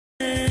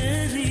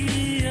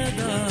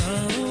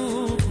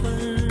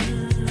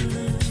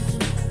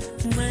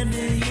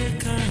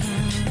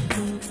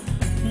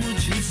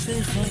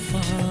खफा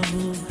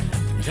हो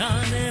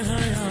जाने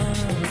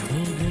हयात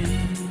हो गई।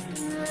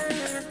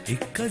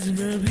 एक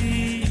अजनबी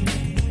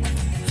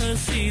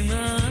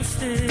हसीना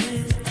से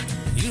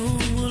यूं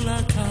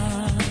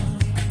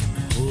मुलाकात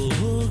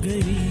हो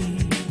गई।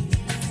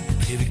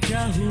 फिर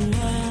क्या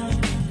हुआ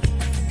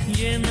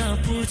ये ना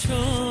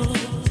पूछो,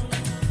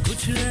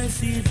 कुछ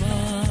ऐसी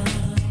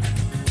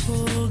बात हो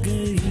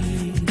गई।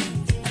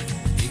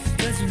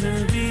 एक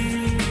अजनबी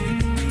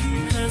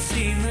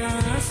हसीना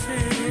से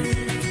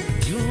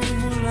यूं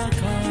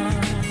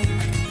मुलाकात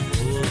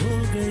हो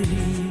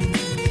गई।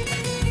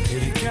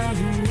 फिर क्या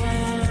हुआ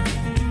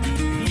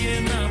ये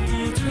ना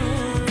पूछो,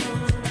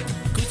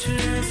 कुछ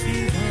ऐसी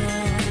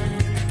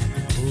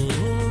बात हो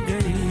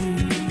गई।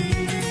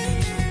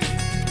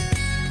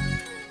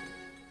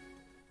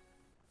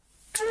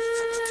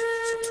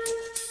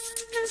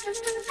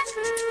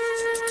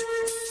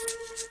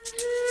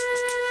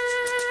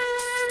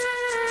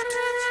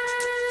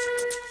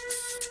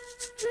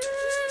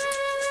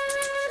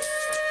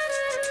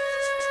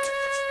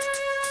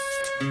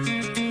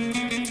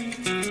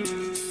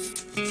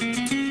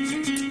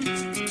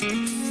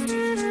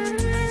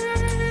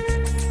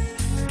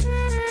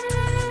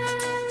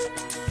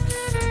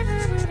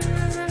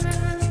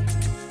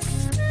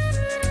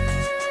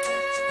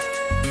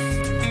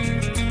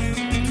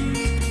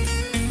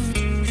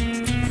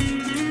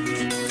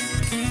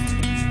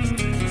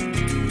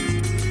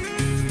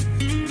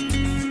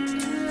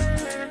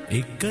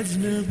 एक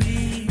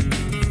अजनबी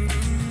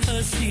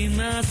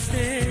हसीना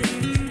से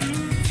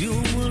यूं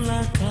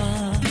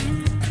मुलाकात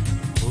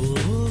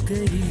हो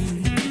गई।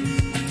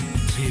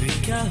 फिर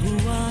क्या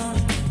हुआ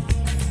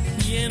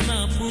ये ना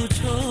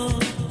पूछो,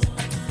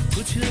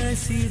 कुछ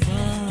ऐसी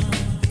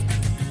बात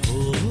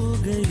हो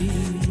गई।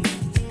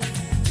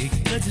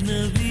 एक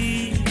अजनबी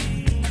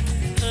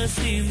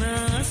हसीना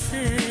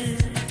से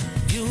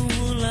यूं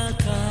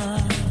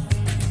मुलाकात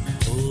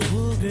हो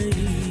गई।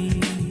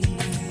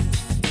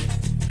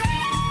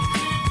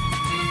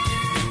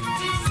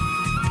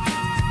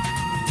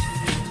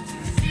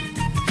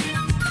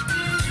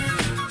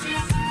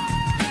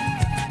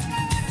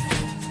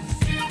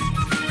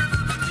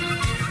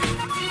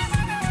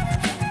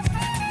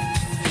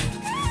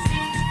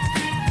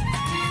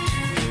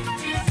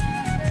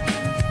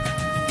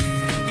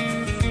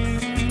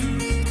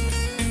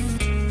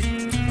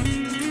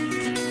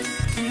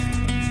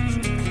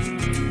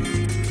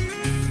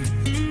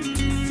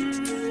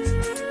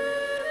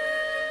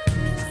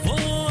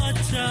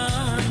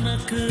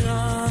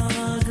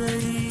 आ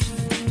गई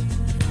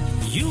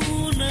यूं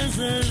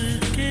नजर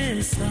के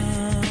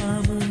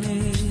सामने,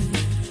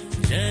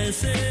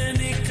 जैसे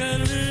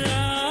निकल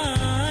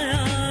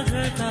आया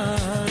घटा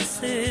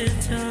से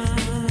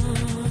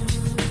चाँद।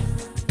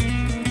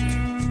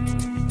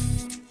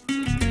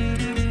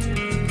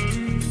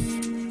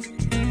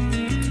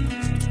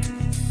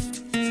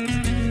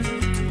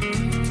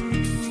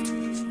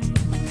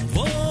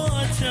 वो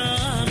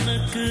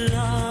अचानक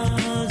आ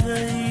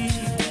गई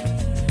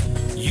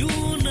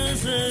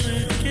नजर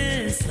के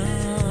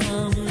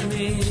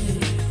सामने,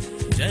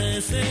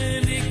 जैसे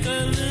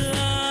निकल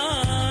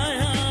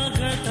आया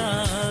घटा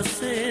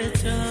से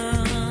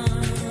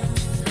चाँद।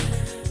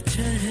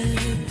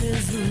 चेहरे पे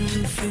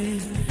जुल्फे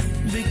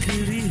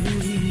बिखरी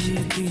हुई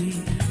थी,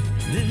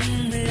 दिन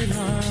में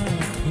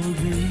रात हो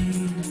गई।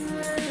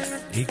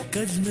 एक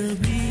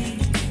अजनबी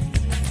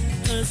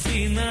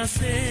हसीना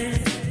से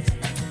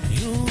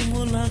यूं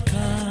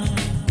मुलाकात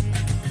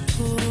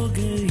हो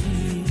गई।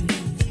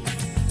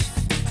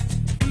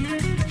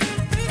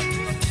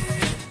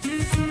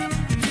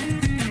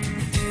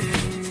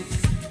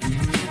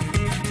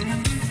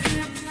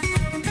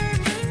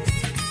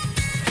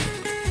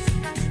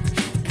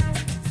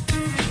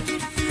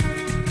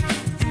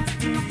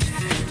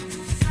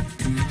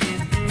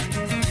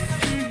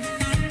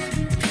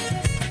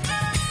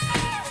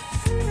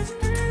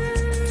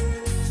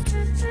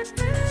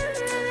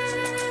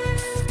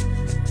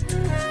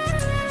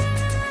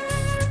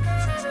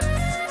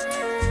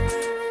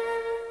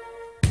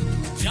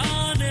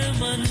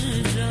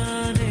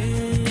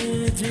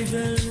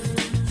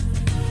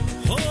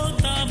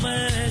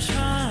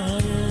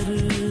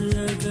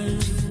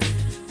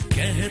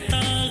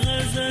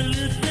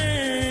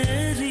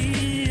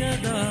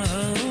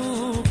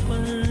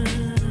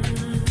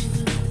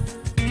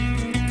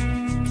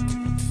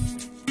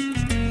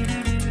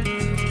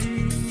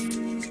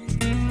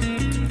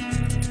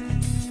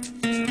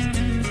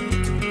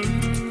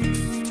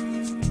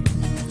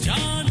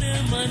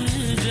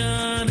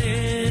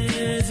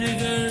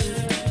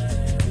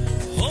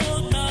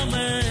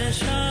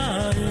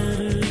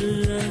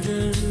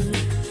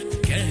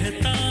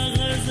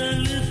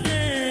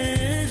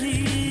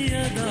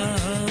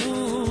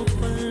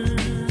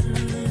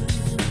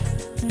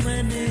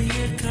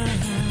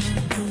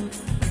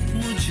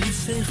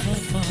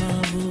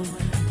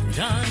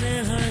 जाने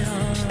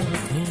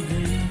हयात हो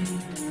गई।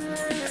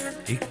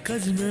 एक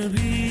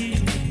अजनबी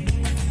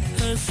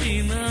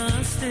हसीना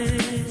से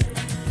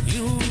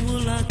यूं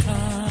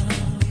मुलाकात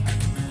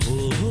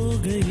हो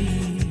गई।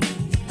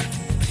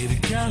 फिर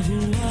क्या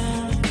हुआ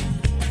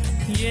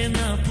ये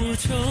ना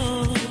पूछो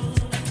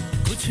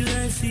कुछ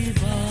ऐसी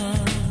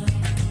बात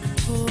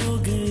हो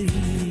गई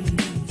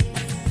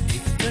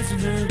एक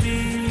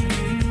अजनबी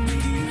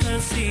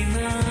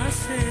हसीना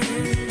से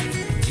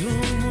यूं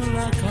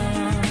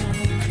मुलाकात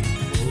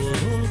हो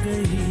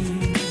गई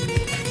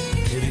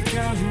फिर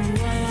क्या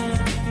हुआ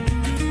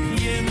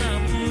ये ना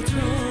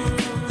पूछो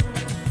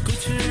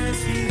कुछ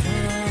ऐसी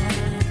बात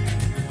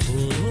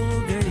हो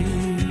गई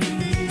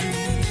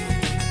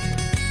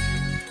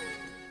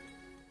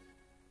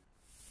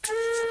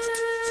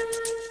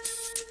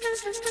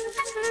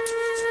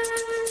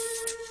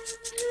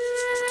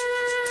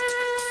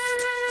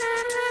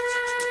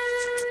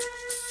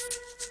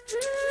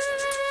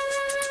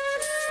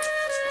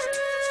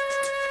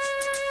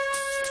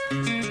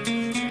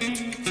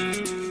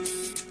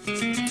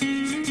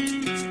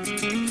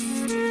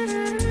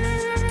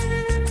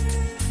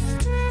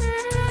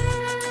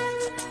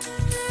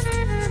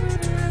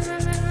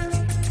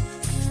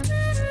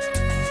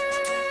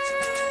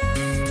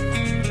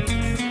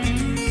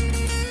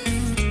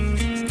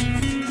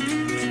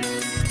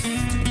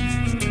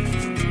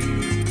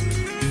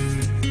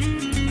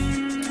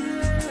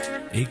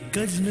एक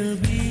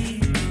अजनबी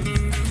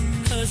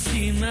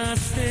हसीना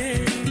से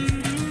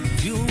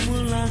यूं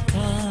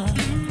मुलाकात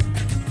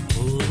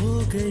हो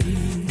गई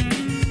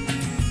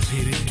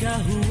फिर क्या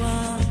हुआ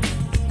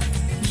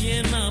ये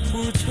ना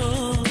पूछो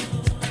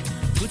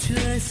कुछ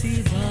ऐसी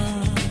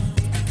बात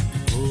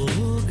हो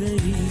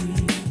गई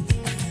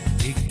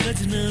एक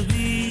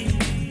अजनबी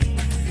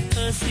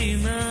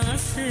हसीना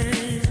से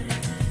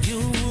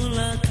यूं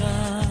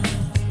मुलाकात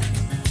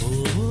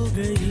हो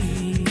गई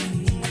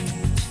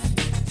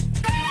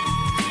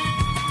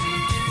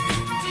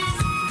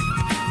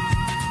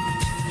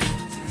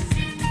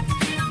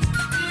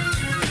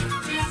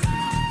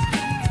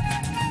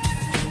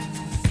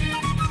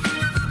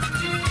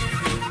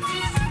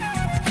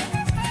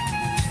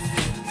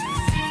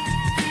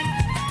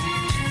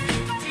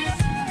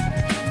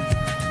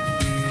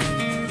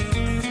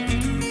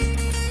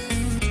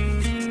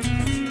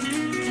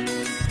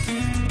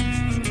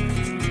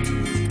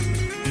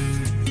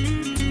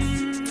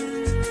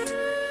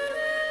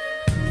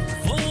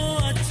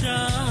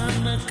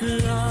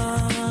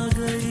आ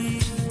गई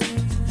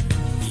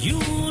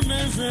यूं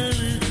नजर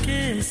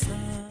के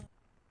साथ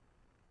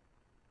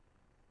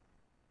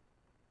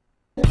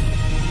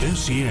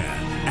This year,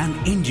 an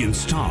Indian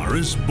star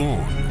is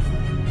born.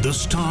 The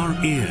star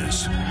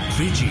is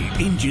Fiji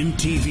Indian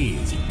TV,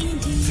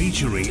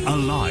 featuring a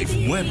live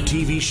web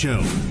TV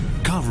show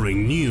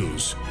covering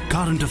news,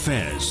 current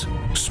affairs,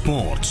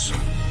 sports,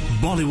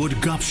 Bollywood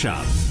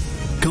gupshup,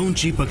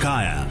 Konchi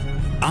Pakaya,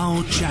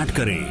 Aao Chat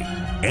Kare,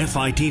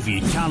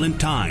 FITV Talent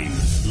Time,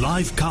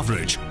 live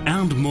coverage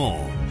and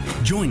more.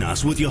 Join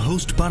us with your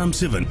host Param.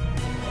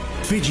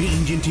 Fiji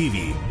Indian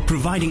TV,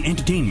 providing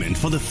entertainment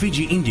for the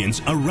Fiji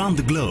Indians around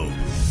the globe.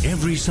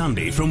 Every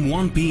Sunday from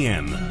 1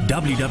 p.m.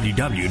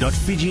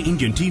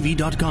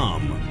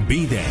 www.fijiindiantv.com.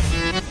 Be there.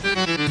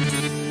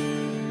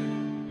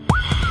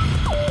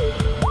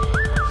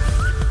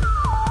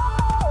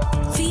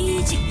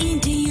 Fiji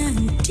Indian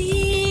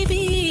TV,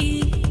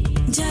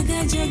 jaga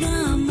jaga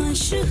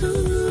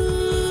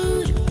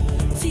mashhoor.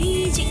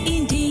 Fiji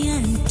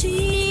Indian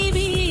TV,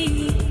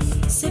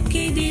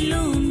 सबके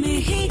दिलों में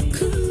है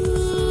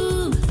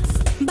खूब.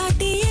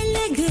 बातें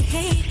अलग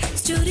है,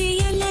 story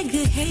अलग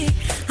है,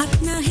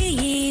 अपना है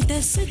ये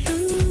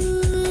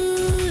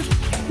दस्तूर.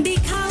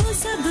 दिखाओ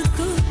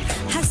सबको,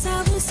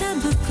 हंसाओ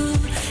सबको,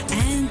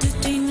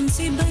 एंटरटेनमेंट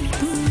से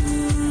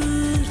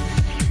भरपूर.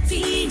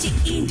 Fiji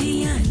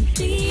Indian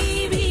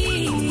TV,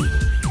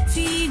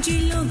 Fiji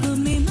लोगों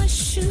में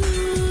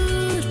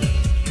मशहूर.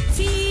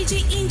 Fiji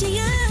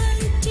Indian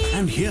TV.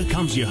 And here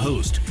comes your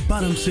host,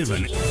 Param.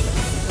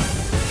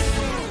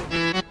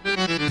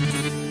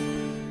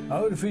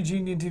 और Fiji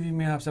Indian TV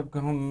में आप सबको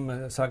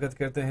हम स्वागत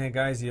करते हैं.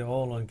 Guys, you're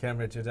all on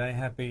camera today.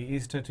 Happy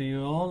Easter to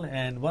you all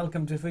and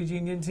welcome to Fiji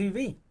Indian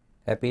TV.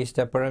 Happy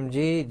Easter,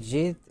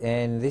 Paramjeet,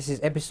 and this is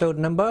episode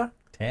number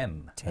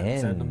 10.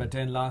 Episode number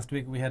 10. Last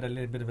week we had a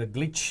little bit of a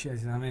glitch.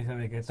 ऐसे हमेशा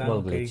मैं कहता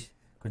हूँ कि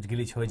कुछ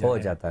glitch हो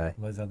जाता है.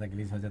 बहुत ज़्यादा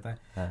glitch हो जाता है.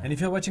 And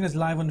if you're watching us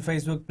live on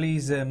Facebook,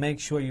 please make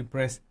sure you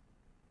press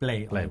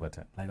play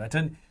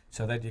button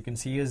so that you can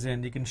see us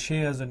and you can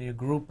share us on your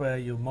group.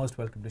 You're most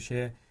welcome to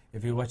share.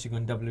 If you're watching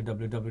on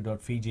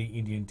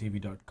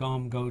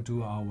www.fijiindiantv.com, go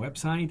to our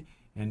website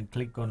and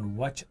click on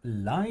watch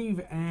live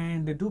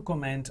and do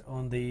comment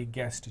on the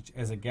guest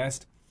as a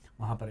guest.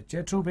 वहाँ पर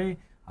chat room पे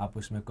आप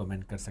उसमें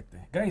comment कर सकते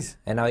हैं, guys.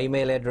 And our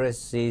email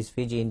address is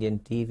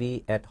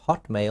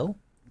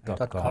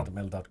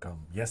fijiindiantv@hotmail.com.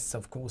 Yes,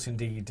 of course,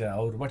 indeed.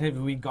 Or what have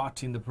we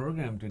got in the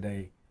program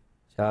today?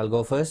 So I'll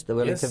go first.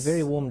 Well, Yes. It's a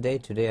very warm day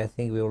today. I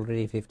think we're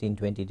already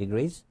 15-20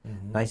 degrees.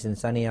 Nice and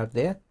sunny out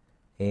there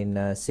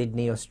in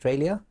Sydney,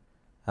 Australia.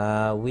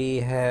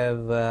 We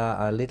have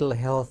a little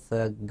health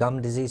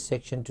gum disease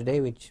section today,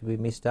 which we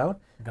missed out.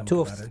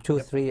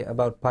 Three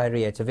about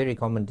pyorrhea. It's a very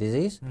common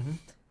disease.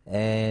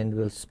 And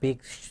we'll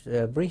speak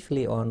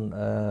briefly on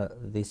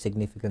the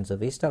significance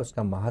of Easter.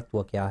 Uska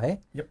mahatva kya hai?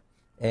 Yep.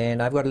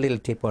 And I've got a little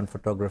tip on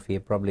photography.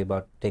 It probably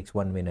about takes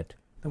 1 minute.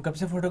 तुम कब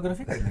से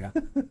photography करने लगा?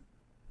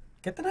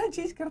 कितना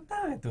चीज करता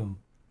है तुम?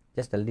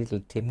 Just a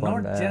little tip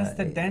Not on... just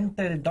a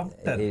dental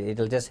doctor.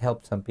 It'll just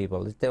help some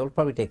people. It will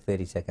probably take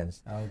 30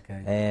 seconds.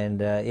 Okay.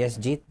 And yes,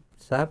 Jeet,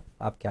 Saab,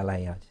 aap kya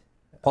laye aaj?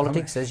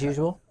 Politics as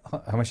usual?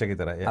 हमेशा की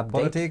तरह. Yeah.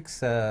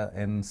 Politics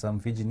and some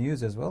Fiji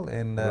news as well.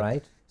 And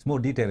right. It's more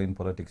detail in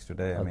politics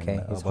today. I mean,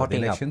 it's about the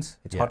hotting elections. Up.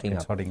 It's hotting up.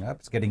 It's hotting up.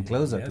 It's getting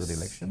closer to the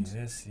elections.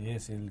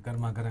 Yes.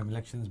 Garma garam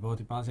elections बहुत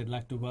ही पास. I'd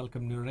like to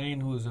welcome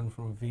Naren, who's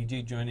from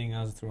Fiji, joining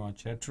us through our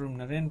chat room.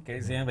 Naren,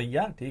 कैसे हैं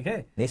भैया? ठीक है?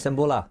 नहीं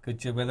संभोला.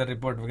 कुछ weather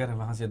report वगैरह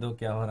वहाँ से दो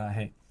क्या हो रहा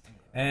है?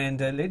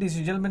 And ladies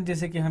and gentlemen,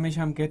 जैसे कि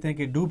हमेशा हम कहते हैं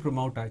कि do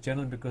promote our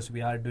channel because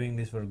we are doing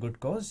this for a good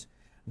cause.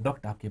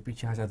 Doctor, आपके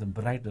पीछे आ जाता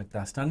bright लगता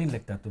है, stunning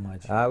लगता है तुम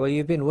आज. Well,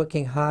 you've been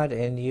working hard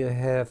and you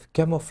have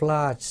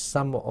camouflaged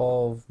some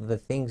of the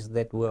things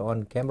that were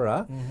on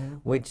camera,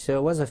 which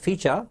was a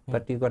feature,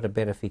 but you got a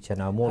better feature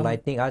now, more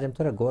lightning. आज हम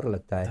थोड़ा गोरा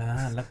लगता है.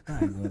 हाँ, लगता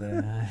है गोरा.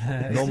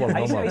 Normal.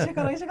 ऐसे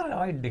करो,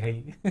 white दिखाई.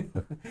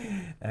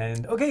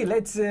 And okay,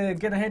 let's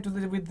get ahead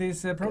with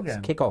this program.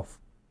 Let's kick off.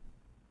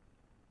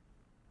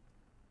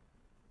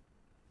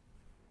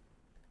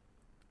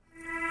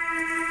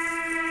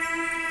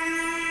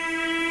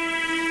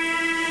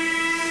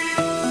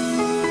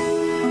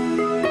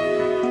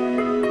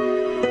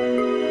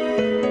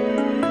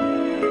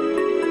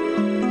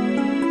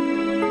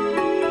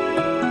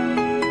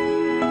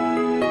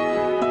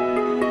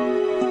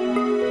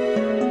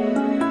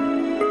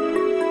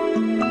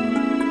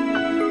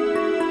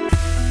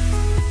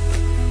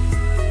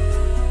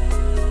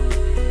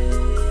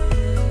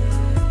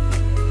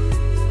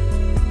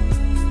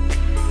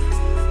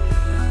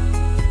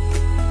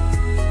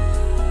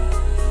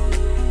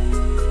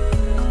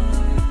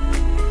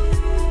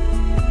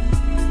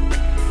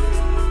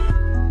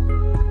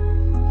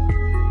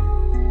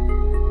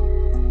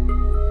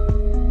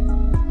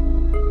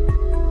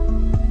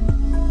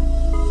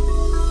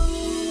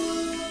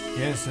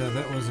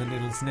 That was a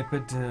little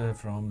snippet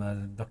from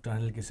Dr.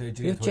 Anil ki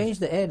surgery. You've changed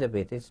the ad a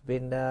bit. It's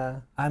been...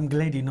 I'm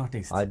glad you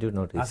noticed. I do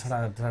notice.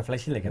 थोड़ा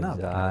flashy लगे ना?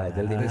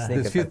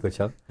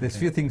 There's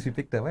few things we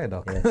picked away,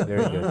 Doc. Yes,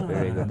 very good,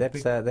 very good.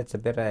 That's a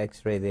better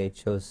X-ray there. It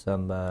shows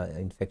some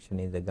infection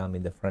in the gum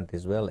in the front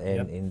as well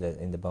and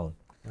in the bone.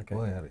 Okay. Oh,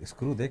 yaar,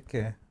 screw देख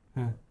के.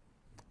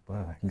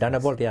 Dana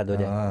bolt याद हो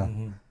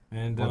जाए.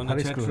 And on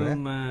the chat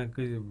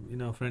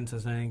room, friends are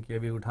saying कि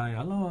अभी उठाए,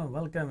 hello,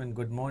 welcome and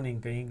good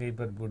morning. कहीं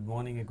पर good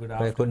morning and good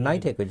afternoon. Good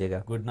night है कोई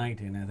जगह. Good night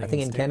है. I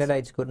think in Canada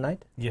it's good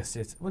night. Yes.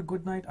 Well,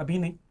 good night. अभी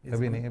नहीं.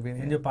 अभी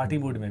नहीं. In your party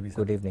mood में भी.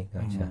 Good evening.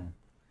 अच्छा.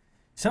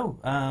 So,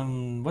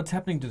 what's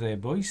happening today,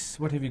 boys?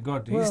 What have you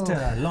got? Easter,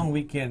 long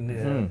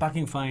weekend,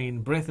 parking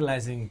fine,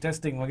 breathalyzing,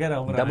 testing, वगैरह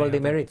हो रहा है. Double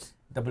demerits.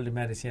 Double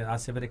demerits. आज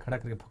से मेरे खड़ा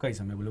करके फुका ही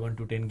समय बोले 1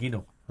 to 10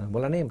 गिनो.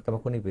 बोला नहीं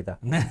तम्बाकू नहीं पीता.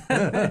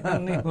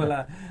 नहीं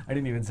बोला. I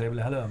didn't even say.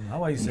 बोले hello,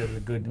 how are you sir?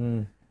 Good.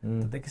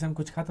 तो देखिए हम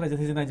कुछ खाता रहे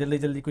जैसे जितना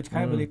जल्दी कुछ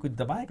खाए बोले कुछ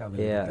दबाए का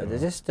बोले. Yeah,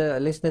 just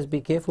listeners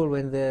be careful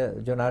when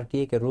the जो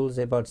RTA के rules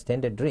about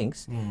standard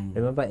drinks.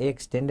 Remember एक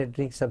standard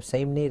drink सब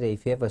same नहीं रहे.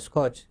 If you have a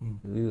scotch,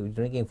 you're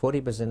drinking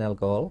 40%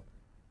 alcohol.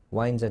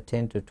 Wines are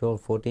 10 to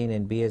 12, 14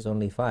 and beers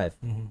only 5.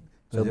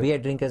 So beer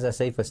drinkers are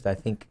safest, I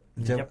think.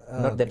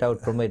 Not that I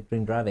would promote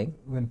drink driving.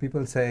 When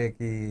people say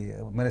कि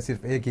मैंने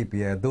सिर्फ एक ही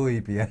पिया है, 2 ही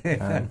पिया है.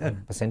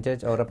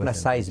 Percentage और अपना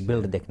size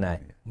build देखना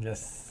है.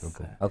 Yes.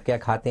 और क्या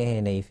खाते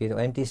हैं नहीं. If you're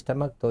empty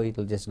stomach, तो it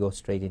will just go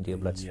straight into your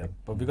bloodstream.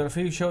 But we got a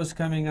few shows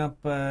coming up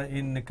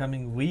in the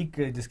coming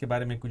week, जिसके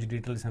बारे में कुछ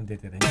details हम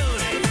देते रहेंगे.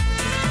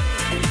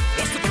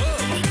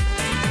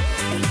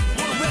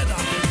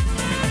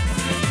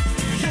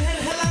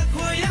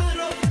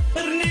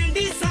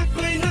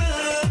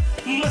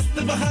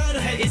 बहार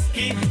है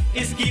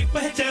इसकी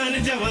पहचान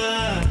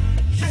जवां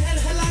शहर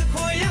है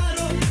लाखों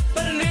यारों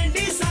पर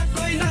नेंडी सा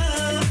कोई ना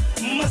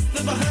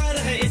मस्त बहार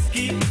है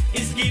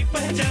इसकी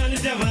पहचान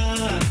जवां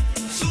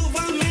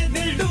सूबा में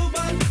दिल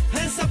डूबा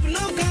है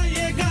सपनों का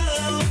ये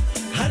गाँव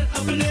हर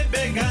अपने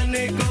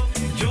बेगाने को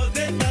जो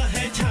देता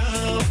है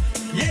छाँव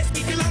ये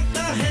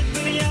इकलौता है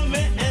दुनिया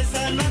में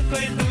ऐसा ना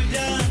कोई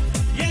दूजा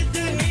ये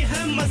जर्नी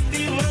है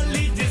मस्ती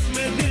वाली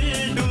जिसमें दिल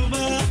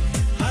डूबा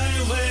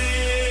हाईवे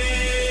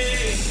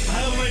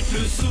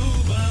to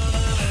Suba.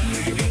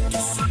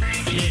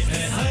 ये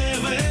है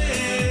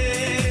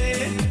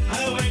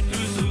highway to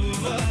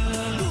Suba.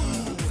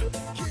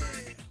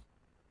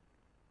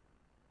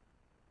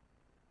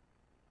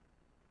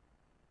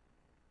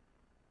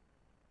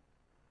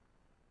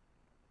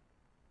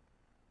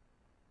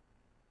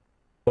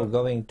 All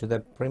going to the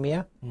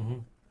premiere?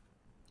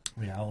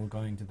 We are all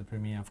going to the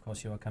premiere. Of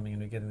course, you are coming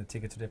and we're getting the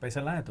ticket today.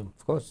 पैसा लाया तुम?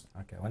 Of course.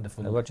 Okay,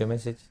 wonderful. I got your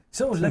message.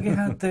 So, लगे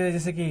हाथ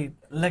जैसे कि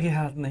लगे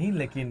हाथ नहीं,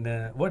 लेकिन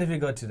what have we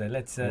got today?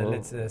 Let's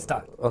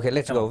start. Okay,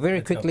 let's go.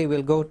 Very quickly,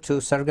 we'll go to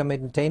Sargam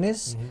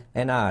Entertainers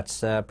and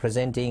Arts,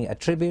 presenting a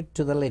tribute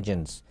to the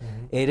legends.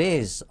 It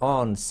is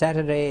on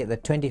Saturday, the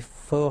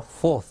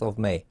 24th of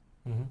May.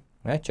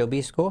 Right,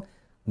 24 को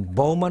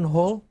Bowman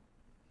Hall,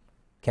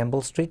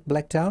 Campbell Street,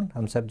 Blacktown.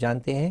 हम सब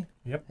जानते हैं.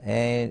 Yep.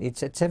 And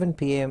it's at 7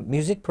 p.m.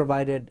 Music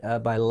provided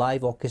by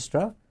live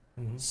orchestra,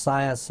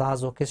 Saya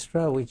Saz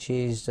Orchestra, which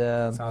is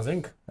Saz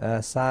Inc.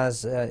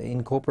 Saz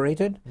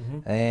Incorporated.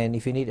 And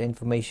if you need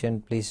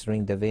information, please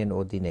ring Devin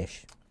or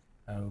Dinesh.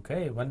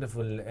 Okay,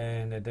 wonderful.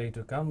 And a day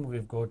to come,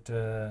 we've got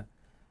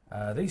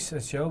this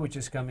show which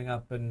is coming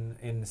up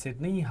in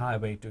Sydney,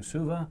 Highway to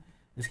Suva.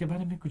 इसके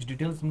बारे में कुछ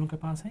details हम लोग के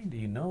पास हैं. Do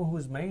you know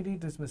who's made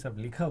it? इसमें सब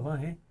लिखा हुआ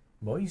है.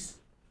 Boys,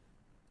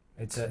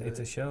 it's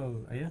a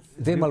show. Yes.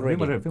 Vimal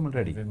Reddy. Vimal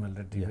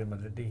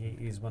Reddy.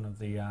 He is one of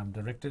the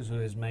directors who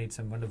has made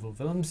some wonderful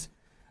films.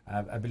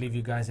 I believe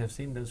you guys have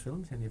seen those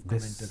films and you've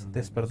commented on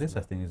them. Des Pardes,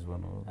 I think, is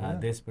one.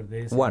 Des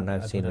Pardes. One,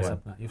 I've seen one.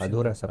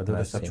 Adhura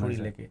Sapna. Chhodi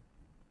leke.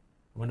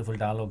 Wonderful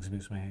dialogues bhi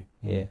usme hai.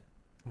 Yeah.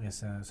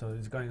 Yes, so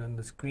it's going on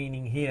the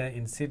screening here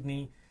in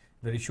Sydney.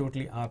 Very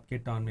shortly, आपके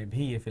town में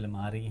भी ये film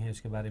आ रही है.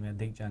 उसके बारे में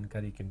अधिक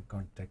जानकारी can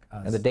contact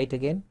us. And the date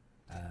again?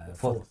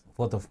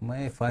 4th of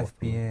May, 5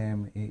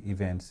 p.m.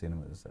 Event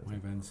Cinemas.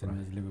 Event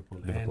Cinemas, Liverpool.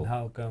 And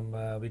how come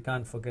we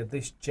can't forget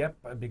this chap,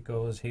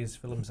 because his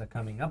films are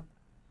coming up.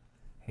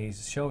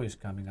 His show is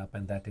coming up,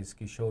 and that is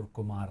Kishore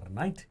Kumar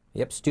Night.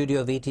 Yep,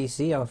 Studio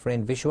VTC, our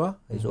friend Vishwa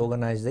is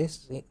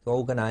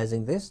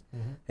organizing this.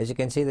 As you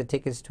can see, the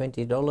ticket's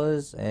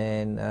 $20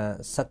 and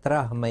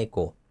 17 May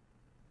ko.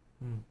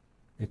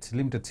 It's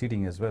limited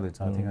seating as well. I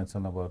think it's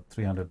on about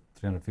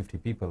 350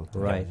 people.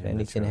 Right,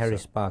 and it's in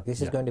Harris Park.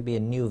 This is going to be a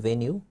new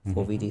venue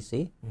for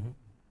VTC.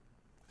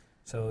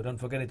 So don't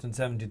forget, it's on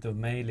 17th of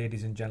May,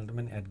 ladies and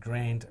gentlemen, at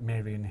Grand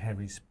Marion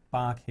Harris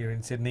Park here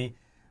in Sydney.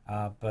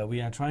 But we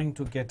are trying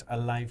to get a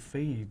live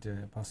feed,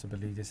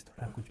 possibly just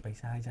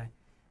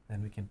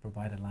then we can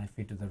provide a live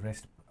feed to the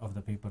rest of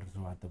the people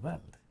throughout the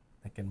world.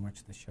 They can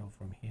watch the show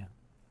from here.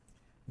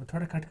 But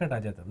thoda khat-khat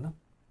aa jata na?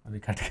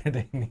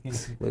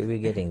 We're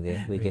getting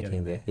there. We're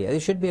getting there. Yeah, it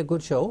should be a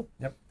good show.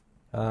 Yep.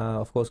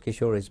 Of course,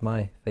 Kishore is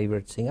my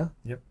favorite singer.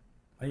 Yep.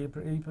 Are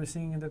you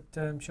singing in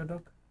that show,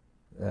 Doc?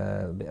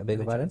 Beg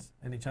your pardon?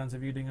 Any chance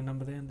of you doing a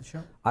number there in the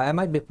show? I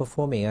might be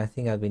performing. I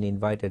think I've been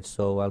invited,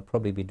 so I'll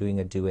probably be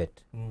doing a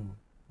duet.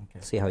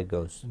 Okay. See how it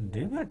goes.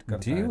 Duet?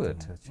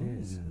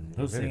 Jeez.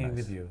 Who's singing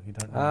with you? You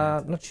don't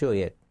know? Not sure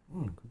yet.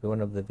 Could be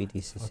one of the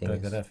BTC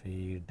singers.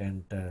 Photography,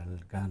 dental,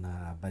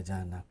 गाना,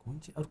 बजाना, कौन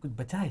सी और कुछ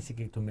बचा है इसी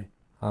के तुम्हें?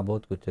 हाँ,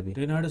 बहुत कुछ अभी.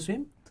 Do you know how to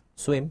swim?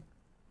 Swim?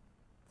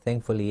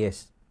 Thankfully,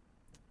 yes.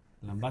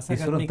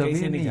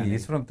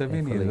 He's from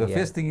Tavini. The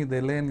first thing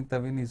they learn in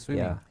Tavini is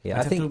swimming. Yeah.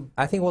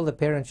 I think all the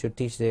parents should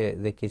teach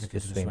their kids to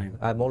swim.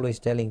 I'm always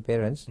telling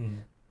parents,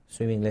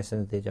 swimming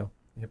lessons they go.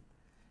 Yep.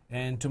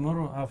 And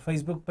tomorrow, our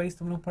Facebook page,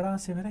 तुम लोग पढ़ा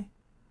से मेरे?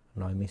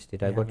 No, I missed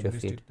it. I got your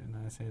feed. And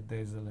I said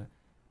there's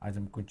आज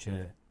हम कुछ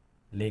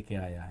लेके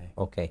आया है.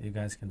 Okay. You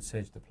guys can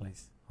search the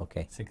place.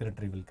 Okay.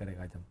 Secretary will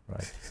करेगा आज हम.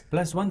 Right.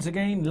 Plus once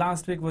again,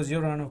 last week was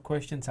your round of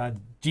questions. आज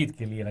जीत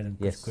के लिए आज हम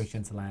कुछ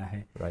questions लाया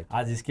है. Right.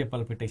 आज इसके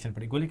palpitation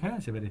पड़ी. गोली खाया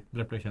से मेरे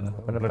blood pressure.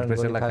 Blood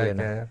pressure लगा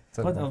है.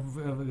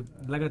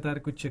 लगातार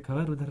कुछ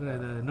खबर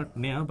उधर not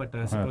now, but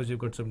I suppose you've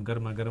got some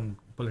गर्मा-गर्म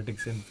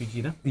politics in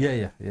Fiji, na?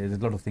 Yeah. There's a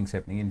lot of things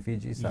happening in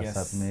Fiji.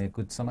 साथ में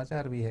कुछ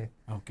समाचार भी है.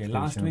 Okay.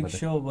 Last week's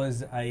show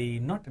was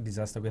not a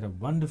disaster. We had a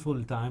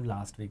wonderful time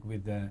last week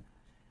with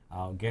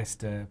our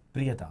guest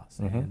Priyadas,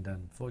 and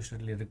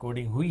unfortunately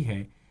recording हुई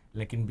है,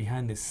 लेकिन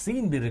behind the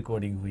scene भी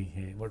recording हुई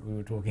है, what we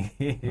were talking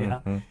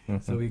here.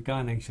 So we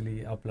can't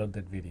actually upload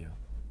that video.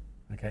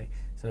 Okay,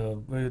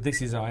 so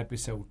this is our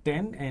episode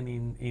 10, and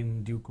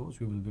in due course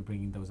we will be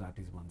bringing those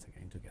artists once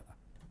again together.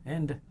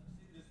 And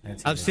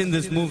I've seen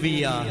this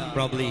movie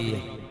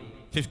probably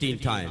 15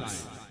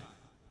 times.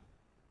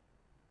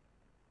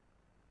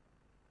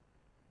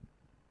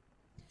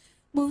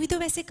 Movie तो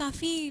वैसे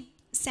काफी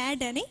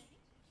sad है, नहीं?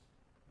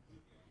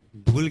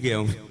 भूल गया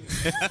हूँ.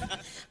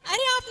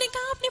 अरे आपने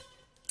कहा आपने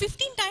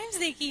 15 times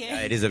देखी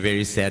है. It is a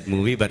very sad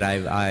movie, but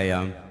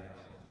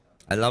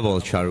I love all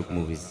Shah Rukh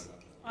movies.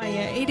 Oh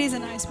yeah, it is a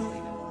nice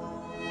movie.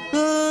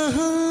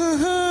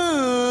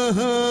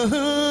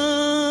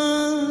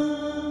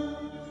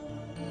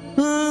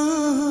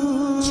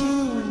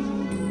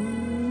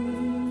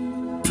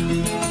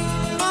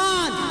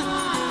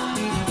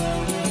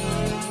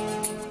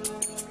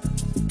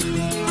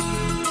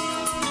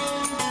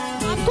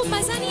 आपको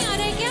मजा नहीं आ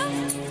रहा है क्या?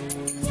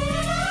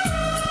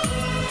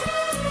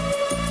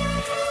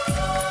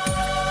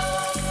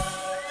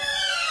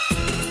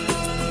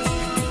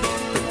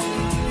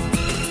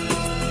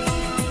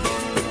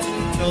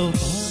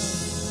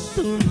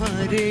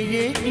 तुम्हारे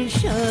ये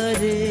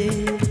इशारे,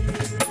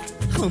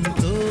 हम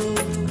तो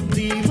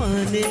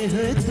दीवाने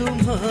हैं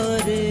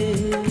तुम्हारे.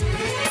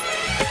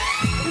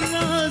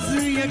 राज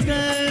ये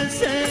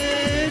कैसे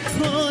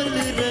खोल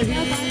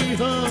रही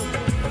हो,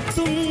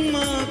 तुम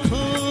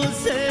आँखों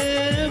से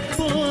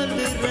बोल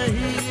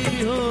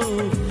रही हो.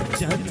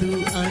 जादू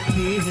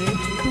आती है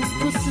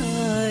तुमको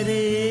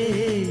सारे.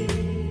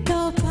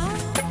 तौबा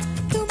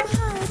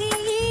तुम्हारे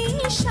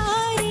ये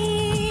इशारे,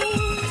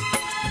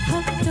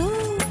 हम तो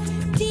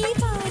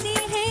दीवाने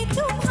हैं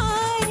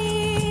तुम्हारे.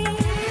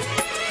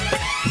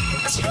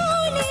 छू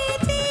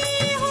लेते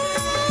हो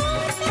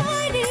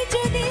और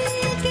जो दिल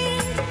के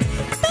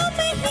तुम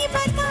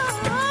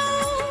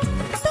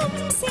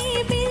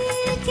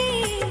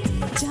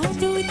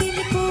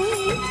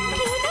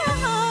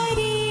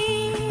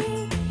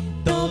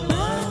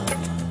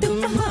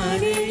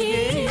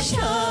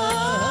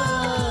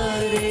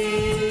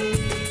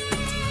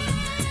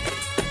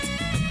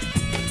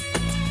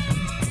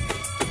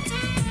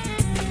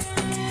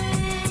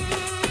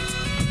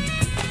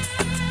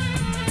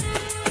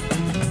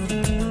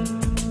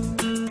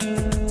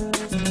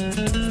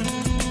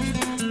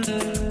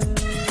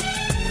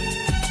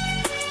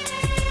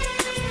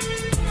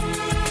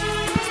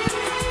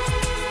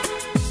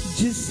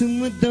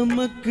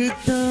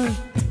चमकता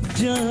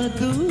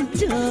जादू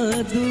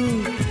जादू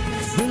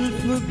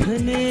जुल्फ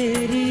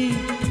घनेरी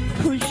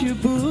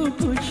खुशबू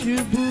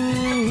खुशबू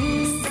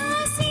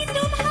सांसें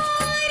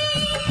तुम्हारी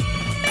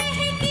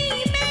महकी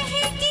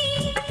महकी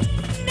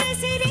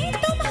नजरें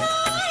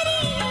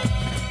तुम्हारी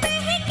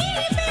महकी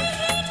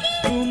महकी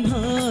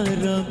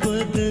तुम्हारा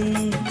बदन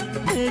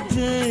है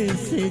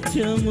जैसे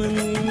चमन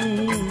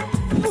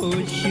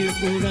होश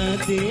उड़ा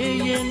दे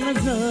ये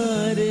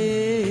नजारे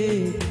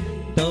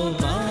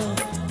तौबा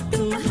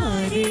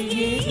तुम्हारे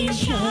ये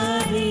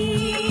इशारे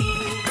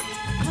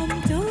हम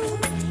तो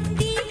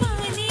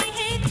दीवाने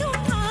हैं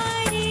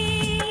तुम्हारे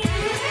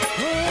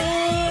ओ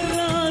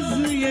राज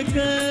ये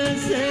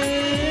कैसे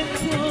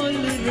खोल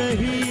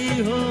रही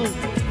हो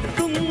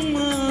तुम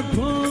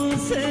आँखों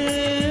से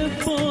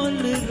बोल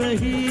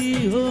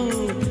रही हो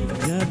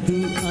जादू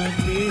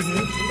आते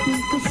हैं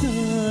तुमको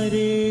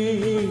सारे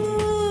ओ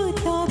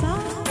तौबा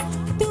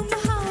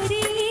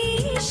तुम्हारे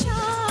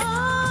इशारे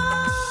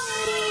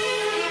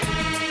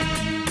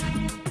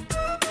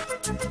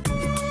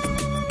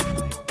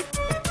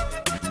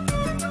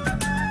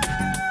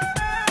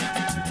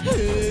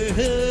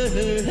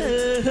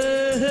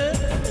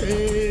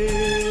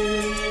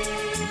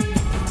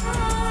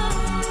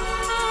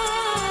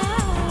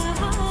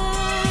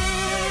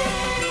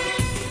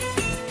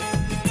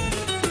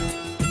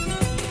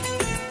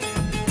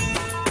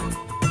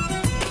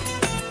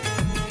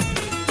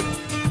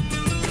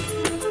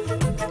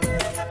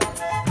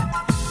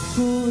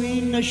कोई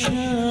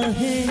नशा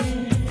है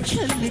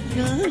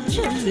छलका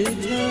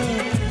छलका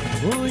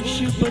होश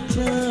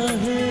बचा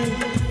है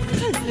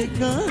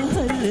हल्का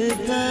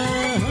हल्का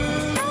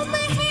तुम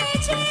है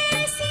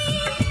जैसे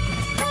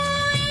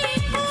खोए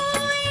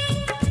खोए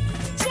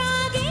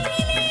जागे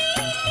लेके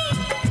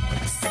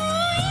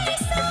सोए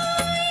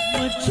सोए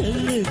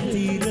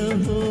मचलती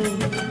रहो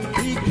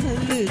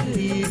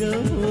पिघलती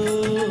रहो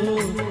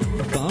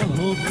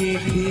बाहों के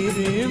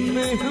घेरे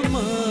में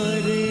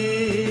हमारे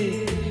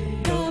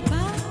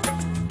तौबा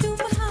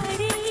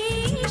तुम्हारे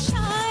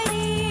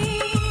इशारे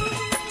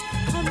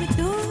हम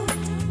तो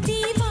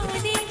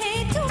दीवाने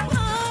हैं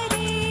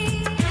तुम्हारे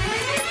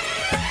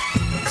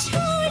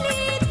छू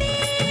लेते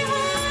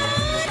हो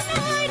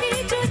तारे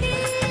जो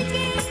दिल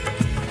के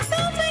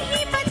तुम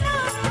ही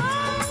बताओ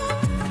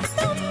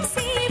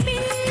तुमसे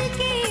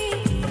मिलके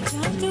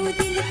जानू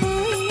दिल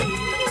कोई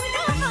क्यों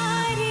ना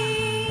हारे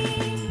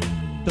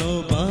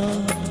तौबा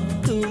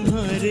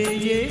तुम्हारे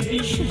ये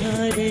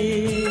इशारे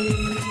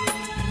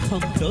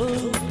हम तो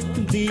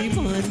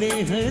दीवाने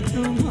हैं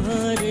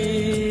तुम्हारे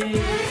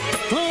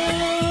हो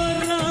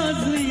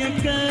राज ये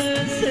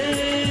कैसे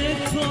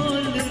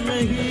खोल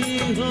रही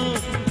हो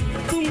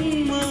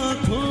तुम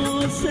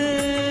आँखों से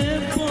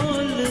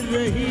बोल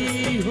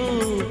रही हो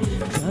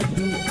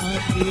जादू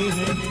आते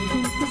हैं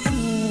तुमको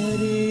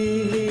सारे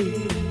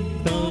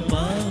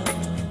तौबा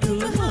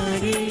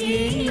तुम्हारे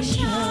ये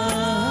इशारे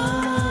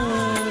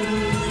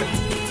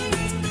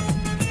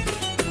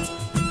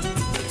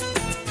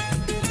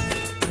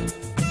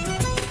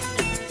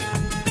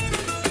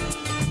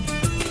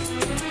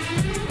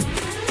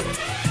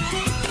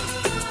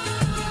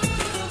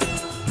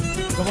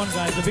Come on,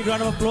 guys. A big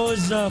round of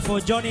applause for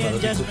Johnny and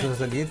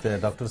Jasmine.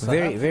 Dr.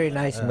 Very, very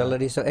nice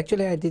melody. So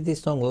actually, I did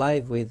this song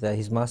live with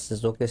his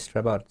master's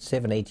orchestra about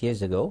 7-8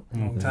 years ago.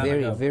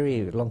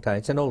 Very long time.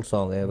 It's an old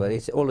song, but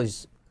it's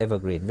always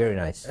evergreen. Very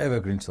nice.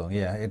 Evergreen song,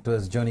 yeah. It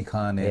was Johnny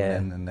Khan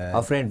and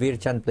Our friend Veer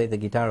Chand played the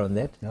guitar on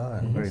that.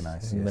 very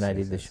nice. When I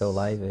did the show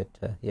live,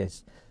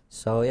 yes.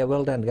 So yeah,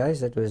 well done,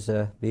 guys. That was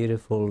a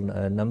beautiful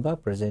number,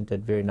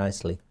 presented very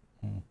nicely.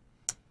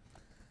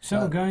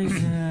 So guys,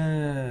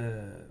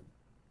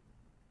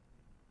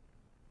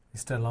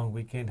 Easter long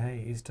weekend है,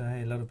 Easter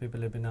है. A lot of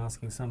people have been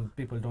asking. Some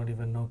people don't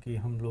even know कि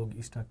हम लोग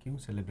Easter क्यों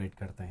celebrate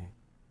करते हैं.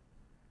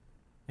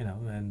 You know,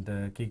 and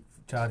कि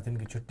 4 दिन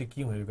की छुट्टी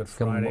क्यों है? We've got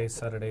Friday,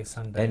 Saturday,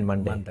 Sunday, and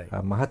Monday.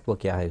 महत्व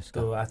क्या है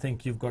उसका? So I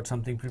think you've got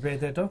something prepared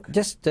there, Doc.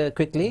 Just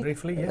quickly,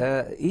 briefly,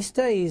 yeah.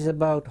 Easter is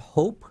about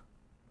hope,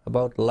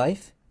 about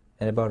life,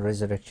 and about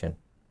resurrection.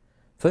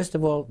 First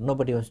of all,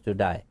 nobody wants to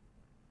die,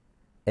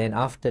 and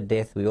after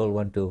death, we all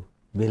want to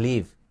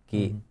believe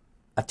कि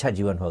अच्छा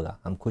जीवन होगा,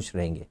 हम खुश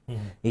रहेंगे.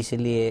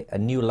 इसलिए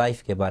new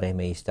life के बारे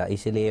में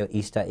इसलिए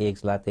ईस्टर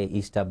एग्स लाते,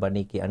 ईस्टर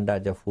बनी की अंडा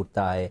जब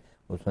फूटता है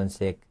उसमें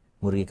से एक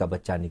मुर्गी का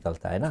बच्चा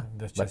निकलता है ना,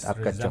 बस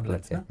आपका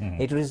चॉकलेट से.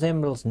 It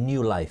रिजेम्बल्स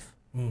new life.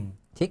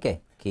 ठीक है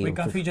कि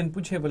काफी जन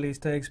पूछे बोले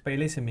ईस्टर एग्स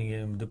पहले से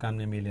दुकान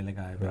में मेले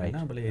लगाए हुए हैं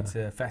ना, बोले इट्स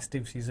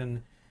फेस्टिव सीजन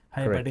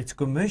है, but it's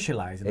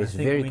commercialised. It's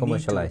very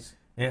commercialised.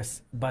 Yes,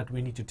 but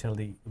we need to tell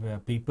the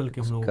people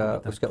कि हम लोगों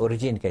को उसका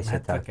ओरिजिन कैसे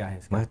था,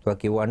 महत्व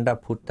कि वो अंडा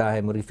फूटता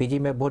है. मुर्गी फिजी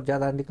में बहुत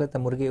ज्यादा निकला था,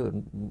 मुर्गी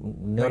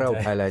नोरा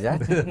उठा ले जाए,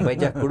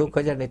 पैजा कुड़ू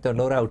खजा नहीं तो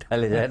नोरा उठा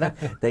ले जाए ना.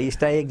 तो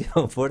ईस्टर एग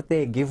जो फोड़ते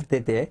हैं, गिफ्ट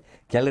देते हैं,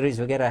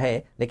 कैलोरीज वगैरह है,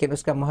 लेकिन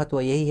उसका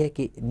महत्व यही है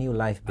कि new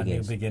life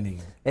beginning.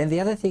 And the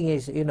other thing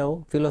is, you know,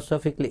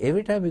 philosophically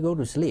every time we go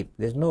to sleep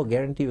there is no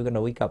guarantee we gonna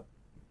wake up.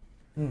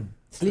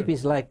 Sleep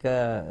is like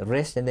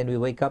rest and then we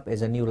wake up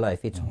as a new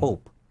life. It's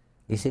hope.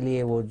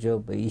 इसीलिए वो जो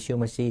यीशु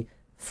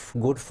मसीह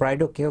good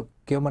Friday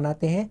क्यों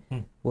मनाते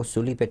हैं? वो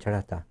सूली पे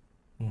चढ़ा था।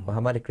 और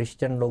हमारे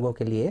क्रिश्चियन लोगों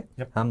के लिए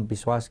हम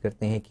विश्वास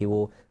करते हैं कि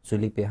वो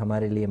सूली पे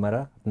हमारे लिए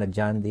मरा, अपना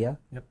जान दिया,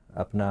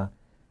 अपना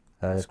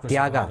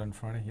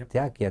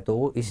त्याग किया। तो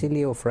वो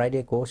इसीलिए वो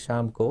फ्राइडे को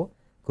शाम को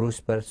क्रूस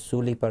पर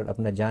सूली पर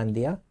अपना जान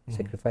दिया,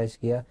 सेक्रीफाइस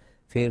किया।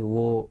 फिर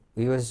वो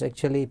he was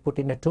actually put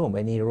in a tomb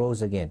and he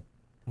rose again.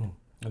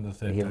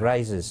 He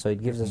rises, so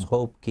it gives us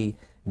hope कि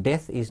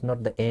death is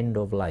not the end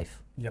of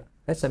life.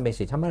 That's a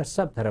message. हमारा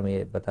सब धर्म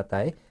ये बताता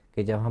है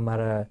कि जब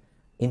हमारा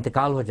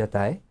इंतकाल हो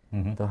जाता है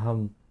तो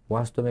हम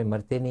वास्तव में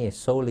मरते नहीं है.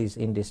 Soul is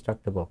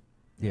indestructible.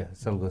 Yeah,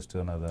 soul goes to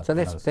another. So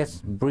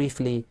that's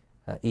briefly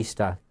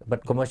Easter, but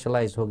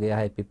commercialized हो गया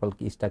है. People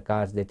Easter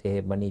cards देते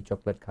हैं, bunny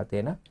chocolate खाते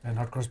हैं ना. And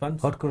hot cross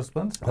buns. Hot cross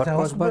buns. Hot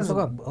cross buns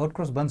होगा. Hot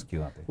cross buns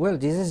क्यों आते हैं? Well,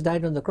 Jesus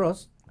died on the cross.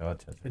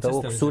 अच्छा. तो वो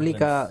सूली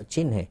का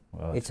चिन्ह है.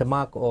 It's a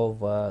mark of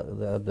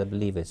the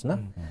believers, ना.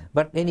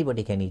 But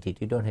anybody can eat it.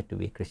 You don't have to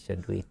be a Christian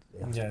to eat.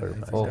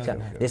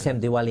 जैसे हम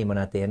दिवाली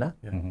मनाते हैं ना.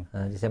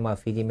 जैसे हमारे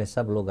फिजी में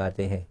सब लोग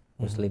आते हैं.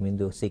 मुस्लिम,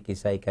 हिंदू, सिख,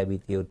 ईसाई का भी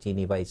थी और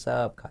चीनी भाई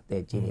सब खाते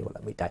हैं चीनी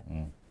वाला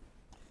मिठाई.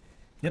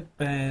 Yep,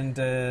 and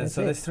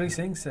so there's three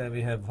things.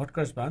 We have hot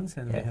cross buns,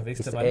 and we have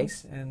Easter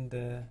bunnies, and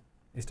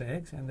Easter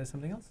eggs, and there's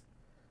something else?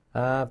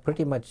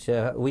 Pretty much,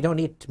 we don't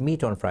eat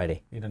meat on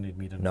Friday. You don't eat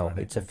meat on Friday? No,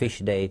 it's a fish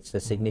day. It's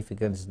the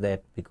significance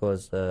that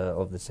because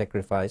of the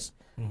sacrifice,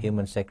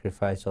 human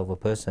sacrifice of a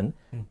person,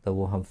 so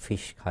we have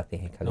fish खाते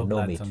हैं, खाली no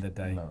meat. On that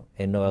day. No.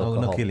 And no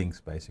alcohol. No killings,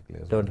 basically.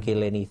 Don't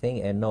kill anything,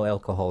 and no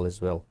alcohol as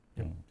well.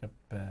 Yep.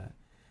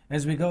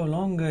 As we go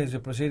along, as we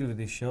proceed with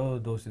this show,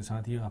 दोस्तों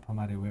साथियों, आप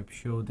हमारे web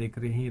show देख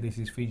रहे हैं. This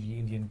is Fiji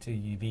Indian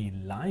TV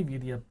Live.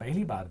 यदि आप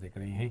पहली बार देख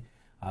रहे हैं,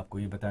 आपको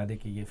ये बता दें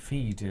कि ये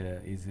feed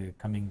is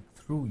coming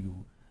through you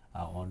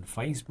on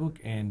Facebook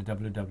and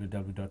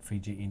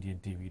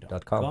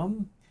www.fijiindiantv.com.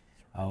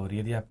 और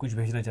यदि आप कुछ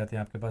भेजना चाहते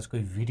हैं, आपके पास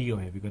कोई वीडियो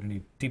है, we got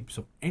any tips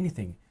or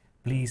anything,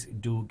 please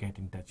do get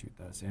in touch with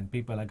us. And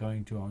people are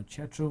going to our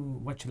chat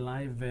room, watch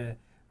live.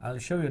 I'll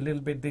show you a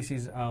little bit. This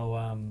is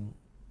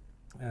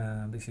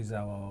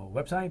our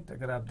website.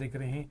 अगर आप देख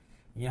रहे हैं,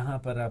 यहाँ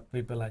पर आप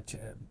people are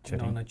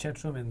on a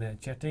chat room and they're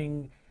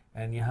chatting,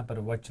 and यहाँ पर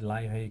watch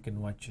live है. You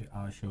can watch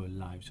our show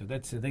live. So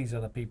these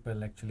are the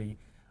people actually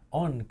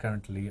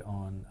currently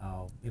on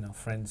our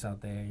friends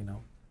out there,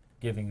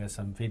 giving us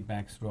some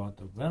feedbacks throughout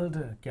the world.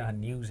 क्या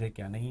news है,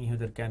 क्या नहीं है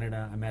उधर,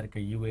 Canada, America,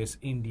 US,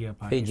 India,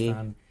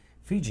 Pakistan,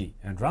 Fiji,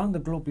 and around the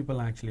globe people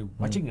are actually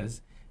watching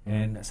us,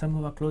 and some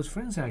of our close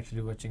friends are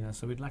actually watching us.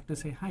 So we'd like to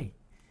say hi.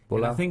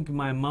 And I think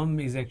my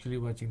mum is actually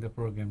watching the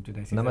program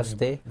today. She's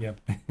Namaste. Yep.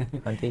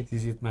 Auntie.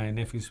 She's at my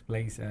nephew's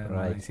place,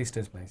 my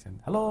sister's place.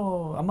 And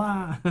hello,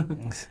 Amma.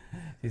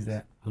 She's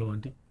there. Hello,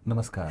 Auntie.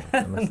 Namaskar.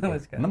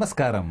 Namaskar.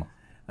 Namaskaram.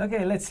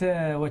 Okay, let's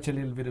watch a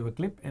little bit of a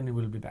clip and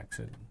we'll be back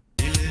soon.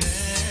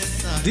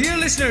 Dear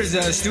listeners,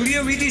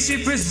 Studio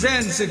VTC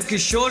presents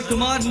Kishore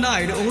Kumar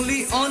Night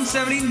only on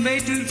 17 May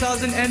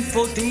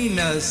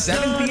 2014.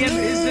 7 p.m.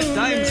 is the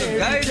time. So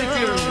guys, if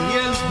you're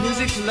real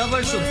music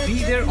lovers, so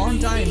be there on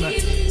time.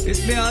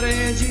 इसमें आ रहे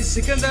हैं जी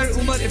सिकंदर,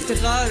 उमर,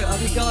 इफ्तिखार,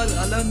 अभिकाल,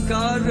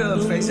 अलंकार,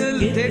 फैसल,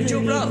 देव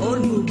चोपड़ा और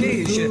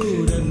Mukesh.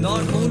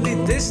 Not only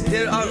this,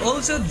 there are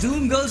also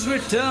Doom Girls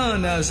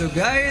return. So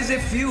guys,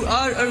 if you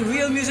are a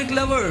real music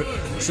lover,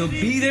 so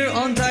be there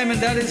on time,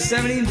 and that is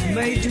 17th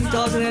May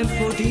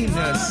 2014,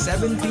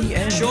 7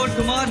 p.m. Kishore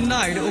Kumar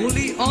Night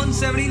only on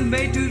 17th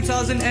May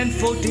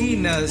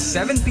 2014,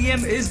 7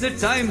 p.m. is the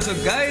time. So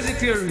guys,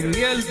 if you're a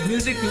real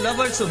music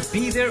lover, so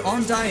be there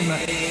on time.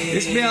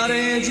 इसमें आ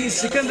रहे हैं जी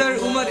सिकंदर,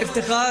 उमर,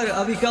 इफ्तिखार,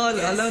 अभिकाल,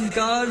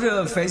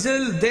 अलंकार,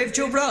 फैसल, देव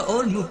चोपड़ा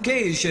और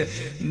Mukesh.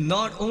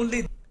 Not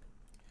only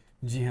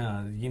जी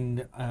हाँ, इन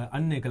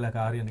अन्य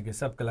कलाकार यानी कि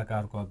सब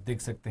कलाकार को आप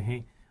देख सकते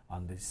हैं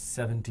on the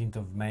 17th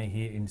of May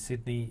here in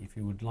Sydney. If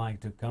you would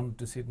like to come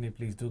to Sydney,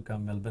 please do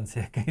come. Melbourne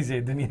से कहीं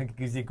से दुनिया के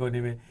किसी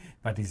कोने में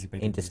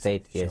participate.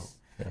 Interstate, yes.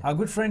 Yeah. Our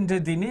good friend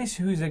Dinesh,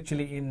 who is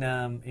actually in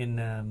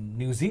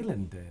New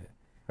Zealand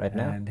right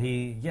now. And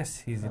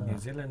he's in New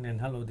Zealand.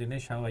 And hello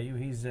Dinesh, how are you?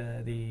 He's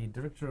the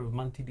director of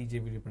Multi DJ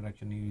Video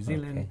Production in New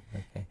Zealand.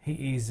 Okay.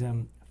 He is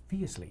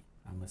fiercely,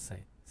 I must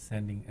say,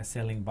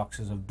 selling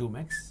boxes of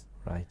Dumex.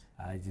 Right.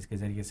 जिसके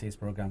जरिए से इस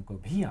programme को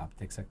भी आप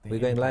देख सकते हैं.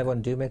 We're going live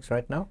on Dumex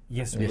right now?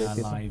 Yes, we are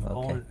live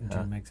on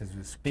Dumex as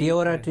we speak. Kia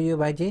ora to you,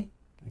 Baiji.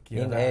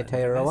 In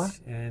Aotearoa.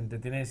 And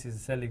Dinesh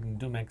is selling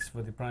Dumex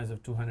for the price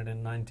of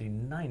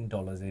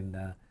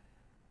 $299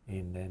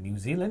 in New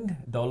Zealand.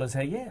 Dollars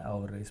है ये,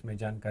 और इसमें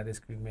जानकारी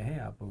screen में है,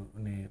 आप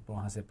उन्हें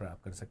वहाँ से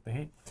प्राप्त कर सकते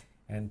हैं.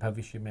 And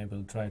भविष्य में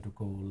will try to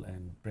call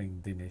and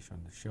bring Dinesh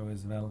on the show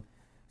as well.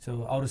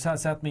 So, और साथ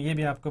साथ में ये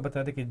भी आपको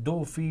बता दें कि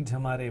 2 फीड्स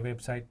हमारे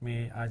वेबसाइट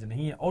में आज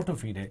नहीं है, ऑटो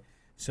फीड है.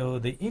 So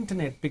the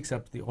internet picks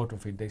up the auto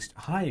feed. There's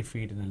high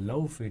feed and a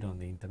low feed on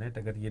the internet.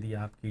 अगर यदि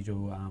आपकी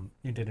जो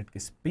इंटरनेट की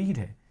स्पीड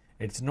है,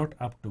 it's not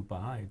up to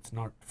par, it's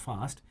not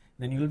fast,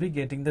 then you will be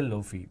getting the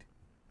low feed.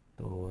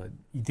 तो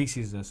this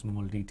is a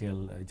small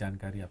detail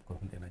जानकारी आपको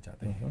हम देना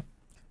चाहते हैं.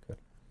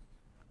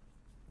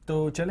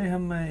 तो चले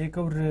हम एक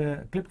और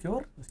क्लिप की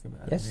ओर, उसके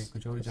बाद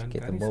कुछ और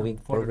जानकारी। moving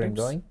program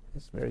going.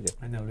 It's very good.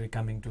 And now we're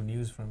coming to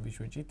news from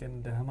Biswajeet,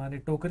 and हमारे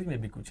टोकरी में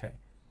भी कुछ है।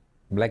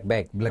 Black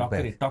bag.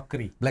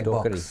 टोकरी Black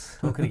box.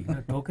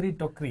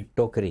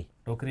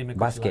 टोकरी में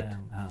basket.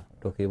 हाँ,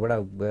 टोकरी बड़ा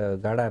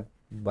गाढ़ा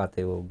बात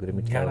है वो,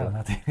 गिरमिट गाढ़ा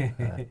बात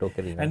है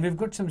टोकरी। And we've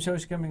got some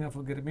shows coming up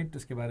for girmit,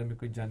 उसके बारे में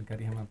कुछ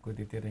जानकारी हम आपको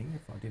देते रहेंगे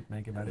 40th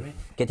मई के बारे में।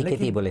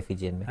 केती बोले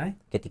फिजियन में,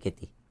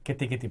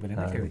 केती बोले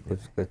ना, कुछ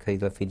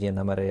खरीदो फिजियन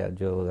हमारे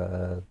जो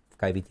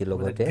कायबीती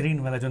लोग होते हैं, ग्रीन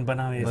वाला जो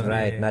बना हुआ है,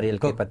 राइट, नारियल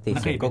के पत्ते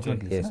से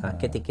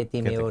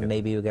केती में वो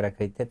नेवी वगैरह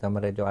खरीदते। तो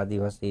हमारे जो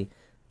आदिवासी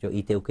जो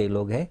ईटे उके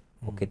लोग हैं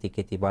वो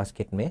केती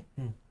बास्केट में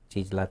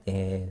चीज लाते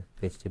हैं,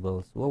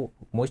 वेजिटेबल्स। वो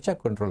मॉइस्चर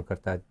कंट्रोल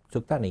करता है,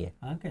 सूखता नहीं है।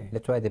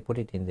 That's why they put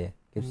it in there,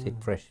 keeps it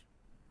fresh.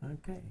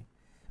 Okay.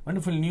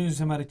 Wonderful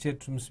news हमारे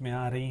chat rooms में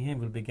आ रही हैं.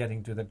 We'll be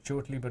getting to that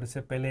shortly, but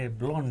उससे पहले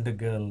blonde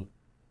girl,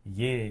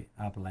 ये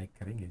आप लाइक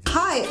करेंगे।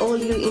 Hi all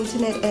you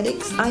internet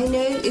addicts. I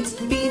know it's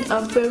been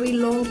a very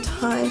long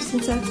time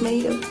since I've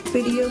made a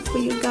video for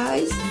you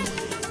guys,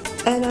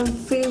 and I'm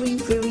very,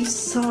 very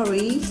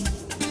sorry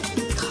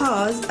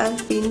because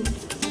I've been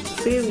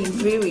very,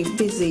 very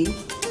busy.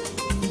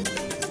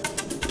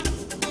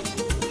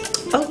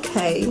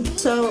 Okay,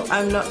 so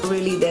I'm not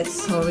really that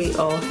sorry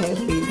or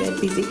have been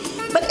that busy.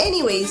 But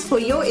anyways, for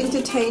your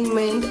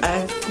entertainment,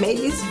 I've made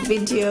this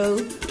video,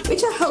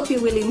 which I hope you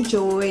will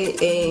enjoy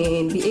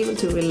and be able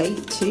to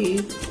relate to.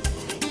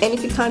 And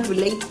if you can't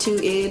relate to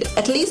it,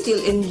 at least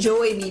you'll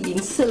enjoy me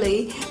being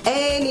silly.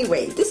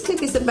 Anyway, this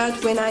clip is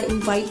about when I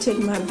invited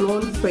my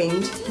blonde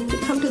friend to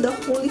come to the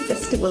Holy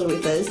Festival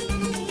with us.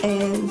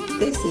 And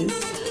this is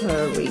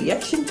her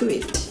reaction to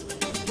it.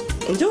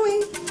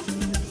 Enjoy!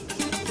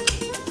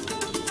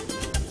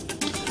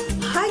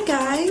 Hi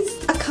guys!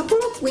 A couple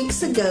of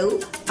weeks ago,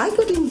 I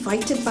got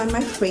invited by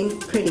my friend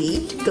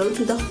Pretty to go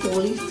to the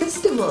Holi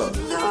festival.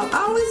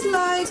 I was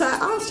like, so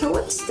I asked her,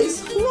 what's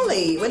this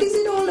Holi? What is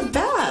it all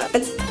about?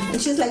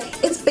 And she's like,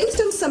 it's based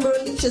on some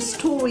religious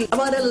story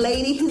about a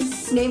lady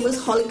whose name was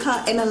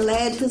Holika and a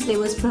lad whose name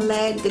was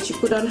Prahlad that she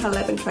put on her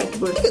lap and tried to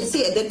burn. You could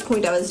see at that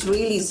point I was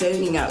really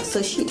zoning out.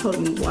 So she told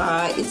me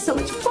why it's so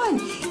much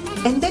fun.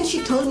 And then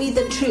she told me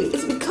the truth.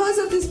 It's because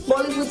of this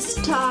Bollywood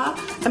star,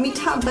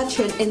 Amitabh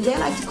Bachchan, and they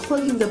like to call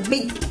him the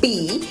Big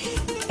B.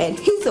 And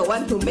he's the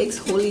one who makes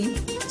Holi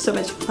so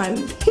much fun.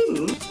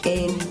 Him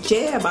and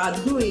Jaya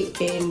Badhuri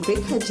and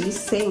Rekha Ji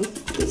sang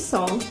this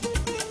song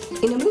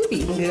in a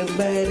movie. Rang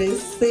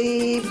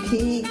barse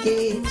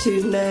bhige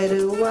chunar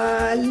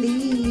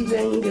wali,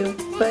 rang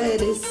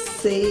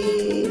barse.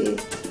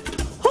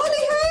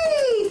 Holi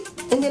hai!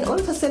 And then all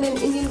of a sudden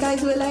Indian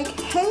guys were like,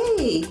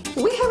 hey,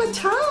 we have a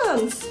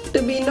chance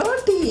to be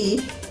naughty.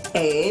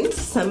 And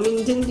some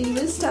Indian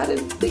divas started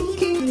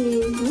thinking,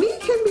 we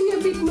can be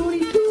a bit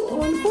naughty too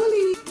on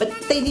Holi. But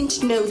they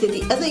didn't know that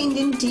the other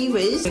Indian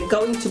divas are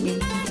going to be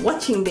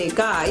watching their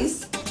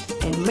guys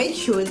and make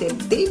sure that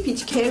their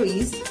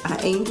pitchcaries are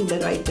aimed in the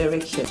right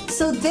direction.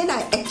 So then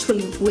I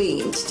actually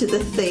went to the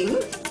thing,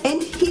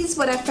 and here's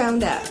what I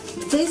found out.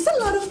 There's a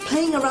lot of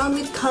playing around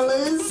with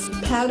colors,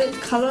 powdered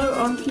color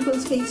on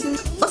people's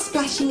faces, or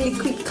splashing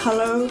liquid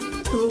color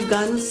through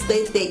guns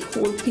that they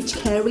call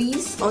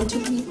pitchcaries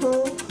onto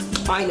people.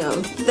 I know,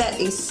 that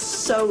is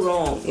so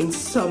wrong in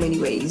so many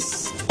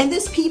ways. And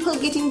there's people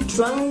getting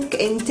drunk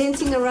and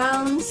dancing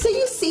around. So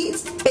you see,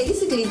 it's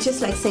basically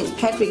just like St.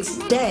 Patrick's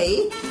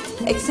Day,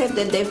 except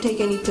that they've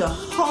taken it to a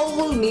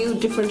whole new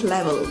different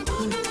level.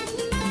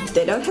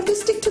 They don't have to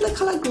stick to the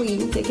color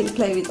green. They can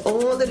play with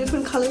all the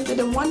different colors that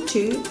they want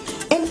to.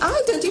 And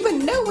I don't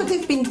even know what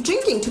they've been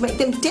drinking to make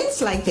them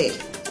dance like that.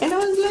 And I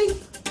was like,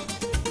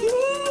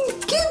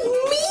 give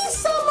me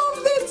some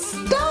of that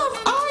stuff.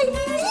 I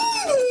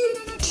need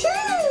it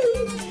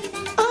too.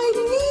 I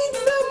need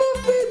some of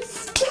that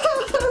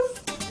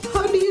stuff.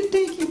 How do you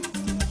take it?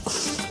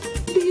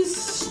 Do you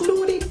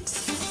snort it,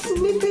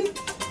 sniff it,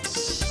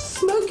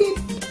 smoke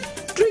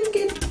it, drink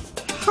it?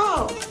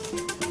 How?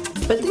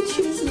 But then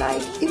she was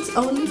like, it's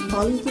only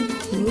Bollywood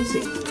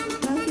music.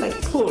 And I was like,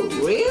 for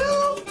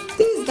real?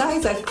 These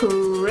guys are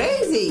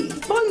crazy.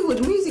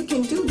 Bollywood music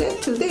can do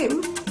that to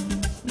them.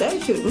 They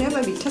should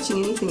never be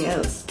touching anything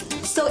else.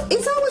 So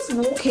as I was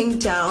walking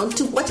down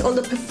to watch all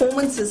the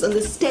performances on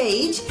the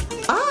stage,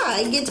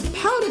 I get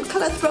powdered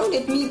color thrown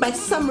at me by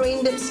some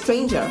random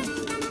stranger.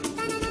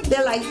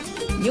 They're like,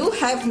 you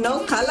have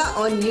no color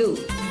on you.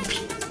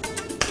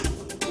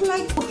 I'm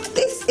like,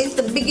 this is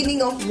the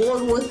beginning of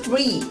World War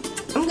III.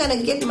 I'm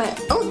gonna get my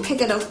own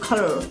packet of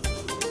color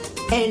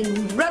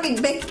and rub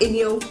it back in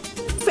your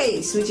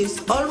face, which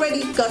is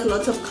already got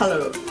lots of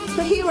color.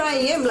 So here I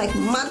am, like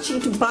marching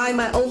to buy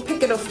my own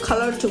packet of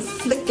color to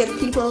flick at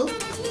people,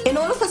 and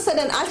all of a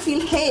sudden I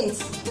feel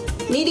hands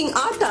kneading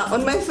atta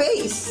on my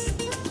face,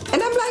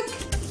 and I'm like,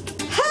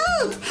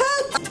 help,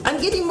 help!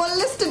 I'm getting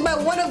molested by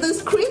one of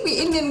those creepy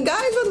Indian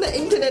guys on the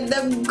internet.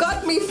 They've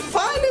got me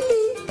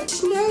finally.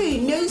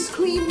 No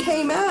scream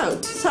came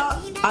out. So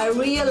I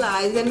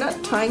realized they're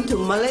not trying to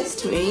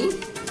molest me.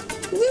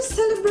 they're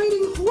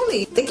celebrating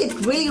Holi. They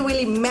get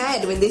really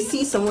mad when they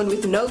see someone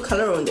with no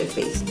color on their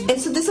face. And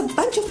so there's a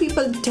bunch of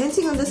people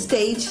dancing on the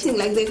stage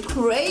like they're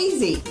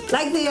crazy,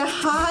 like they are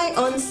high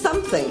on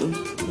something.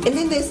 And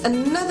then there's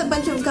another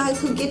bunch of guys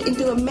who get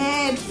into a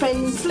mad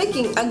frenzy,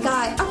 flicking a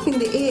guy up in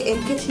the air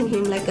and catching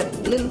him like a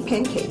little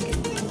pancake.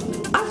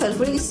 I felt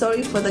really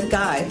sorry for the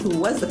guy who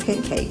was the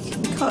pancake,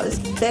 because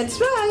that's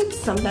right,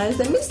 sometimes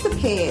I miss the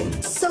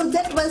pan. So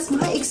that was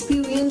my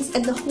experience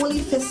at the Holi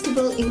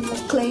festival in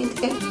Auckland,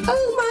 and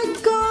oh my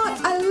god,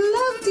 I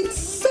loved it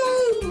so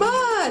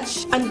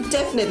much. I'm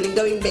definitely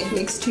going back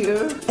next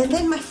year. And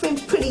then my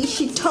friend Pretty,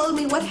 she told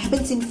me what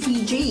happens in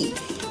Fiji.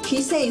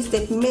 She says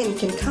that men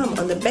can come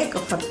on the back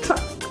of a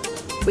truck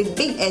with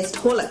big ass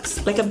tolaks,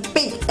 like a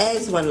big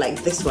ass one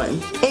like this one,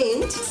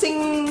 and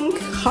sing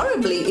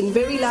horribly in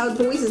very loud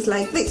voices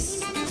like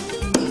this.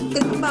 And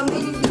I'm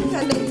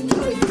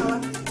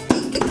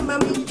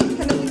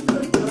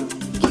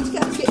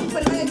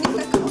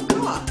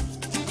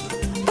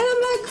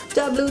like,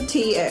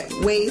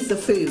 WTF, where's the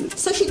food?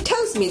 So she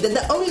tells me that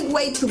the only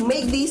way to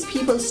make these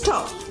people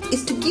stop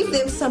is to give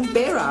them some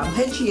Param,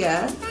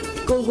 Hajia,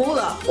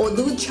 Gogola or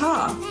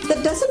Ducha.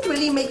 That doesn't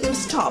really make them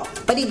stop,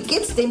 but it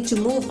gets them to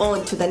move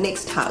on to the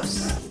next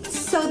house.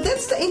 So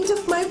that's the end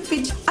of my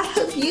video. I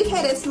hope you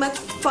had as much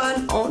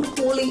fun on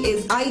Holi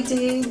as I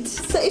did.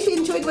 So if you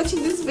enjoyed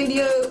watching this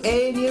video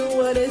and you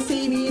want to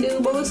see me do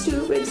more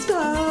stupid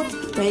stuff,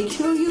 make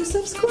sure you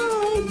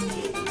subscribe,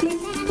 click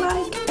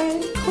like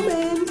and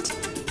comment.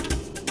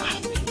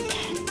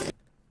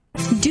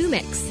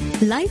 Dumex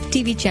live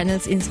TV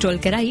channels install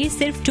कराइए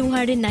सिर्फ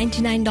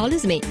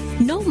 $299 में.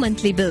 No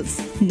monthly bills,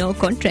 no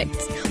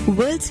contracts.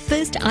 World's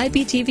first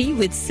IPTV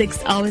with 6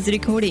 hours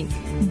recording.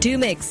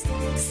 Dumex.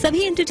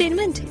 सभी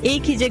entertainment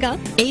एक ही जगह.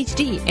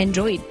 HD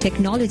Android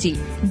technology.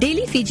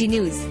 Daily Fiji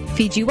news,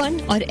 Fiji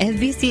 1 और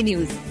FBC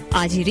news.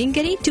 आज ही ring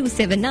करें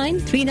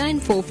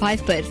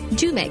 2793945 पर.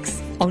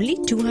 Dumex. Only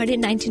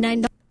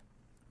 $299.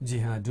 जी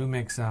हाँ,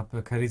 डूमेक्स आप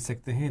खरीद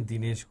सकते हैं.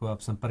 दिनेश को आप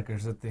संपर्क कर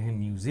सकते हैं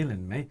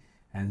न्यूजीलैंड में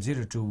and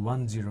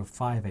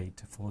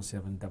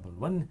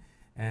 0210584711.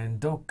 And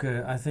Doc,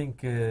 I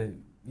think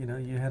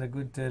you had a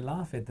good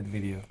laugh at that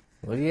video.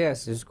 Well,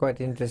 yes, it's quite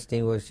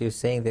interesting. Was she was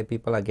saying that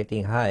people are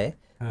getting high.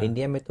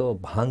 India में तो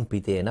भांग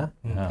पीते हैं ना,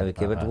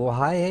 बट वो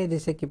हाई है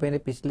जैसे कि मैंने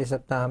पिछले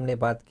सप्ताह हमने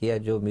बात किया,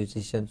 जो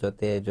म्यूजिशियंस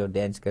होते हैं जो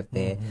डांस करते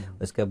हैं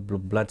उसका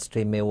ब्लड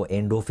स्ट्रीम में वो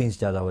एंडोफिन्स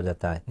ज़्यादा हो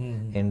जाता है,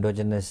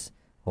 एंडोजनस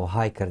वो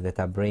हाई कर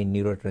देता है, ब्रेन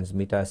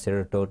न्यूरोट्रांसमीटर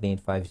सेरोटोनिन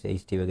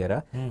 5-HT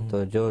वगैरह.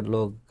 तो जो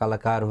लोग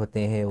कलाकार होते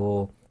हैं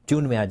वो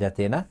ट्यून में आ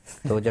जाते हैं ना,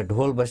 तो जब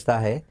ढोल बजता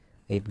है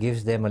it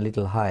gives them a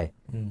little high.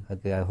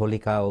 Holi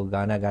का वो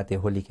गाना गाते,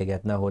 होली के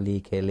गाना होली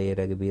खेले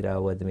रघुबीरा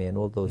वध में, एंड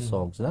ऑल दोस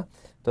सॉन्ग्स ना,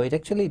 तो it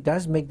actually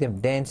does make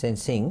them dance and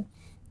Singh.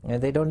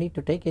 And they don't need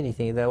to take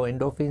anything. The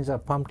endorphins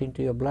are pumped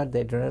into your blood. The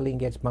adrenaline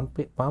gets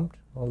pumped.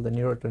 All the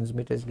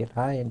neurotransmitters get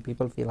high, and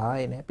people feel high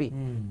and happy.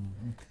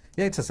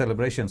 Yeah, it's a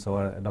celebration. So,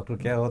 Doctor,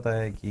 क्या होता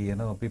है कि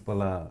people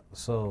are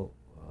so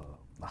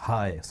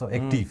high, so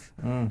active.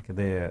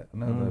 They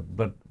the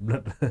blood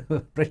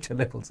pressure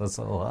levels are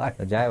so high.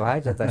 जाए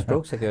भाई जाता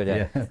stroke से क्यों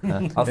जाए.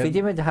 और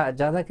फिजी में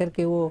ज़्यादा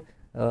करके वो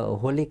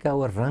होली का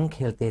वो रंग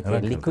खेलते थे,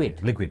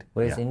 लिक्विड.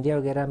 वैसे इंडिया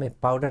वगैरह में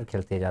पाउडर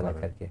खेलते ज़्यादा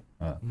करके.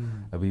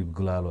 अभी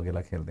गुलाल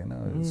वगैरह खेलते हैं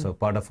ना, सो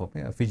पाउडर फॉर्म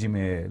में, फिजी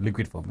में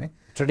लिक्विड फॉर्म में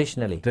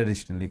ट्रेडिशनली.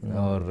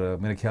 और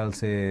मेरे ख्याल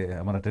से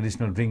हमारा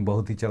ट्रेडिशनल ड्रिंक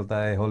बहुत ही चलता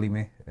है होली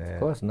में.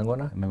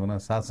 नगोना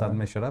साथ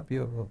में शराब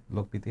पियो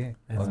लोग पीते हैं.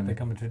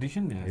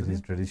 ट्रेडिशन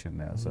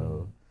है. सो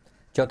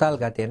चौताल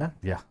गाते हैं ना.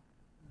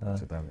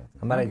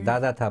 हमारा एक हाँ।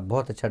 दादा था,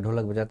 बहुत अच्छा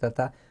ढोलक बजाता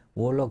था.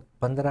 वो लोग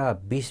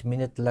 15-20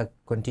 मिनट तक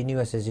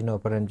कंटिन्यूअस,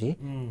 परम जी,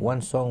 one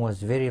song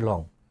was very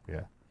long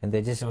and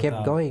they just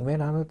kept going.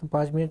 Man, हम तो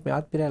 5 मिनट में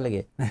हाथ पिरा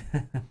लगे.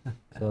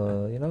 So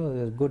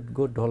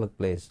good ढोलक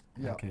plays.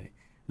 Okay,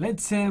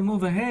 let's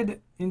move ahead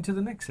into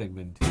the next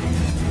segment.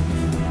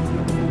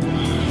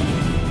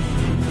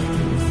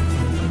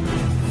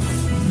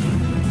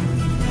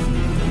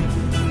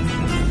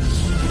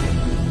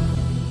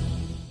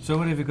 So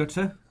what have you got,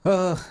 sir?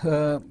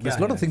 There's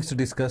a lot of things to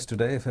discuss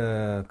today.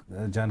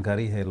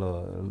 जानकारी है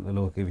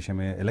लोगों के विषय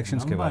में,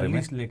 इलेक्शंस के बारे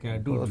में.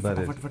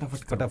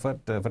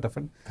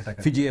 फटाफट.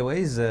 फिजी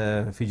एयरवेज,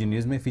 फिजी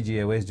न्यूज़ में, फिजी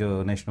एयरवेज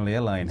जो नेशनल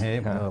एयरलाइन है,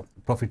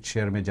 प्रॉफिट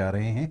शेयर में जा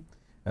रहे हैं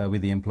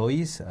विद द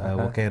एम्प्लॉइज.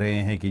 वो कह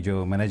रहे हैं कि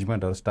जो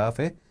मैनेजमेंट और स्टाफ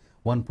है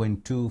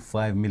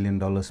 $1.25 मिलियन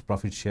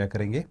प्रॉफिट शेयर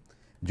करेंगे.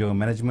 जो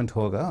मैनेजमेंट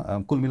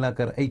होगा, कुल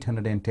मिलाकर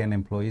 810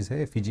 एम्प्लॉइज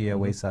है फिजी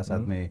एयरवेज, साथ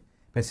में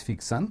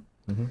पैसिफिक सन.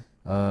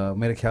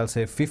 मेरे ख्याल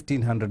से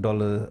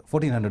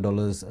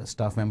 $1,400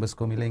 स्टाफ मेंबर्स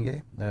को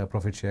मिलेंगे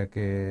प्रॉफिट शेयर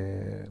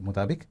के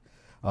मुताबिक,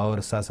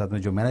 और साथ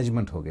में जो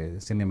मैनेजमेंट हो गए,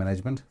 सीनियर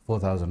मैनेजमेंट,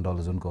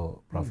 $4,000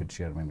 उनको प्रॉफिट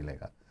शेयर में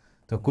मिलेगा.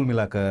 तो कुल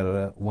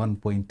मिलाकर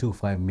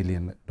 $1.25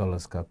 मिलियन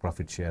का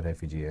प्रॉफिट शेयर है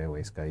फिजी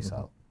एयरवेज का इस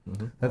साल.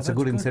 That's a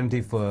good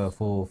incentive for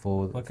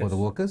the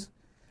workers,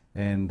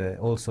 and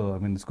also, I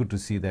mean, it's good to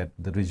see that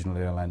the regional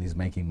airline is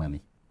making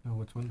money.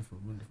 Oh, it's wonderful.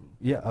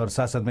 Yeah, और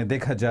साथ में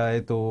देखा जाए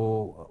तो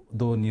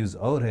दो न्यूज़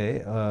और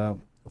है.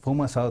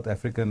 former South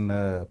African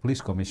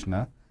police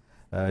commissioner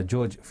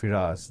George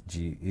Firaz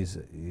ji is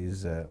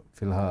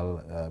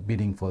filhal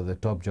bidding for the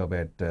top job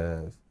at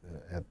the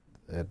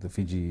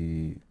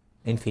Fiji.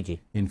 In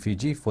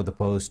Fiji For the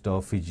post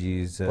of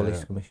Fiji's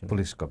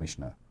police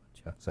commissioner.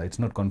 Sure. So it's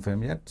not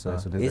confirmed yet. So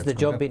is the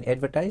job been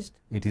advertised?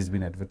 It has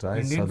been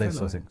advertised. Indian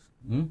so fellow.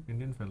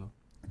 Indian fellow.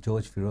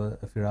 George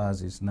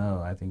Firaz is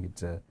I think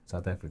it's a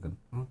South African.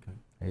 Okay.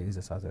 He's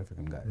a South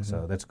African guy.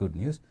 So that's good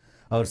news.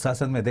 और साथ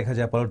साथ में देखा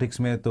जाए politics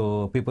में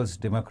तो peoples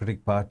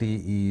democratic party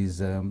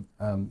is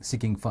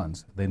seeking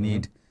funds. They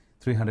need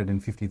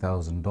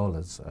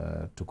 $350,000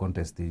 to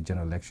contest the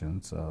general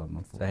elections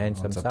on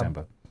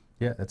September.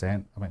 Yeah, that's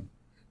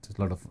it's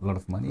a lot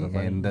of money,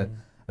 and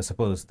I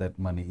suppose that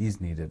money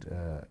is needed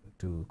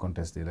to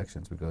contest the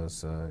elections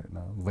because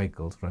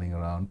vehicles running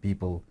around,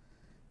 people,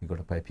 you got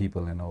to pay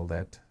people and all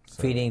that.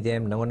 So Feeding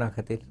them, nawana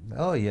khatir.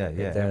 Oh yeah,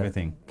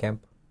 everything.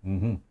 Camp.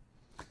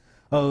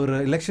 और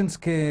elections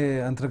के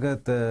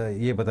अंतर्गत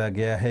ये बताया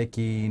गया है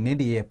कि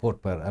नेडी airport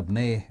पर अब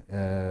नए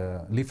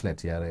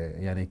लीफलेट्स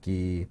यानी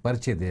कि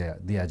पर्चे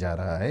दिया जा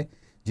रहा है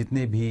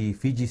जितने भी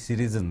फिजी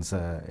सिटीजन्स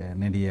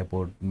नेडी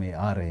एयरपोर्ट में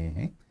आ रहे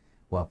हैं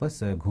वापस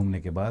घूमने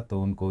के बाद,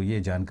 तो उनको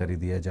ये जानकारी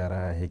दिया जा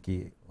रहा है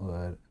कि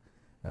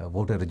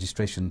वोटर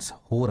रजिस्ट्रेशंस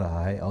हो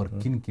रहा है और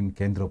किन किन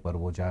केंद्रों पर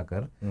वो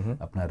जाकर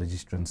अपना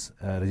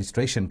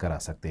रजिस्ट्रेशन करा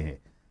सकते हैं.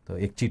 तो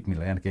एक चीट मिल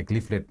रहा है, यानी कि एक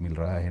लीफलेट मिल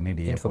रहा है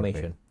नेडी एयरपोर्ट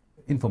पे,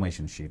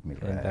 इन्फॉर्मेशन शीट मिल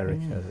रहा है.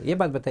 ये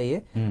बात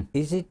बताइए,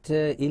 is it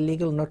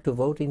illegal not to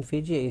vote in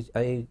Fiji?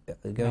 Are you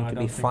going to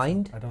be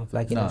fined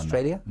like in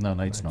Australia? No,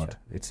 it's not.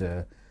 It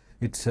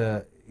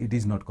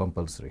is not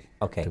compulsory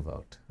to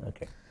vote.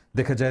 Okay.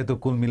 देखा जाए तो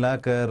कुल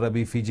मिलाकर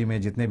अभी फिजी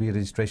में जितने भी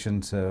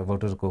रजिस्ट्रेशंस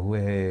वोटर्स को हुए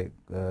हैं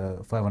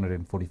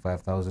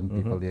 545,000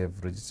 people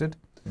have registered.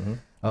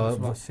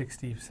 About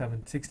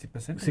 60%.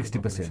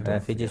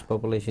 60%. Fiji's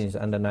population is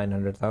under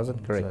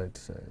 900,000, correct?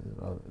 So it's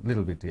a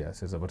little bit,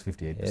 yes. It's about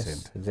 58%.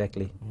 Yes,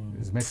 exactly.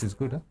 This makes it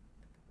good, huh?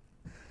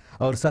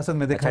 और साथ साथ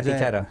में देखा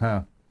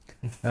जाए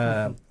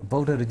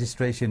voter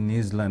registration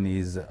New Zealand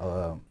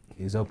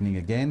is opening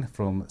again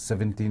from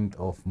 17th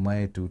of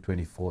May to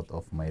 24th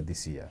of May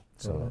this year.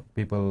 So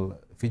people,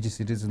 Fiji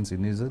citizens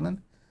in New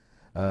Zealand,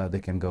 they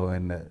can go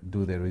and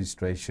do their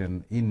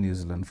registration in New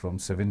Zealand from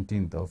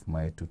 17th of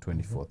May to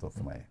 24th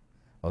of May.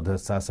 और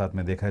साथ साथ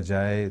में देखा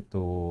जाए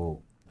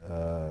तो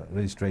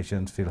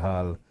registrations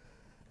फिलहाल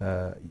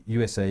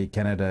USA,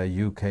 Canada,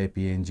 UK,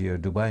 PNG और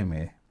Dubai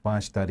में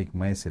 5 तारीख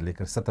मई से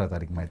लेकर 17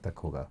 तारीख मई तक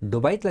होगा.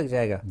 दुबई तक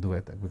जाएगा? दुबई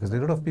तक, because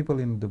there are a lot of people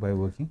in Dubai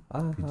working.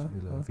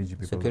 Fiji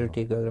people.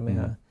 Security guard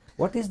में.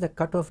 What is the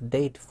cut-off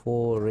date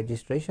for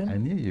registration? I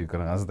knew you were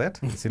going to ask that.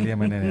 इसलिए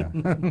मैंने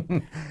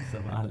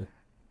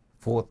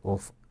 4th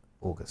of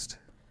August.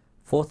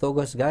 4th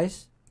August,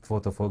 guys.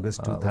 4th of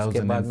August 2014.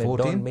 उसके बाद में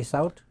don't miss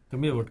out.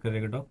 तुम ये vote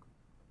करेगा dock?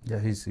 Yeah,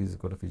 he's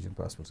got a Fijian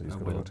passport, so he's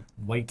got to vote.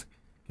 Wait,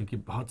 क्योंकि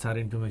बहुत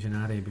सारे information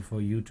आ रहे हैं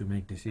before you to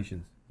make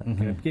decisions.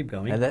 Keep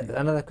going. And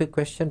another quick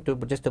question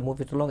just to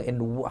move it along.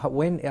 And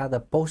when are the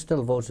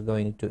postal votes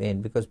going to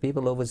end? Because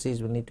people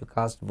overseas will need to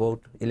cast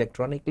vote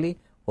electronically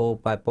or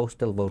by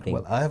postal voting.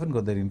 Well, I haven't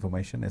got that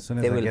information. As soon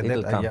as I get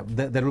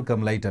that, that will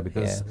come later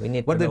because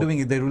what they're doing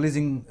is they're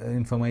releasing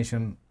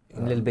information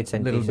in little bits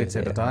and pieces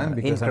at a time.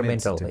 Because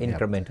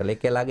incremental. एक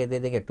के आगे दे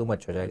देंगे too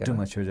much हो जाएगा. Too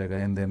much हो जाएगा,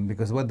 and then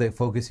because what they're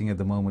focusing at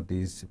the moment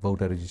is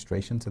voter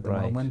registrations at the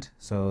moment.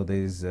 So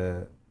there's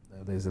a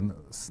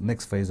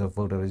next phase of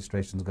voter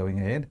registrations going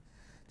ahead.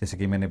 जैसे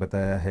कि मैंने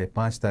बताया है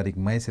 5 तारीख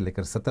मई से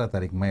लेकर 17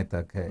 तारीख मई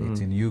तक है.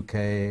 It's in UK,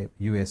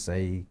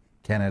 USA,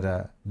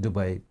 Canada,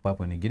 Dubai,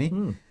 Papua New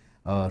Guinea.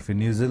 और फिर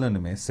न्यूजीलैंड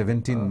में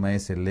 17 मई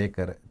से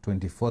लेकर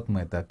 24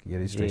 मई तक ये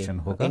रजिस्ट्रेशन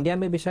होगा. इंडिया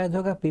में भी शायद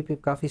होगा. पीपल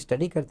काफी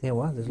स्टडी करते हैं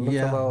वहाँ. There's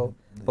lots of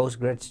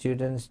postgrad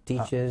students,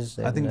 teachers.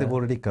 I think they've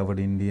already covered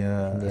India,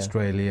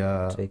 Australia.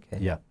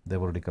 Yeah,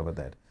 they've already covered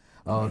that.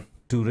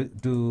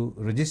 To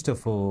register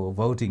for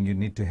voting, you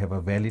need to have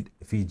a valid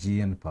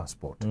Fijian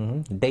passport.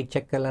 Date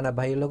check कर लेना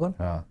भाई लोगों.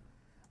 हाँ,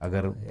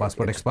 अगर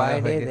passport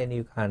expire है, then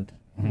you can't.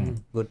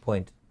 Good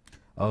point.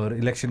 और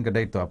election का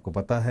date तो आपको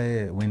पता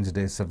है,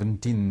 Wednesday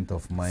 17th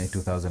of May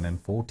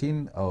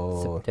 2014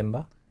 और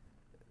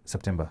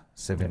September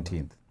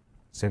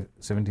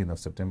 17th of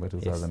September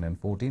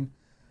 2014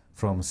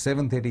 from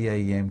 7:30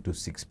 a.m. to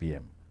 6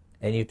 p.m.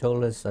 And you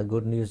told us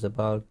good news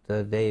about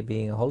the day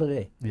being a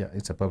holiday. Yeah,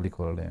 it's a public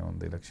holiday on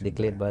the election.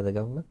 Declared by the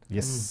government?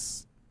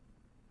 Yes.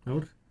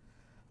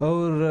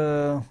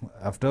 Or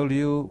I've told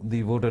you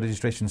the voter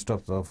registration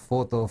stops on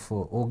 4th of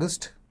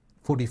August,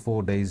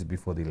 44 days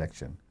before the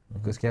election.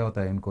 Because क्या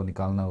होता है, इनको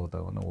निकालना होता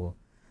है ना वो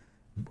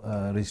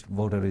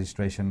voter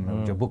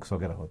registration जो books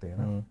वगैरह होते हैं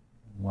ना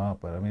वहाँ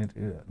पर. I mean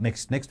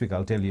next week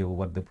I'll tell you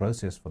what the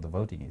process for the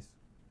voting is.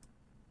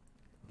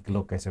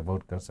 लोग कैसे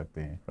vote कर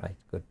सकते हैं. Right,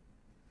 good.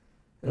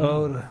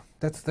 और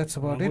that's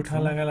about it. उठा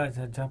लगा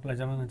झापला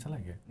जमाना चला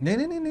गया.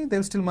 नहीं,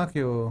 they'll still mark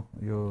your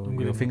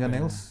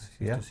fingernails.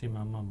 Yeah. To see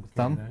my mom.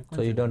 Thumb.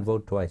 So you don't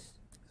vote twice.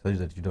 So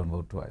that you don't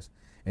vote twice.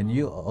 and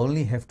you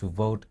only have to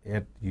vote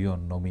at your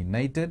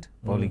nominated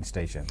polling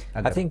station.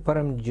 I think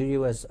Param Jury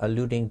was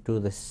alluding to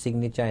the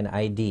signature and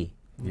ID.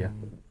 Yeah.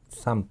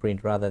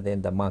 Thumbprint rather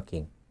than the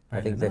marking.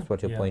 I think that's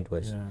what your point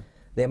was. Yeah.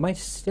 There might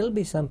still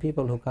be some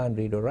people who can't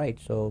read or write,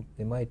 so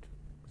they might.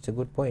 It's a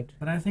good point.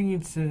 But I think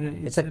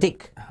it's a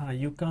tick.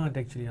 You can't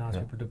actually ask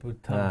people to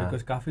put thumb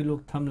because काफी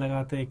लोग thumb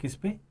लगाते हैं किस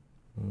पे?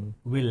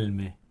 Will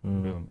में.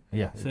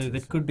 Yeah. So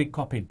that could be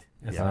copied.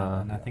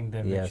 And I think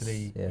they've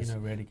actually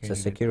eradicated. It's a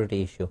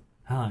security issue.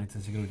 It's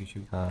a security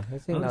issue. I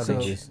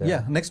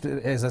think next,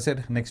 as I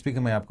said, next week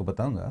मैं आपको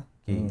बताऊंगा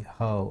कि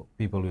how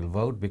people will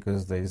vote,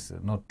 because there is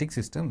no tick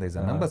system, there is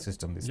a number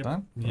system this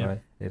time.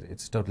 Right.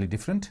 It's totally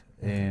different,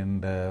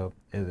 and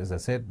as I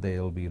said,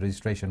 there will be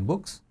registration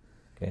books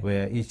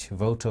where each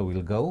voter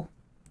will go,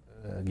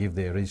 give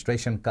their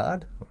registration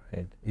card.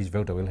 Right. Each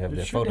voter will have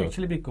their photo. It should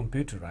actually be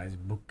computerized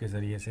book के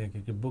ज़रिए से,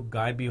 क्योंकि book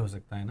गायब भी हो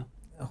सकता है ना.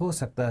 हो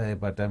सकता है,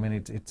 but I mean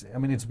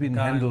it's been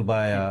handled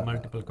by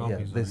multiple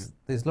copies.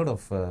 There's a lot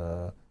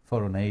of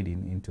foreign aid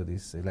into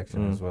this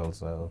election as well,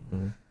 so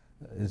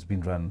it's been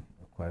run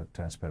quite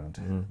transparent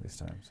this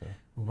time. So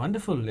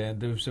wonderful.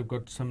 They've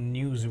got some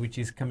news which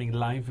is coming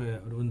live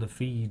on the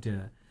feed.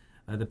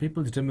 The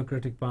People's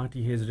Democratic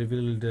Party has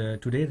revealed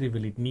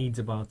it needs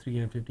about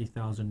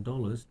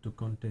 $350,000 to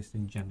contest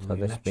in general election.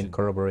 So that's been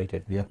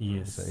corroborated. Yeah.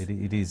 Yes. So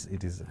it is.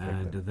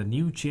 And the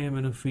new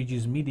chairman of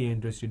Fiji's Media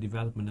Industry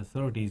Development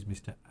Authority is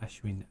Mr.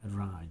 Ashwin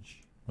Raj.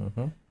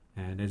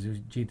 And as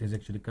Jeet has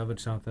actually covered,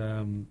 South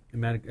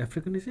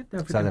African, is it? The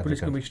African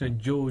Police Commissioner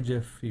George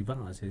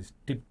Fivas has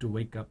tipped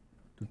to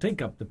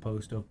take up the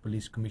post of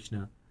Police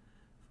Commissioner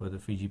for the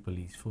Fiji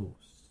Police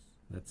Force.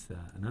 That's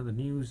another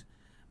news.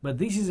 But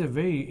this is a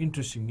very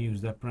interesting news.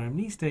 The Prime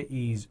Minister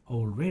is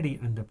already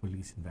under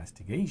police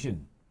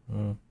investigation.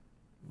 You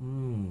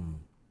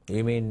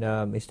mean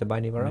Mr.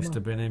 Bainimarama?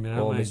 Mr.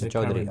 Bainimarama or Mr.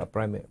 Chaudhary,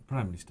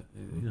 Prime Minister.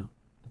 The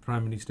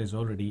Prime Minister is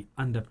already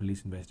under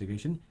police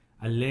investigation,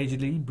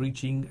 allegedly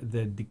breaching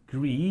the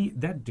decree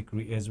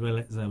as well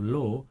as a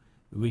law,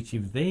 which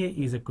if there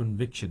is a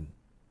conviction.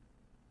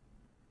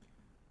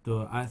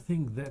 So I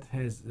think that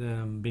has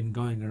been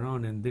going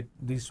around, and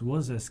this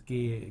was a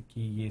scare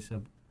ki ye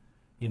sab,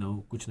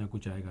 kuch na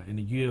kuch aayega. And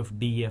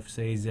UFDF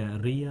says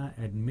Rear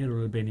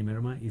Admiral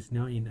Bainimarama is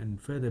now in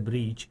further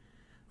breach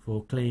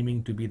for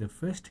claiming to be the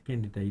first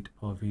candidate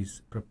of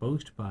his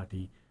proposed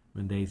party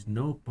when there is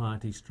no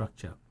party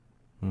structure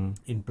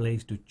in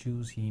place to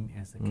choose him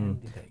as a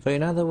candidate. So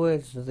in other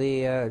words,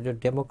 the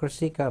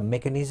democracy ka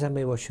mechanism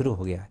hai wo shuru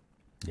ho gaya hai.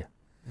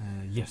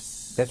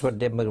 Yes. That's what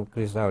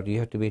democracy is about. You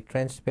have to be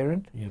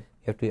transparent, you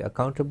have to be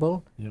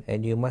accountable,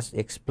 and you must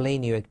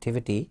explain your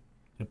activity.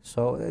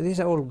 So these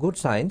are all good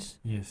signs,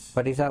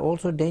 but these are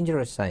also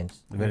dangerous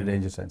signs. Very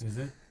dangerous signs. Is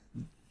it?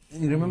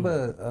 You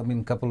remember,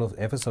 couple of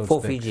episodes for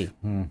back, Fiji.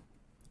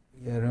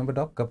 Yeah, remember,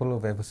 Doc, couple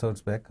of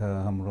episodes back,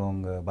 हम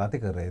लोग बातें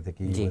कर रहे थे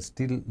कि he was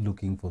still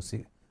looking for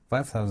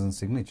 5,000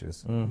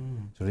 signatures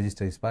to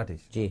register his party.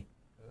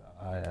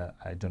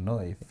 I don't know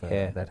if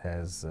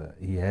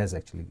he has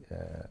actually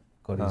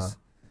got his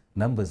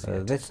numbers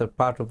yet. That's a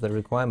part of the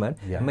requirement.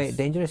 Yes. मैं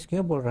dangerous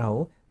क्यों बोल रहा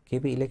हूँ कि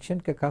भी इलेक्शन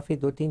का काफी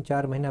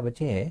 2-3-4 महीना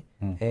बचे हैं,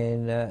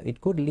 and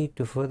it could lead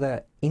to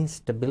further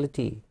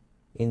instability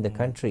in the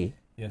country.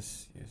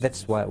 Yes.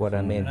 That's what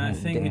I mean. I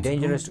think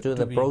dangerous to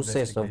the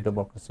process of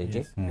democracy.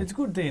 Yes. It's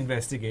good they're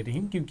investigating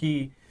him,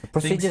 because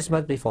procedures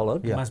must be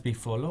followed. Must be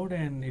followed,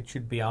 and it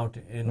should be out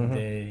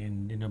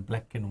in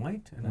black and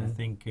white. And I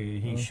think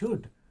he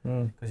should,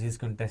 because he's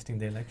contesting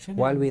the election.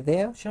 While we're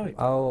there, show it.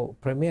 Our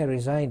premier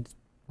resigned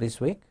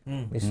this week,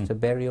 Mr.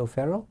 Barry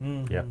O'Farrell,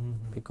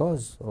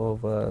 because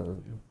of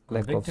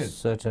lack of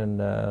certain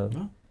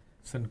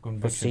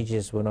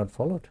procedures were not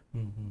followed.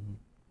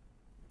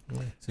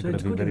 So it's going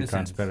to be very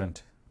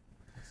transparent.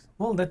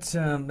 Well, that's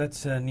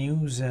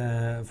news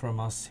from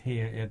us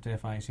here at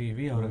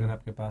FITV. और अगर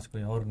आपके पास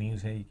कोई और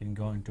news है, you can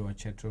go into our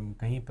chat room.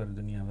 कहीं पर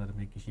दुनिया भर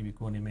में किसी भी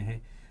कोने में है,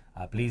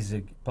 please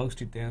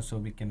post it there so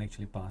we can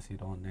actually pass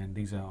it on. And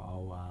these are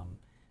our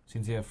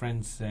sincere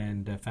friends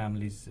and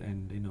families,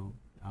 and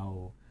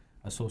our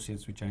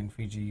associates which are in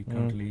Fiji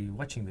currently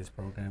watching this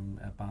program,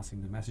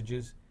 passing the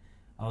messages.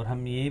 और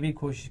हम ये भी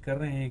कोशिश कर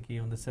रहे हैं कि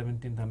on the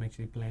 17th I'm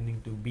actually planning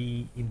to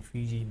be in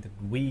Fiji in the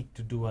week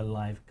to do a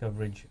live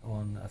coverage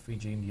on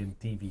Fiji Indian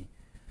TV.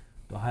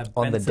 So I have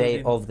on the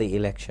day of the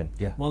election.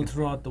 Well,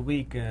 throughout the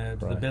week,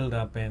 the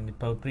build-up and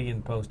pre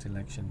and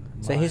post-election.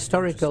 It's a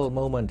historical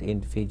moment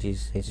in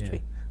Fiji's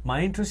history.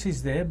 My interest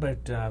is there,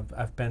 but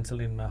I've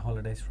penciled in my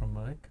holidays from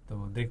work.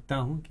 So देखता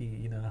हूँ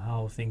कि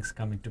how things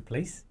come into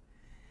place,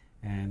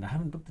 and I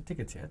haven't booked the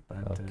tickets yet,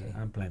 but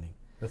I'm planning.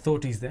 The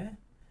thought is there,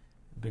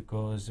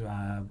 because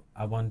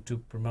I want to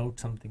promote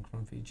something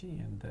from Fiji,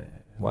 and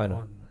why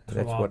not?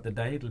 Throughout the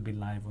day it'll be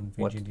live on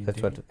Fiji.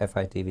 That's what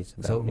FITV is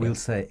about. So we'll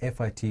say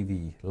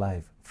FITV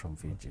live from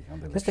Fiji.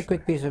 Just a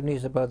quick piece of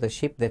news about the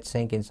ship that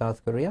sank in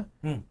South Korea.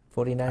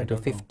 49 to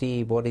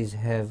 50 bodies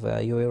have.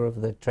 You aware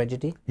of the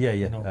tragedy?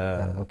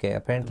 Yeah. Okay.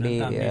 Apparently,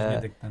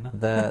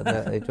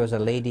 it was a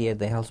lady at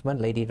the helmsman,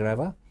 lady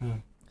driver.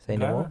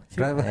 anymore.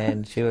 And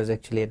she was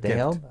actually at the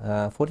helm.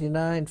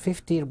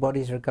 50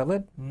 bodies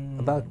recovered.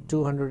 About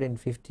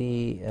 250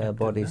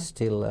 bodies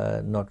still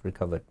not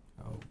recovered.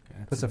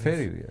 That's a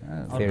ferry.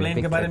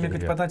 Plane के बारे में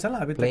कुछ पता चला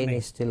अभी तक नहीं? Plane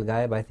is still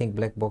gone. I think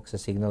black box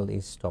signal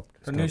is stopped.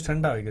 तो न्यूज़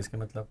ठंडा होगा इसके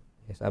मतलब?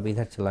 Yes, अब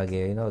इधर चला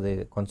गया. You know,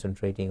 they're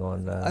concentrating on.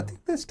 I think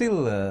they're still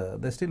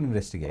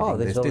investigating. Oh,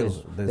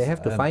 they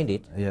have to find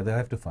it. Yeah, they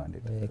have to find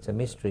it. It's a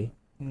mystery,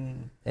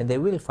 and they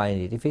will find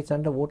it. If it's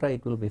underwater,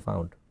 it will be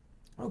found.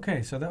 Okay,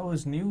 so that was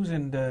news.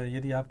 And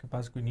यदि आपके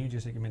पास कोई news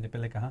जैसे कि मैंने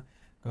पहले कहा,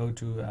 go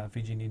to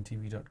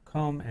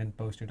FijiIndianTV.com and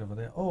post it over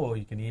there. Or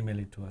you can email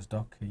it to us,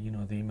 Doc. You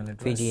know the email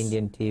address.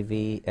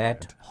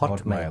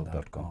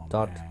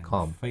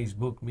 FijiIndianTV@hotmail.com.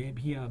 Facebook में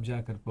भी आप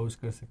जाकर post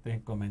कर सकते हैं,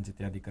 comments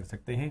इत्यादि कर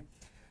सकते हैं.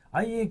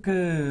 आइए एक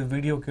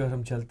वीडियो की ओर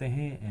हम चलते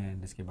हैं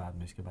and इसके बाद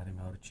में इसके बारे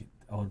में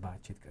और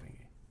बातचीत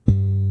करेंगे.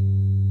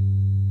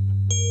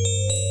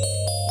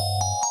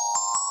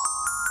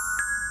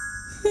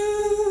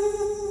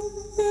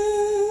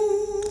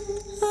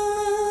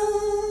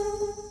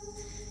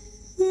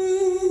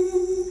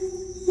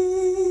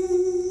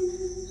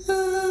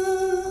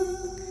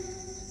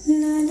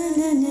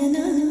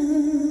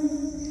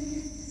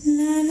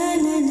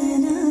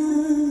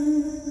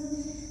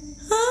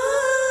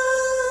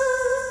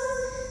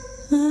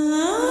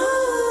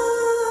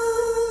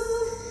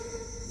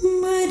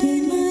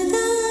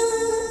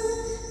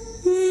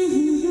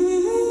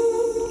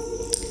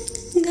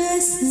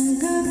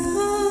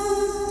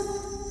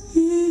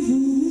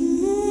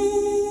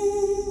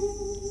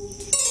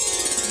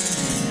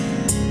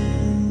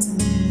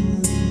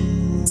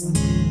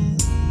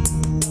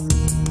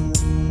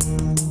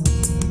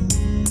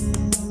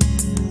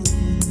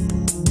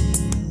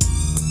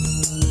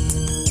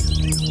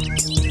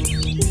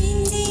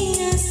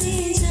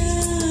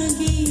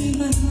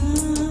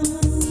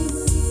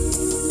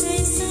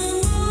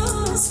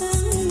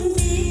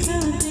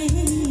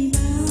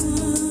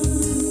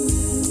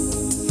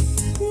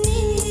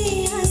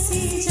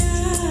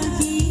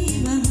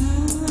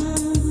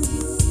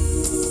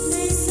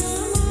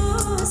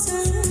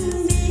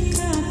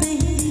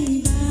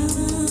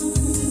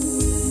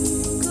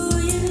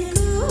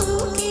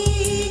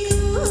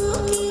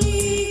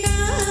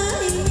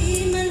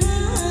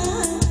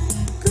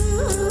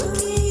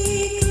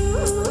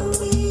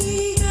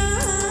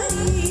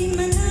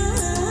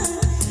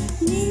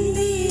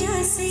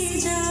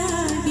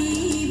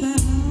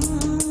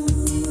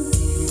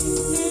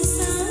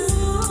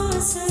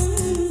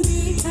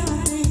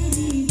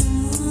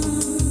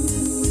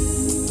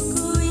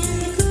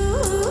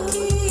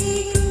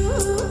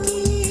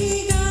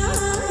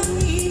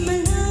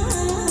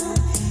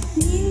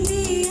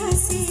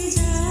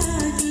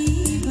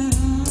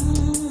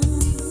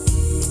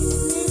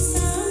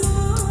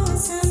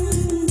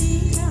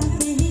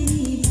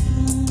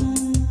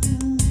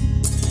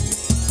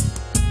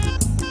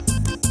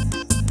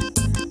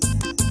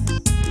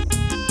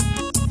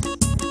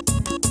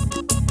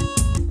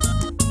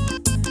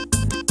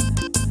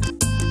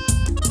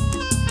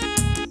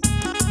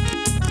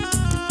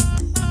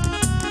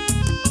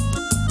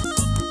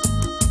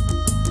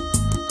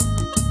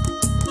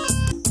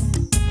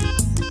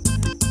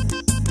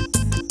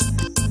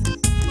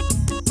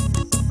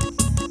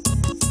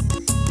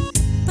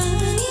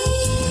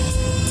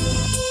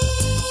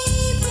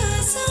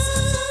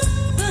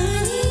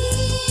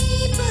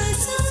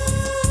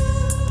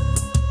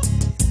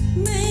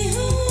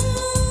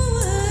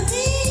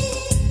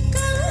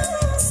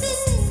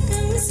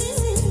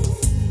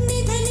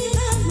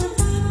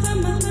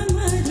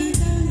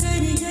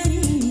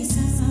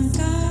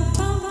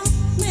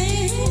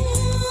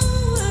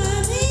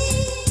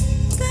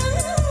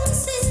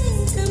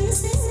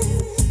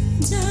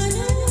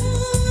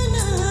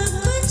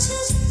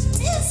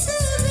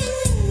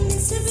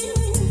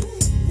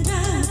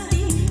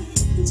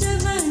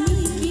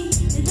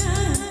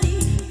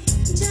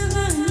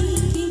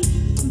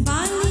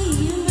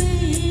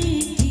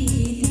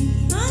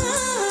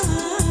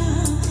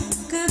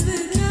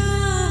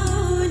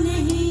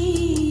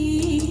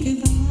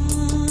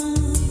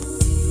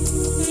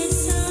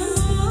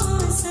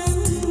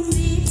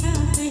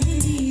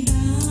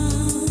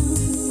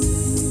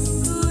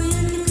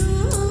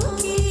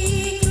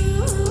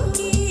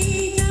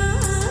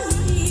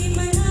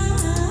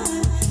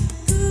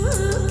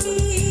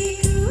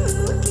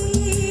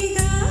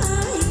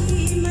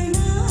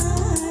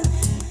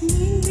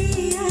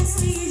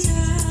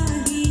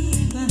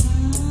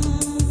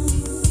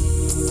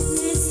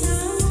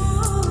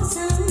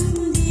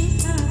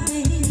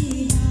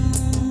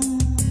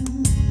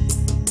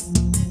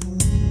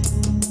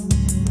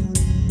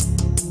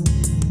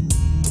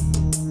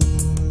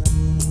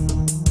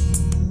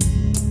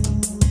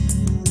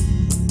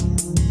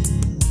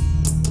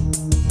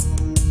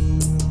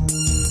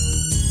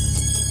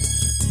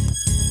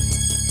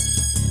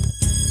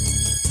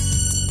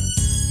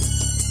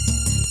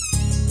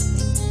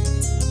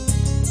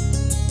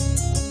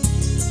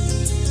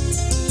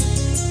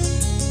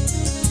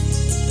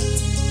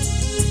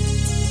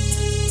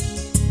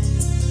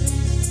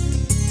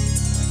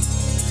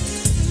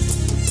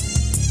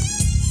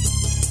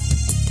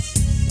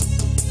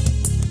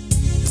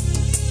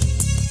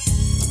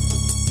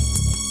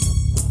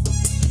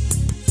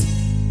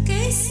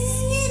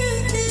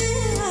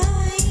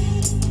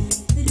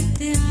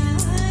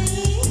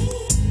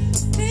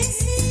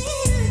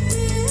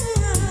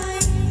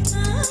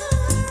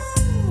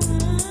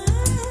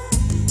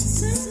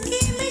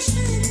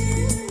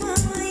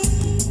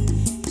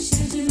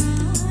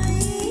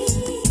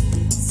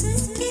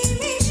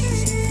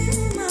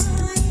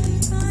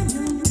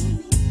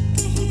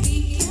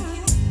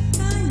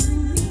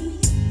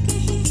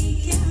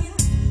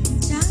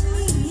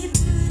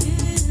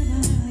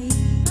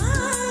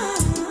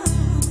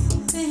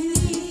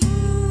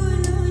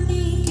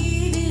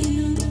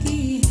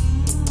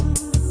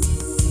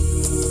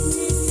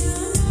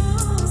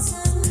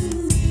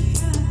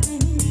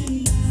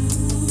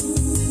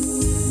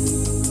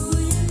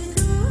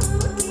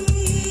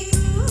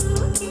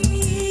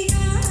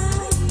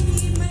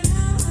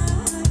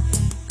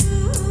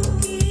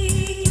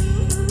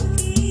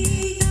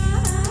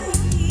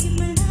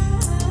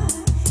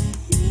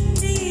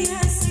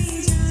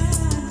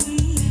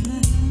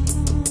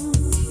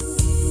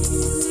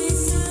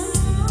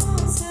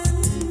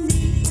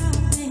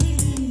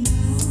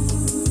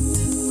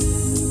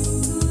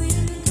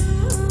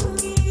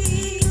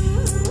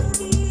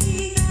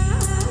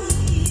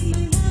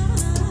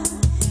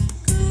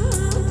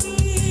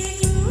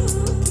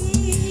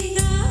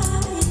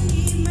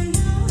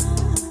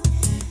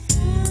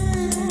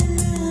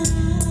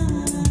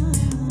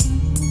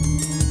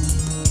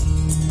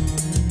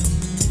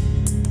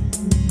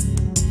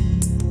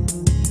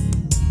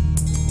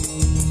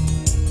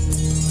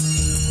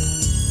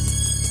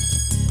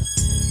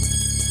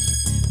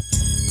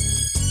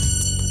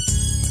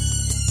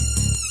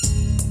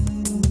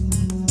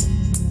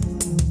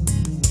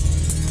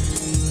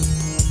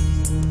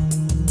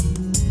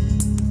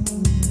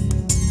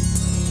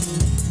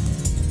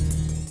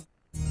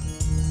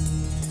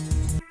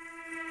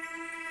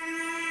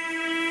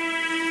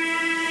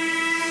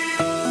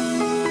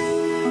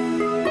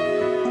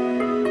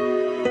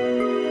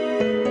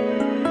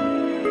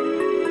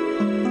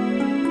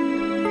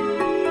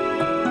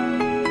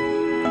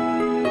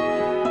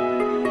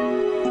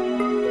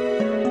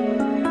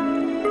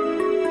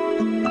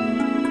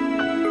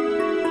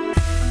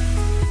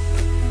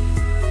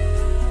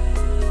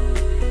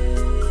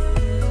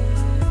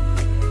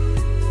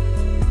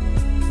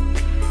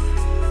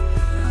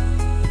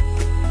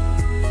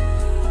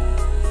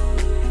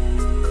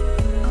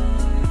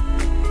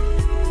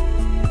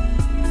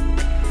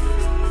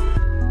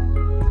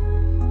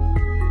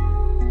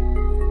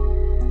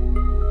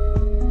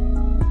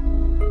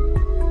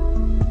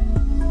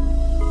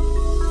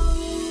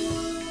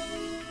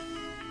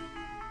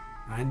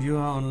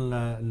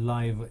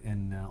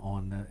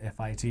 on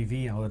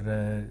FITV और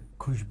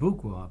खुशबू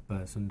को आप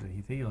सुन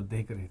रही थी और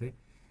देख रहे थे.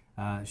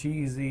 She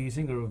is the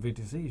singer of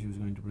VTC. She was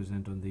going to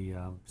present on the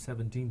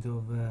 17th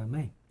of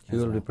May. She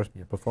will be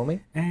performing.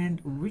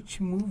 And which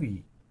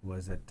movie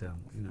was it?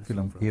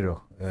 Film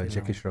Hero,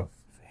 Jackie Shroff.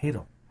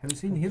 Hero. Have you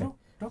seen Hero?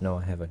 No,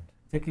 I haven't.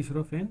 Jackie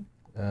Shroff in?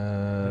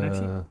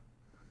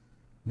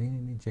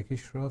 नहीं Jackie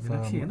Shroff.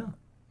 Meenakshi है ना?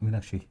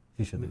 मीनाक्षी.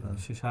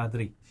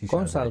 शिशाद्री.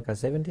 कौन साल का?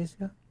 70s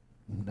का?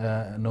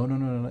 No,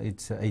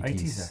 it's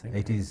 80s.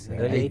 80s.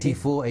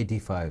 84,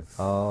 85.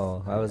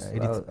 Oh, I was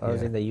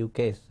in the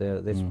UK,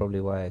 so that's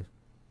probably why.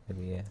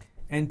 Yeah.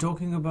 And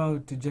talking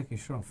about Jackie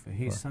Shroff,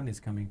 his son is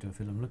coming to a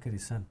film. Look at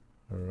his son.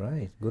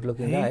 Right,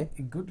 good-looking guy.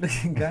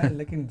 Good-looking guy.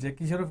 Lekin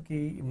Jackie Shroff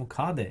ki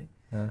mukhad hai,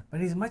 but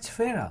he's much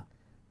fairer.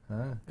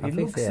 He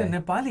looks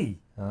Nepali.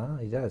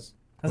 He does.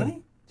 Doesn't he?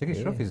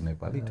 Jackie Shroff is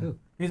Nepali too.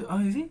 Is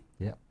he?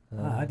 Yeah.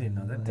 I didn't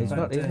know that. He's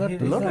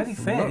not very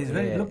fair. He's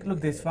very look.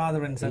 There's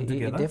father and son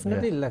together. He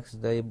definitely looks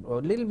a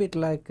little bit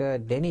like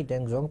Danny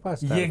Deng Zongpa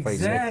style.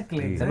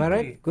 Exactly. Am I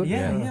right? Good.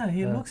 Yeah.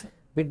 He looks.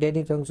 With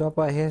Danny Deng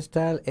Zongpa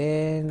hairstyle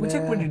and.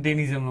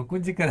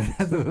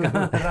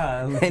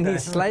 And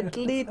he's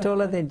slightly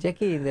taller than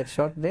Jackie in that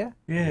shot there.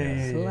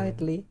 Yeah.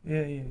 Slightly.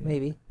 Yeah.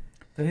 Maybe.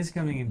 So he's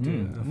coming into.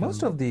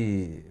 Most of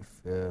the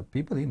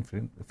people in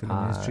film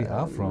industry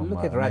are from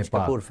look at Raj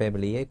Kapoor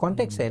family. ये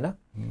context है ना.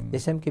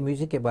 जैसे हम के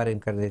music के बारे में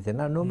कर देते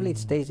ना. Normally it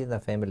stays in the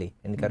family.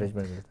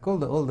 Encouragement.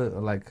 All the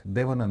like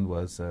Devanand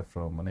was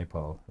from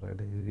Nepal,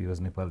 right? He was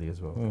Nepali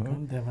as well.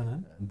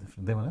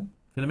 Devanand.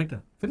 Film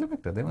actor.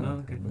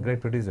 Devanand. Okay.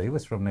 Great producer. He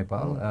was from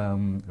Nepal.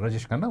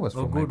 Rajesh Khanna was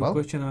from Nepal. Good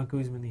question. आपको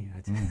इसमें नहीं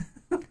है.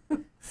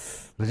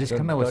 Rajesh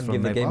Khanna was from Nepal. Don't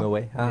give the game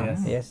away.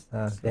 Yes.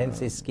 Hence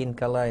his skin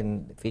color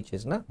and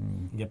features, na?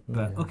 Yep.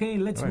 Okay,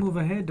 let's move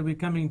ahead.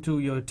 We're coming to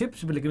your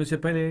tips. But लेकिन उससे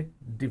पहले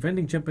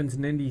defending champions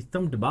Nandi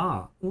thumped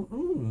bar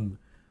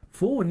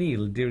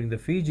 4-0 during the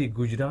Fiji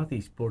Gujarati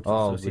Sports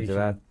Association.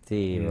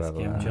 Gujarati.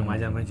 Yes,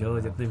 मजा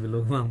जितने भी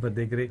लोग वहाँ पर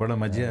देख रहे. बड़ा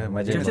मजा.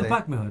 Churchill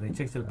Park में हो रहे.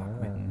 Churchill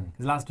Park में.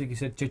 Last week you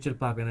said Churchill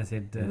Park and I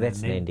said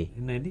that's Nandi.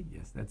 Nandi,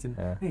 yes, that's in.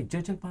 Hey,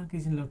 Churchill Park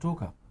is in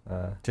Lautoka.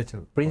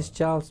 Prince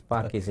Charles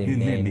Park is in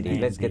Nandi.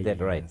 Let's get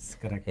that right. Yes,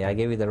 correct. Yeah, I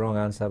gave you the wrong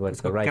answer, but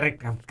it's the right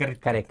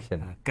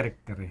correction. Correct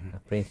कर रहे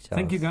हैं. Prince Charles.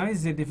 Thank you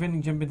guys.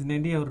 Defending champions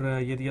Nandi और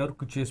यदि और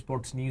कुछ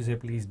sports news है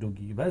please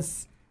दोगी. बस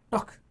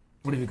talk.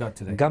 What have you got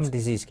today? Gum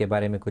disease के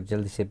बारे में कुछ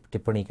जल्दी से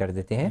टिप्पणी कर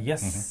देते हैं.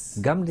 Yes.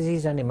 गम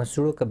डिजीज यानी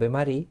मसूड़ों का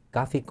बीमारी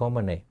काफ़ी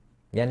कॉमन है.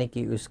 यानी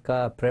कि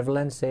उसका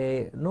प्रेवलेंस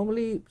है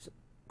normally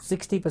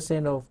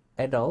 60% of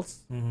adults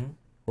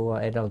who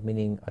are adult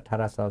meaning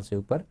 18 साल से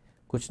ऊपर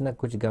कुछ ना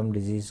कुछ गम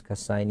डिजीज का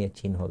साइन या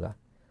चिन्ह होगा.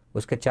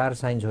 उसके 4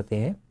 साइंस होते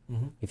हैं.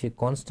 If you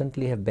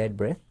constantly have bad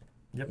breath,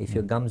 if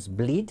your gums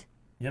bleed,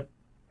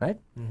 right?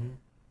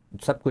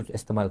 सब कुछ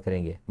इस्तेमाल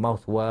करेंगे. माउथ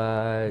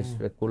वॉश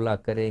कुल्ला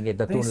करेंगे,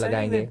 दतून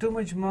लगाएंगे. Too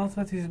much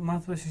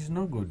mouthwash is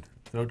no good.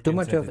 Too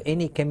much of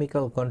any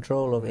chemical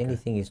control of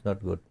anything is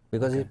not good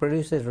because it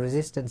produces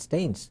resistant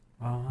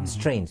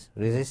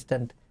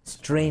resistant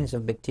strains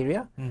of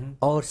bacteria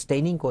और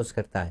staining cause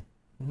करता है.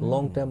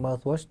 Long term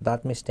mouthwash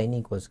दांत में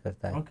staining cause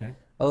करता है.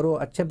 और वो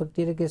अच्छे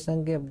बैक्टीरिया के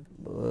संग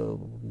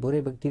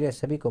बुरे बैक्टीरिया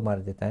सभी को मार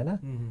देता है ना.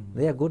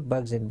 There are good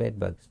bugs and bad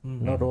bugs.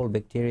 Not all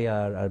bacteria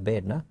are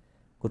bad ना.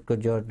 कुछ कुछ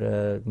जो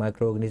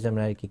माइक्रो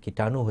ऑर्गेनिज्म की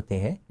कीटाणु होते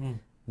हैं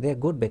they are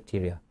good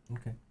bacteria.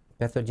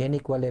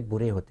 Pathogenic वाले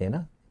बुरे होते हैं ना,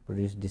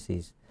 प्रोड्यूस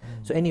डिसीज.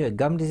 सो एनीवे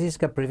गम डिजीज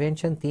का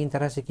प्रिवेंशन 3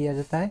 तरह से किया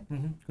जाता है.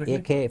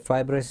 एक है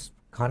फाइब्रस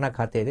खाना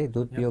खाते थे,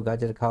 दूध पियो,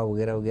 गाजर खाओ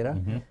वगैरह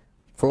वगैरह.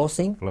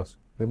 Flossing,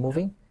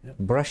 removing,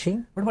 brushing.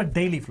 What about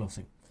daily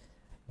flossing?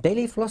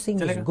 Daily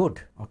flossing is good.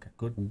 Okay,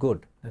 good.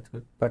 Good. That's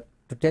good. But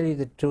to tell you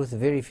the truth,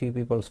 very few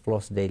people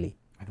floss daily.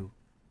 I do.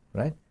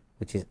 Right?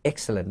 Which is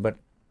excellent. But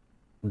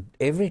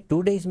every 2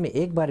 days में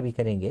एक बार भी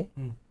करेंगे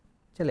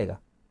चलेगा.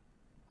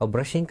 और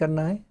brushing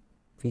करना है.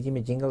 Fiji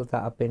में jingle था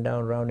up and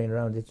down round and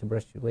round this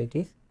brush wait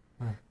is.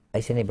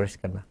 ऐसे नहीं ब्रश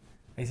करना.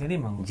 ऐसे नहीं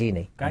मांगो. जी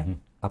नहीं.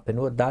 अप एंड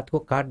वो दांत को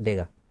काट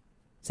देगा.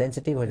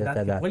 सेंसिटिव हो जाता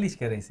है दांत. पॉलिश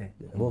करे से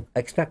वो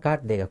एक्स्ट्रा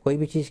काट देगा. कोई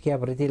भी चीज की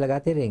आप रेती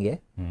लगाते रहेंगे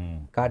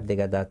काट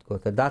देगा दांत को.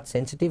 तो दांत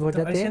सेंसिटिव हो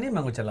जाते हैं. ऐसे नहीं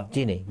मांगो चला.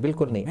 जी नहीं,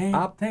 बिल्कुल नहीं.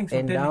 Up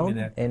and down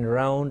and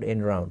round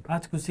and round.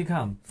 आज कुछ सीखा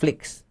हम.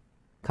 फ्लिक्स.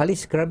 खाली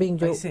स्क्रबिंग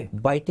जो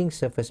बाइटिंग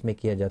सरफेस में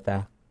किया जाता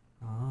है.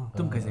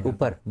 तुम कैसे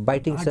ऊपर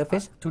biting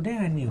surface. Today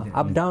I knew that.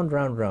 Up down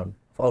round round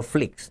और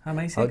फ्लिक्स.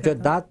 और जो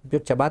दांत जो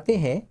चबाते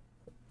हैं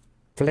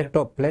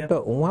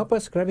फ्लैटो वहाँ पर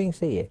स्क्रबिंग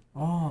सही है.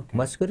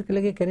 मस्कुर के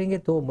लगे करेंगे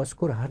तो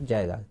मस्कुर हट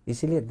जाएगा.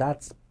 इसीलिए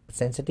दांत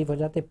सेंसिटिव हो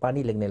जाते,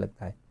 पानी लगने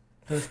लगता है.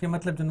 तो इसके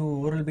मतलब जो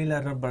ओरल बिल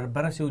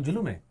ब्रश से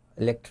जुलूम है.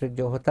 इलेक्ट्रिक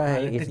जो होता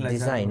है इस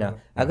डिजाइन.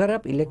 अगर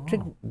आप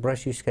इलेक्ट्रिक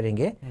ब्रश यूज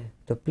करेंगे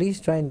तो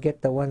please try and get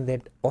the one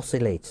that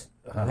oscillates.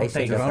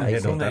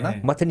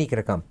 मथनी की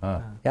रकम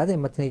याद है.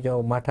 मथनी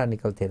जो माठा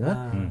निकलते थे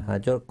ना,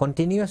 जो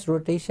continuous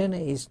rotation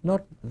is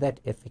not that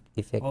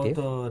effective.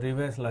 तो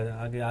रिवर्स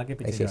आगे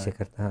पीछे ऐसे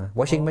करता है.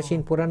 वॉशिंग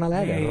मशीन पुराना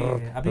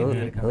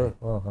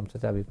लाएगा. हम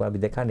सोचा अभी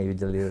देखा नहीं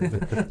जल्दी.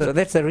 So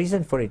that's the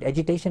reason for it.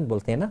 Agitation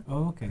बोलते हैं ना.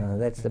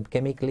 दैट्स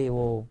केमिकली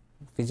वो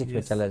फिजिक्स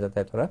में चला जाता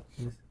है थोड़ा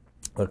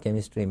और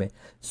केमिस्ट्री में.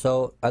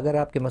 सो अगर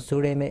आपके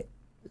मसूड़े में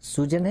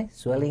सूजन है,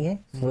 स्वेलिंग है,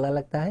 फूला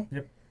लगता है,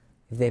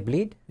 if they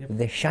bleed, if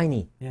they're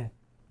shiny,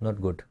 not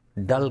good.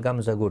 Dull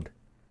gums are good.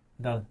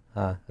 Dull.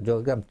 हाँ,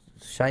 जो gum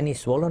shiny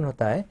swollen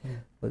होता है,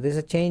 but there's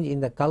a change in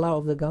the color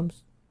of the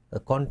gums, the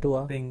contour,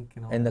 pink,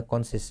 and the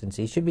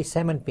consistency. It should be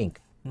salmon pink,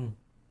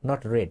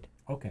 not red.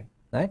 Okay.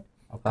 Right?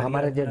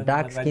 हमारे जो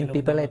dark skin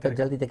people है तो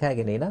जल्दी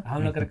दिखाएंगे नहीं ना.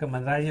 हम लोग करके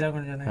मनराज जिला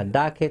को जाना है.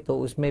 डार्क है तो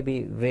उसमें भी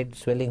रेड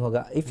स्वेलिंग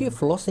होगा. If you're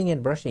flossing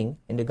and brushing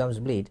and your gums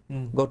bleed,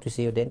 go to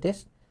see your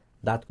dentist.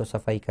 दांत को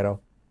सफाई कराओ.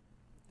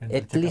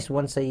 At least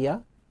once a year.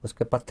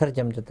 उसके पत्थर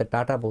जम जाते,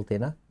 टाटा बोलते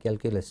हैं ना,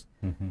 कैलकुलस.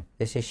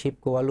 जैसे शिप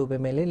को वालू पे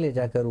में ले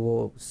जाकर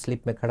वो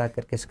स्लिप में खड़ा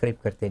करके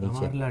स्क्रैप करते हैं नीचे.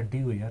 हमारे लाडी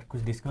हो यार,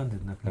 कुछ डिस्काउंट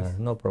देना प्लीज.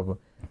 No problem.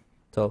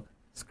 तो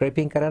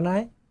स्क्रैपिंग कराना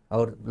है.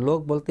 और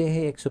लोग बोलते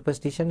हैं एक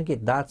सुपरस्टिशन कि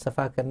दांत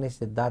सफा करने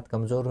से दांत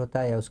कमजोर होता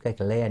है या उसका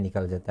एक लेया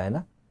निकल जाता है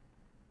ना.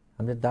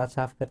 हम जब दांत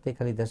साफ करते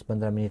खाली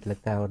 10-15 मिनट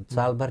लगता है और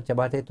साल भर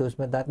चबाते तो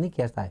उसमें दांत नहीं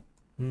खिंचता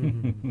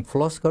है.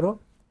 फ्लॉस करो.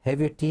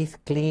 Have your teeth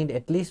cleaned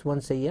at least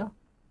once a year,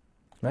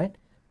 right.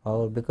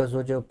 और बिकॉज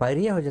वो जो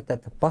पायरिया हो जाता है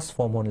तो पस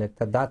फॉर्म होने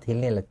लगता है, दांत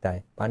हिलने लगता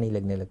है, पानी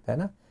लगने लगता है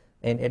ना.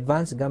 एंड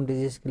एडवांस गम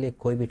डिजीज के लिए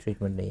कोई भी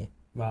ट्रीटमेंट नहीं है.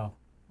 वाह,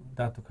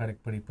 दांत तो खड़क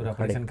पड़ी, पूरा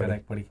ऑपरेशन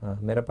कराक पड़ी. हाँ,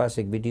 मेरे पास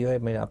एक वीडियो है,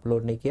 मैंने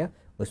अपलोड नहीं किया.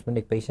 उसमें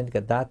एक पेशेंट का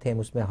दांत है,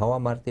 उसमें हवा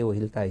मारते वो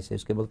हिलता है इसे,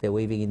 उसके बोलते हैं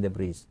वेविंग इन द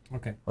ब्रीज.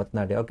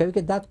 उतना डे. और कभी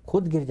के दांत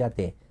खुद गिर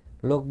जाते हैं.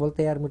 लोग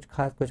बोलते हैं यार मुझे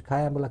कुछ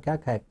खाया. बोला क्या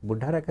खाया?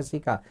 बुढ़ा का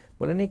सीखा.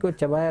 बोले नहीं कुछ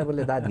चबाया,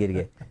 बोले दांत गिर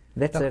गए.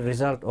 That's a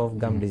result of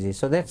gum disease.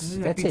 So that's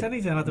it.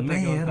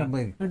 नहीं यार,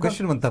 मैं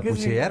क्वेश्चन बनता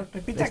पूछिए यार.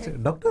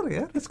 डॉक्टर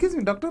यार, एक्सक्यूज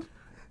मी डॉक्टर.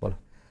 बोलो.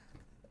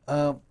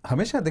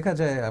 हमेशा देखा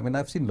जाए, I mean I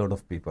have seen lot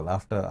of people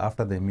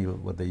after the meal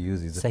what they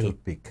use is a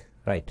toothpick.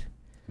 Right.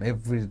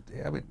 Every,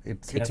 I mean,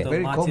 it's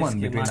very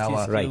common between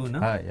our right.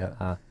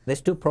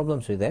 There's two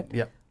problems with that.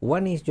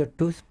 One is जो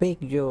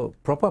toothpick जो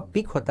proper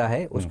pick होता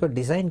है उसको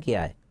design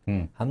किया है.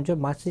 हम जो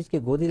माचिस की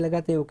गोदी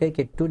लगाते हैं वो कहीं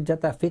के टूट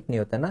जाता, फिट नहीं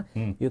होता ना.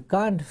 You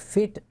can't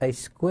fit a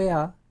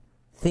square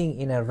thing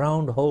in a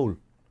round hole.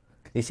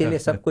 इसीलिए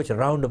सब कुछ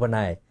राउंड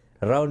बनाए.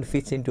 Round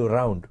fits into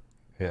round.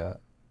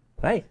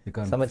 Right.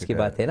 समझ की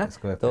बात है ना.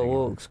 तो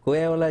वो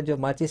स्क्वायर वाला जो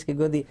माचिस की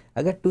गोदी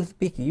अगर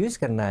टूथपिक यूज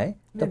करना है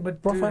तो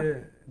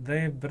proper they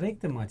break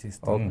the matches.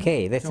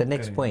 Okay, that's the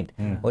next point.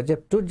 और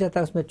जब टूट जाता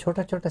है उसमें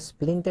छोटा छोटा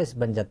स्प्लिंटर्स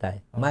बन जाता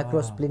है,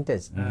 माइक्रो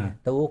स्प्लिंटर्स.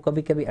 तो वो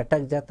कभी कभी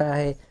अटक जाता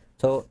है.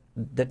 So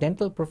the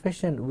dental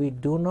profession, we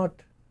do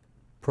not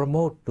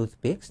promote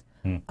toothpicks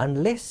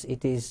unless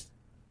it is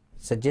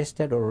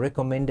suggested or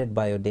recommended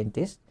by your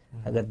dentist.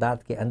 अगर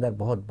दांत के अंदर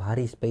बहुत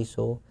भारी स्पेस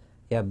हो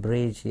या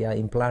ब्रिज या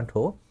इम्प्लांट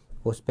हो,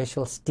 वो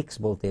स्पेशल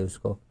स्टिक्स बोलते हैं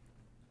उसको.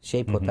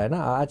 शेप होता है ना.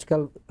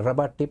 आजकल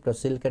रबर टिप और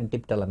सिलिकॉन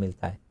टिप टला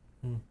मिलता है.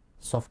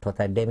 सॉफ्ट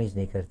होता है, डैमेज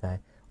नहीं करता है.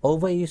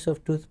 Over use of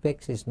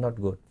toothpicks is not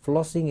good.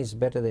 Flossing is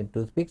better than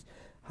toothpicks.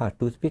 हाँ,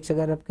 टूथपिक्स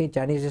अगर आप कहीं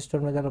चाइनीज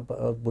रेस्टोरेंट में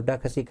अगर बुड्ढा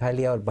खसी खा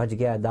लिया और बच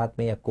गया दांत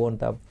में या कौन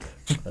तब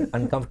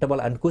अनकंफर्टेबल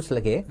अनकुछ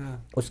लगे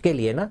उसके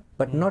लिए ना,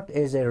 but not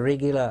as a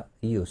regular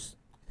use.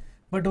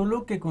 But वो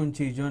लोग के कौन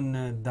चीज जो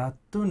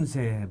दातुन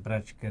से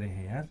ब्रश करे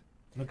हैं यार.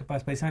 लोग के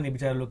पास पैसा नहीं,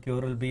 बेचारे लोग के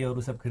ओरल भी और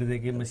वो सब खरीदे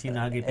की मशीन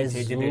आगे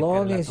पीछे. As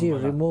long as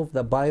you remove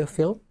the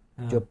biofilm,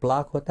 जो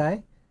प्लाक होता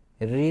है,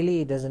 really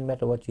it doesn't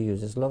matter what you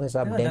use, as long as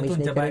आप डैमेज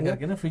नहीं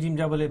करेंगे ना. फिजी में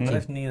जा बोले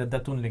ब्रश नहीं,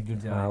 दातुन लग गिर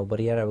जाए. हाँ,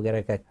 बरियारा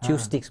वगैरह का च्यू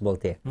स्टिक्स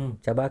बोलते हैं.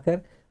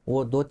 चबाकर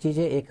वो दो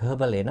चीजें, एक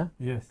हर्बल है ना,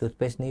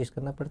 टूथपेस्ट नहीं यूज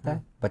करना पड़ता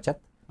है, बचत.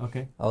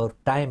 और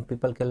टाइम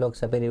पीपल के लोग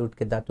सवेरे उठ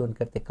के दातुन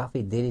करते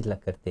काफी देरी लग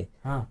करते.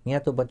 यहाँ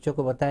तो बच्चों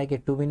को बताया कि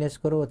 2 मिनट्स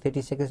करो,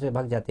 30 सेकंड्स में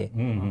भाग जाते.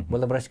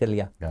 बोला ब्रश कर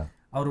लिया.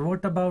 और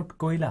व्हाट अबाउट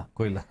कोयला?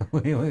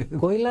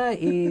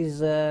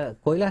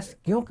 कोयला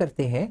क्यों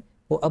करते हैं?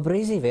 वो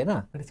अब्रेसिव है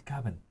ना.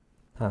 कार्बन.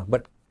 हाँ,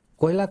 बट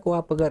कोयला को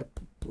आप अगर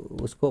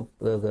उसको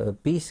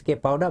पीस के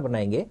पाउडर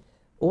बनाएंगे,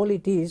 all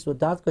it is वो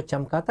दांत को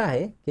चमकाता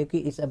है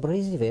क्योंकि it's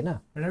abrasive है ना.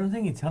 But I don't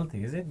think it's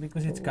healthy, is it?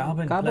 Because it's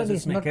carbon plus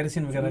इसमें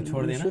केरोसिन वगैरह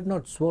छोड़ देना. You should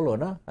not swallow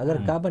ना.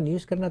 अगर कार्बन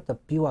यूज करना तो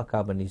प्योर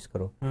कार्बन यूज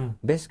करो.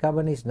 बेस्ट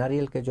कार्बन इज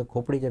नारियल के जो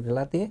खोपड़ी जब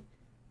जलाते हैं,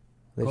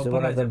 it's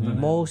one of the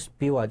most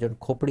pure जो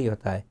खोपड़ी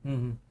होता है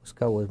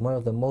उसका, वो one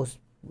of the most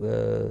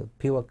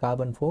pure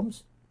carbon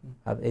forms.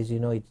 As you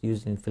know, it's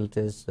used in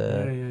filters,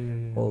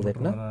 all that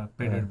ना.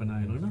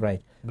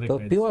 Right. तो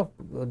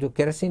प्योर जो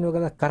केरोसिन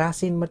वगैरह,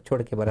 करासीन मत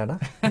छोड़ के बनाना.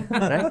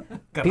 राइट.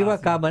 प्योर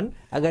कार्बन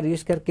अगर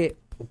यूज करके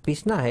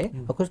पीसना है,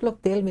 और कुछ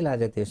लोग तेल मिला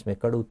देते हैं उसमें,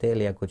 कड़ू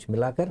तेल या कुछ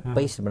मिलाकर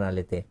पेस्ट बना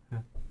लेते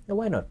हैं.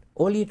 Why not?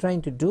 All you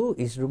trying to do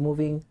is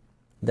removing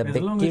the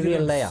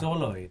bacterial layer.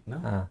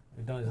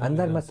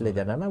 अंदर मत ले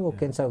जाना ना, वो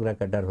कैंसर वगैरह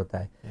का डर होता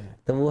है.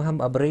 तो वो हम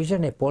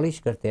अब्रेजन है, पॉलिश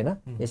करते हैं ना,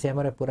 जैसे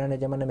हमारे पुराने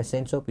जमाने में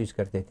सेंसोप यूज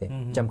करते थे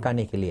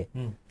चमकाने के लिए.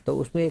 तो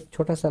उसमें एक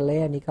छोटा सा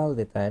लेयर निकाल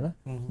देता है ना.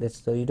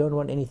 So you don't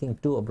want anything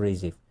too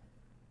abrasive.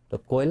 तो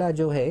कोयला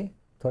जो है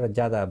थोड़ा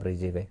ज्यादा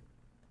अब्रेसिव है.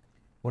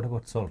 What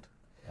about salt?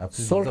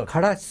 Salt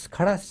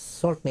खड़ा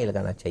salt नहीं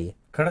लगाना चाहिए.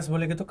 खड़स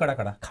बोलेगे तो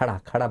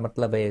खड़ा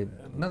मतलब है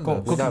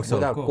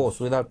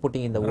without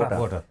putting in the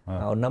water.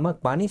 और नमक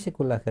पानी से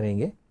कुल्ला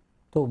करेंगे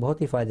तो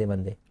बहुत ही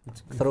फायदेमंद है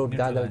थ्रोट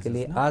गार्गल के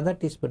लिए। आधा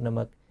टीस्पून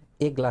नमक,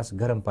 1 ग्लास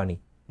गर्म पानी,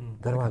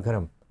 गर्मा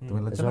गर्म, as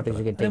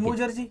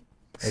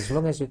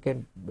long as you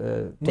can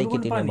take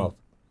it in your mouth.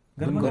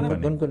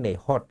 Gungun नहीं,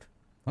 hot,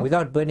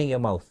 without burning your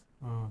mouth.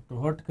 तो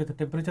hot के तो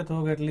temperature तो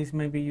होगा at least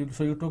maybe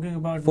so you're talking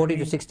about 40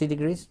 to 60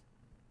 degrees.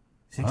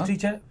 60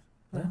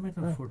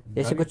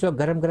 जैसे कुछ लोग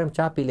गरम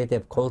चाय पी लेते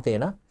हैं, खोलते हैं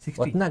ना,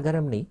 उतना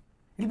गरम नहीं।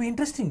 It'll be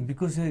interesting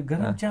because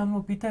गरम चाय हम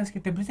लोग पीता है, इसकी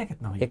टेम्परेचर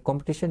कितना होगा? एक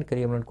कंपटीशन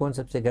करिए हम लोग कौन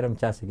सबसे गरम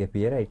चाय से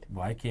पिए, right?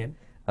 Why can't?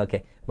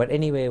 Okay, but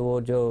anyway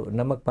वो जो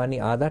नमक पानी,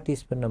 आधा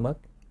टीस्पून नमक,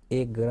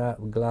 1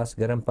 ग्लास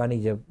गरम पानी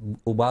जब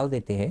उबाल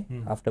देते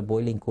हैं, after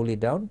boiling cool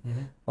it down,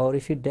 और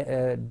if you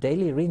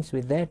daily rinse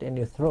with that in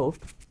your throat,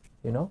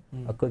 you know,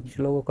 कुछ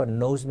लोगों का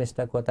nose में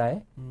stuck होता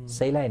है,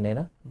 saline है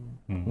ना,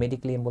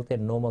 medically हम बोलते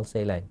हैं normal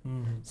saline.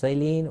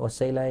 Saline or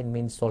saline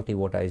means salty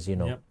water, as you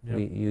know.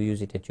 You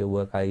use it at your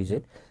work, I use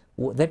it.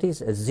 That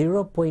is a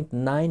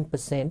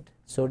 0.9%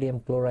 sodium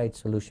chloride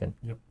solution.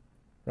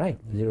 Right,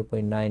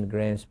 0.9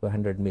 grams per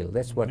 100 ml.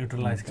 That's what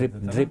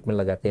drip में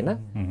लगाते हैं ना.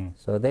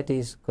 So that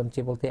is कौन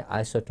सी बोलते हैं,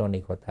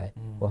 isotonic होता है.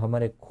 वो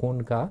हमारे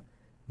खून का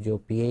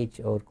जो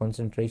pH और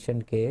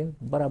concentration के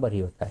बराबर ही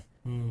होता है.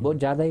 बहुत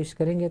ज़्यादा यूज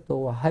करेंगे तो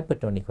वो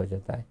हाइपरटोनिक हो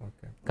जाता है.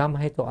 कम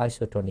है तो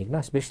आइसोटोनिक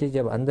ना, स्पेशली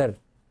जब अंदर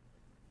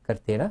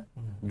करते हैं ना,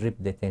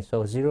 ड्रिप देते हैं.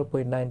 So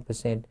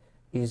 0.9%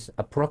 is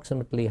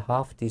approximately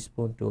half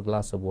teaspoon to a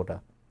glass of water.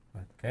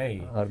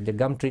 और जब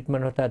गम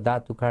ट्रीटमेंट होता है,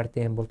 दांत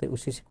उखाड़ते हैं, बोलते हैं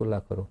उसी से कुल्ला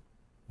करो.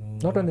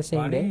 Not on the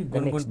same day, the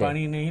next day.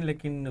 पानी नहीं,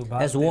 लेकिन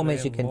as warm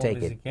as you can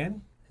take it.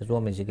 As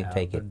warm as you can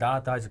take it.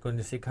 दांत आज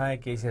कोई सिखाए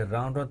कि इसे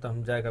राउंड हो तो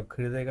हम जाएगा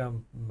खरीदेगा,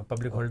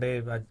 पब्लिक हॉलिडे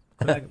आज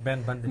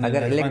बैन बंद.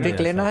 अगर इलेक्ट्रिक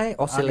लेना है,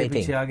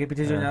 ऑसिलेटिंग आगे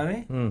पीछे जो जावे,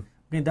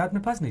 अपने दांत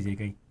में फंस नहीं जाए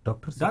कहीं.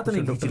 डॉक्टर दांत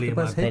नहीं खींच लिए,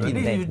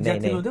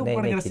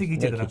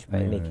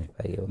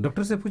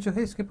 डॉक्टर से पूछो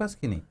है इसके पास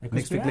कि नहीं,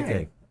 नेक्स्ट वीक लेके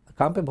आएगा.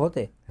 काम पे बहुत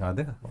है. हाँ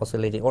देखा,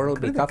 ऑसिलेटिंग ओरल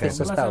भी काफी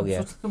सस्ता हो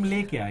गया. तुम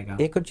लेके आएगा.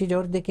 एक और चीज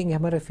और देखेंगे,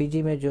 हमारे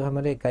फिजी में जो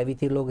हमारे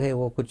कैविटी लोग हैं,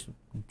 वो कुछ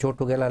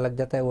चोट वगैरह लग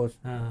जाता है, वो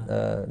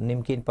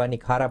नमकीन पानी,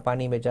 खारा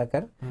पानी में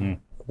जाकर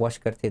वॉश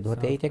करते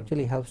धोते. It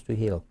actually helps to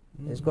heal.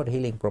 It's got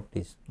healing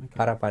properties.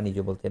 खारा पानी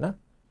जो बोलते हैं ना.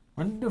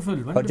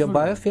 वंडरफुल. और जो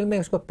बायोफिल्म में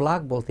उसको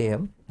प्लाक बोलते हैं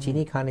हम,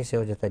 चीनी खाने से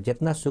हो जाता है.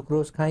 जितना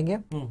सुक्रोज खाएंगे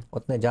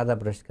उतना ज्यादा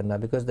ब्रश करना,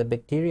 because the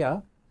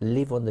bacteria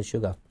live on the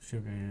sugar.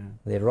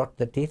 They rot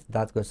the teeth,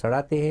 दांत को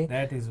सड़ाते हैं.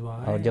 That is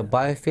why. और जब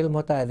बायोफिल्म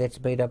होता है, that's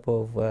made up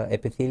of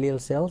epithelial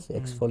cells,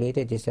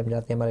 exfoliated, जिससे हम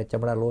जानते हैं हमारे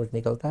चमड़ा रोज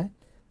निकलता है,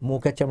 मुंह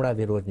का चमड़ा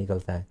भी रोज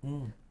निकलता है.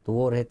 तो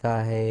वो रहता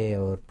है,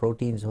 और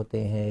प्रोटीन्स होते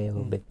हैं,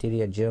 और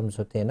बैक्टीरिया जर्म्स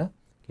होते हैं ना,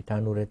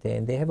 कीटाणु रहते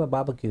हैं. They have a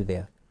barbecue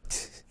there.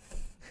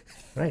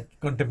 Right.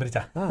 कौन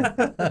टेम्परेचर?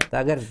 तो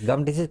अगर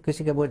गम डिसीज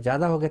किसी का बहुत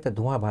ज्यादा हो गया तो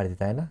धुआं बाहर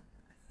देता है ना.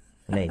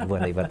 नहीं, वो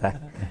नहीं पता.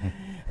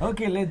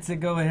 Okay, let's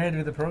go ahead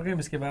with the program.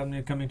 इसके बाद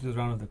में coming to the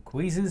round of the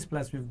quizzes.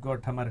 Plus we've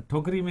got हमारे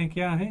टोकरी में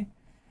क्या है?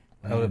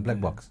 Black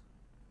box.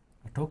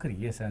 टोकरी,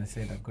 yes, I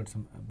said I've got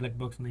some black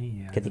box नहीं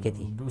है. खेती.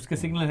 उसके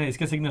सिग्नल है,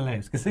 इसके सिग्नल है,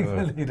 उसके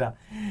सिग्नल नहीं रहा.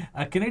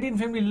 A Canadian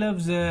family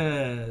loves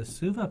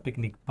Suva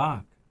Picnic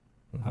Park.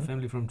 A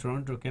family from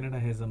Toronto, Canada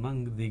has among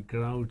the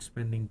crowd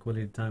spending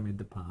quality time at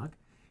the park.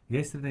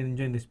 Yesterday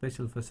enjoying the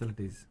special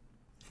facilities.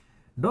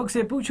 Dog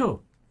से पूछो.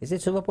 Is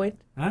it Suva Point?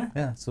 Huh?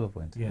 Yeah, Suva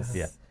Point. Yes.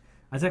 Yeah.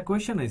 अच्छा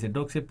question है,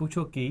 dog से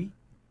पूछो कि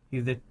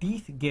if the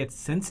teeth get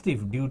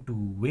sensitive due to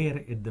wear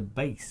at the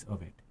base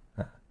of it,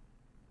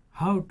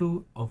 how to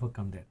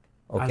overcome that?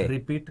 Okay.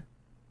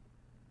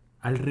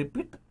 I'll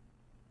repeat.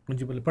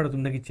 मुझे बोले पढ़ो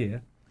तुमने किच्चे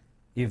यार.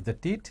 If the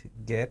teeth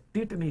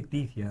get नहीं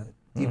teeth यार.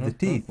 If the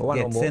teeth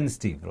get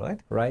sensitive,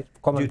 right? Right.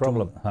 Common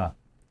problem.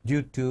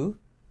 Due to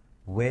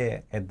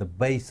wear at the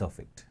base of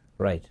it.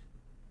 Right.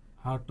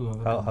 How to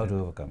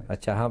overcome it?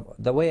 अच्छा, हाँ.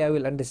 The way I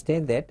will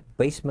understand that,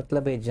 base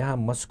मतलब है जहाँ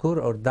मस्कुर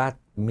और दांत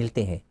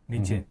मिलते हैं.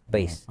 नीचे.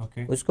 Base.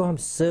 Okay. उसको हम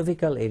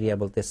cervical area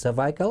बोलते हैं.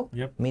 Cervical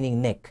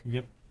meaning neck.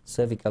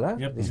 Cervical,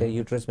 जैसे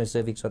uterus में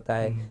cervix होता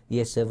है,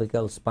 ये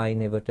cervical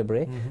spine है,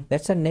 vertebrae.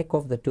 That's the neck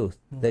of the tooth.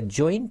 The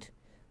joint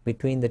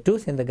between the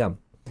tooth and the gum.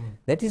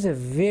 That is a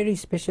very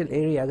special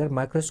area. अगर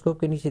microscope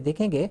के नीचे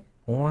देखेंगे,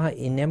 वहाँ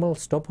enamel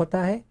stop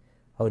होता है,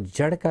 और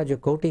जड़ का जो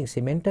कोटिंग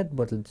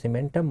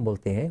सीमेंटम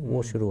बोलते हैं,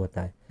 वो शुरू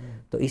होता है.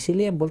 तो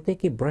इसीलिए हम बोलते हैं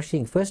कि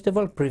brushing, first of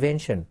all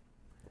prevention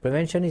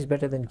is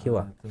better than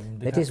cure.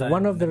 That is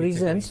one of the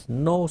reasons.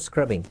 No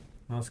scrubbing,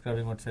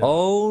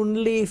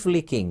 only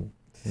flicking,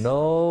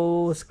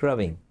 no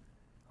scrubbing,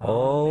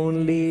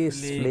 only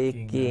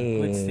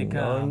flicking,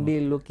 only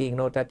looking,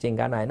 no touching.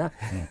 गाना है ना.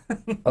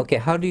 Okay,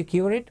 how do you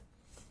cure it?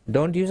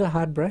 Don't use a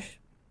hard brush.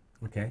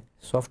 Okay,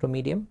 soft और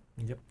medium.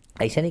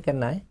 ऐसा नहीं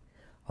करना है.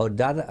 और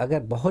ज़्यादा अगर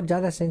बहुत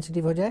ज़्यादा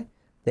सेंसिटिव हो जाए,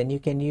 then you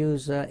can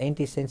use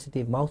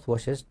anti-sensitive mouth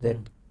washes that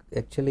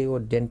actually वो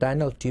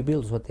dentinal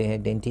tubules होते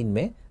हैं डेंटिन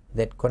में,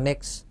 that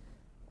connects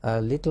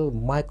a little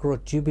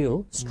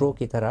microtubule straw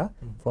की तरह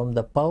from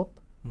the pulp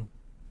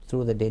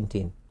through the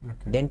dentin.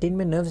 Dentin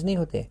में नर्व्स नहीं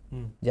होते.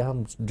 जब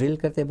हम ड्रिल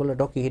करते हैं, बोलो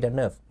doctor hit a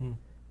nerve,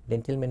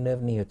 dentin में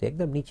नर्व नहीं होते,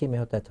 एकदम नीचे में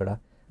होता है थोड़ा.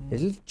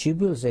 little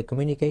tubules है,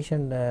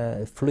 communication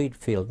fluid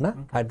field ना,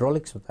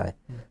 hydraulics होता है,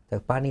 तो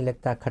पानी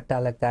लगता है, खट्टा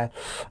लगता है,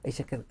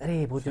 ऐसे कर,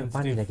 अरे बहुत जल्द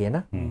पानी लगे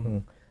ना,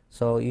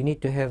 so you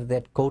need to have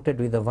that coated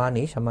with a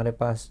varnish. हमारे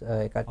पास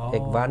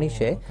एक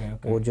varnish है,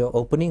 वो जो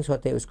openings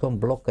होते हैं उसको हम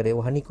block करें,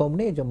 वो honeycomb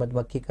नहीं, जो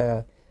मधुमक्खी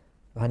का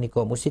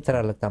honeycomb उसी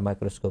तरह लगता है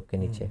माइक्रोस्कोप के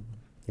नीचे,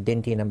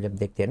 डेंटिन हम जब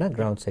देखते हैं ना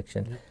ग्राउंड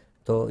सेक्शन,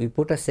 तो you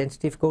put a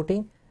sensitive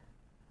coating,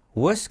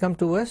 worst come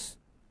to worst,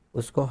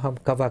 उसको हम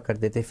कवर कर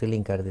देते,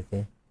 फिलिंग कर देते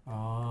हैं,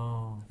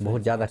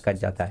 बहुत ज़्यादा कट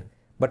जाता है,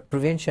 बट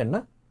प्रिवेंशन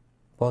ना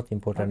बहुत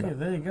इम्पोर्टेंट है।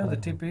 there you go. The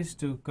tip is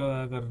to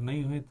अगर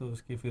नहीं हुए तो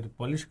उसकी फिर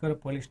पॉलिश करो,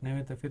 पॉलिश नहीं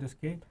हुए तो फिर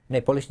उसके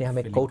नहीं, पॉलिश नहीं,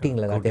 हमें कोटिंग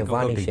लगाते हैं,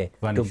 वार्निश है,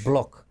 to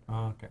block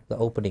the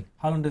opening.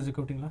 How long does the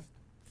coating last?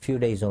 Few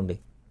days only.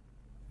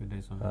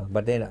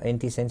 But then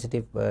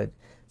anti-sensitive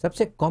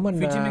सबसे कॉमन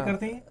फिजी में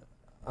करते हैं।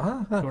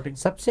 हाँ,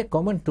 सबसे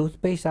कॉमन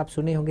टूथपेस्ट आप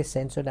सुने होंगे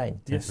Sensodyne,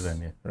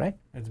 right?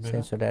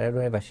 Sensodyne, I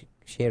don't have a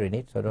share in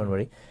it, so don't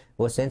worry.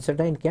 वो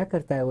सेंसोडाइन क्या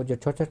करता है, वो जो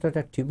छोटा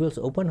छोटा ट्यूब्यूल्स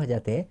ओपन हो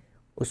जाते हैं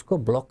उसको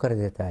ब्लॉक कर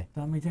देता है।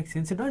 तो हमें जाके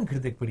सेंसोडाइन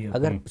खरीदने पड़ेगा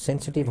अगर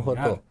सेंसिटिव हो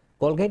तो।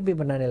 कोलगेट भी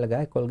बनाने लगा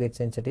है, कोलगेट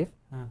सेंसिटिव।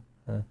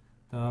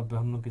 तो अब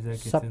हम लोग की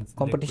जाके सब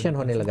कंपटीशन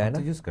होने लगा है ना,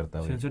 यूज करता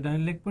है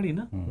सेंसोडाइन लेग पड़ी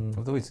ना,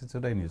 तो वही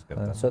सेंसोडाइन यूज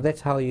करता है। So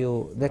that's how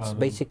you, that's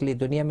basically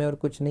दुनिया में और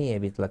कुछ नहीं है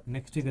अभी तक।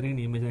 नेक्स्ट वीक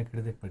नहीं, मैं जाके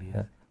खरीदने पड़ी।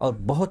 और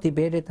बहुत ही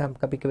बेड है तो हम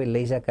कभी कभी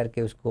लेजर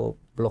करके उसको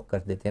ब्लॉक कर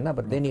देते हैं ना,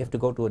 but then you have to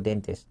go to a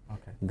dentist.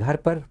 घर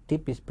पर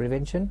tip is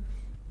prevention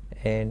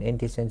and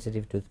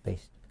anti-sensitive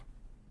toothpaste.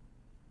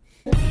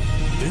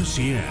 This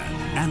year,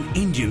 an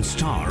Indian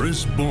star is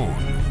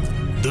born.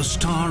 The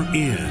star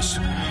is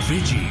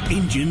Fiji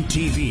Indian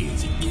TV,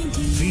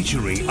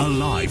 featuring a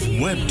live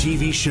web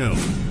TV show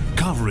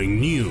covering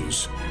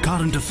news,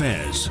 current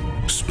affairs,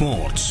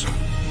 sports,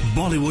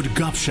 Bollywood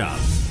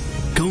gupshup,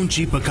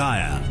 Kaunchi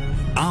Pakaya,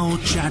 Aao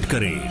Chat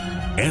Kare,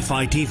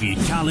 FITV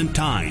Talent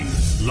Time,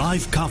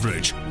 live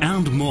coverage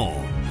and more.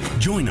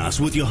 Join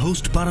us with your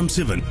host Param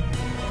Sivan.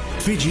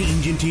 Fiji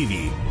Indian TV,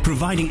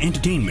 providing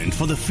entertainment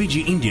for the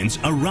Fiji Indians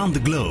around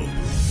the globe.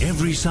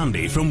 Every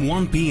Sunday from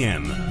 1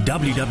 p.m.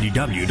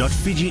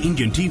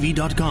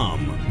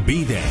 www.fijiindiantv.com. Be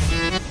there.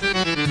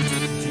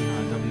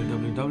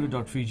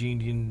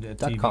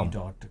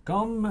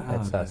 www.fijiindiantv.com.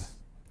 That's us.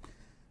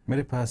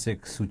 मेरे पास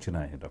एक सूचना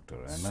है doctor,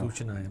 है ना?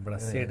 सूचना है, बड़ा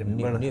sad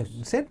news.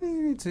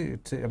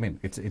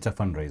 It's a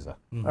fundraiser.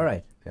 All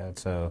right. Yeah,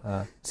 it's a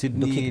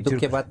Sydney। दुख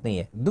की बात नहीं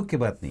है। दुख की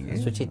बात नहीं है।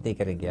 सूचित नहीं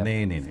करेंगे आप?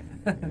 नहीं,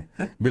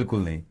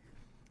 बिल्कुल नहीं।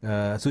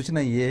 सूचना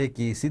ये है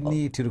कि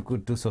सिडनी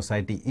तिरुकुट्टू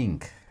सोसाइटी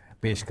इंक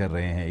पेश कर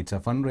रहे हैं, it's a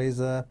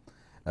fund-razor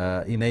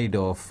in aid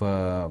of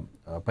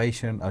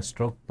patient, a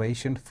stroke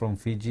patient from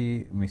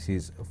Fiji,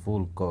 Mrs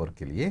full Kaur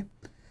के लिए,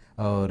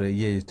 और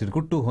ये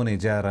तिरुकुट्टू होने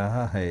जा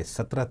रहा है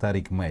 17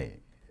 तारीख मई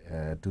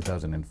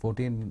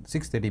 2014,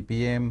 6:30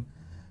 PM,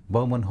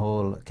 Burman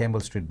hall, Campbell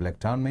street, black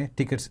town में।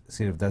 टिकट्स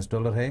सिर्फ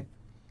 $10 है,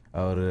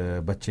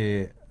 और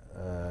बच्चे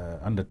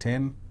अंडर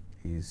 10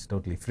 इज़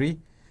टोटली फ्री।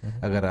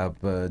 अगर आप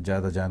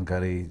ज़्यादा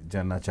जानकारी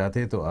जानना चाहते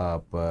हैं तो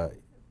आप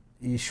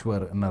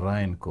ईश्वर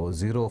नारायण को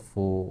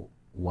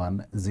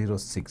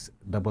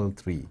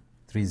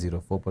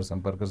 04106330304 पर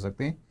संपर्क कर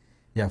सकते हैं,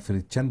 या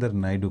फिर चंद्र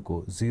नायडू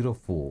को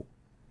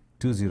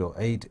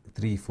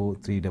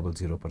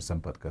 0420834300 पर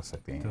संपर्क कर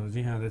सकते हैं। तो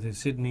जी हाँ, that is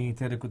Sydney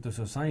Terracotta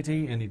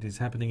Society and it is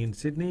happening in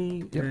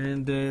Sydney,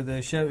 and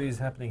the show is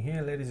happening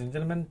here, ladies and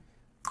gentlemen.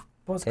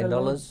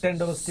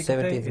 $10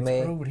 ticket. It's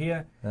May. proved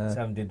here,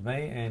 17th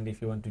May, and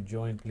if you want to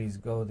join, please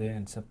go there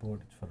and support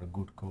it for a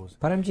good cause.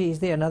 Paramji, is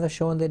there another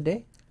show on that day?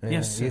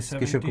 Yes,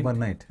 Kishore Kumar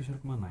night. Kishore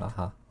Kumar night.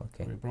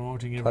 Okay. We're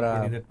promoting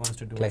everybody that wants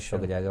to do a clash show.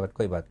 हो जाएगा, but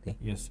कोई बात नहीं।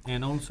 Yes,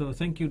 and also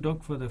thank you Doc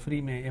for the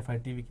free में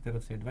FITV की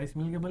तरफ से advice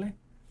मिल गया बोले।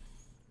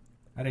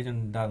 अरे जन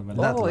डाल वाला।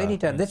 Oh,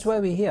 anytime. That's why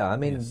we're here. I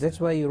mean, that's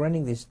why you're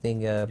running this thing,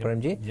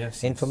 Paramji. Yes.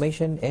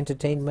 Information,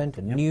 entertainment,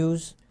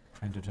 news.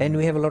 And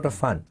we have a lot of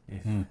fun,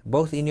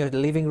 both in your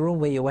living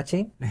room where you're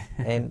watching,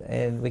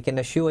 and we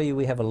can assure you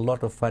we have a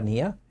lot of fun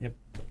here. Yep.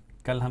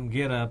 कल हम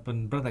गए रहा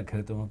अपन brother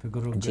घर, तो वहाँ पे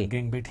गुरु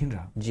gang बैठी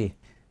रहा जी।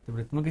 तो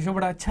बोले तुमको शो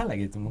बड़ा अच्छा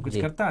लगे, तुम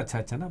कुछ करता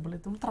अच्छा ना, बोले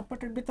तुम थोड़ा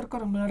पटेट भीतर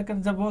करो,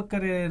 लड़कन जब वर्क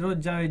करे रोज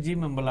जाए जिम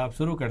में, बोला आप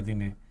शुरू कर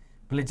दीने,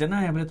 बोले जना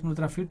है, बोले तुम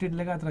थोड़ा फिटेड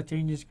लगा, थोड़ा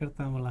चेंजेस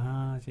करता हूँ, बोला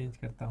हाँ चेंज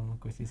करता हूँ,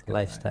 कोशिश करता हूँ।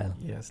 लाइफस्टाइल।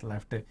 Yes,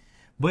 lifestyle.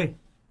 बोए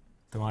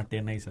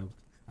तुम्हारे नहीं सब,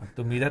 अब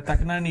तुम इधर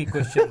तकना नहीं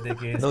क्वेश्चन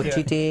देके। No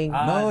cheating,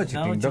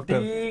 doctor.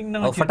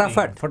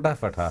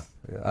 फटाफट हाँ,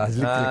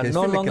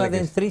 no longer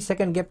than 3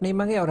 second gap नहीं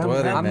मांगे, और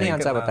हमने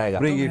आंसर बताएगा।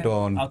 Bring it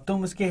on। अब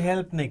तुम उसके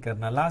हेल्प नहीं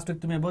करना, लास्ट वीक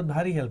तुम्हें बहुत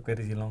भारी हेल्प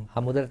करी थी लोग।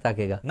 हम उधर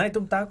ताकेगा नहीं,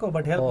 तुम ताको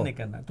बट हेल्प नहीं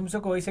करना, तुमसे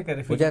कोई ऐसे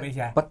करे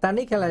फिर पता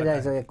नहीं खेला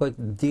जाए, कोई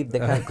जीप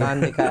देखा है,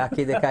 कान देखा है,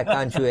 आँखें देखा है,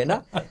 कान छुए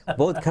ना,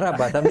 बहुत खराब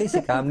बात। हम नहीं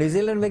सीखा, हम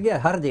न्यूजीलैंड में गया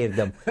हर दे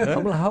एकदम,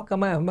 हम बोला हाउ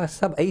कमाए, हम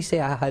सब ऐसे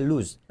हाई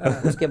लूज,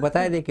 उसके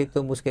बताए दे कि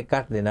तुम उसके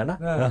काट देना ना।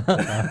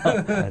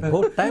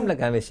 बहुत टाइम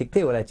लगा हमें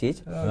सीखते वाला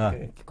चीज,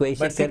 कोई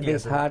ऐसे कर दे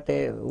heart,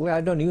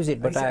 I don't use it,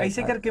 but I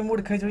ऐसे करके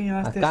मूड खो जाए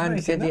यहाँ से कान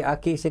से दी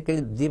आँखी से कर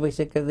दी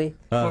वैसे कर दी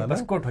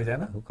बस कोट हो जाए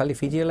ना खाली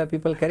फिजी वाला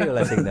पीपल करे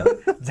वाला सिग्नल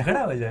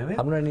झगड़ा हो जाए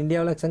हम लोग इंडिया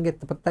वाला संगे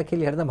पत्ता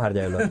खेली हरदम हार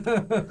जाए लोग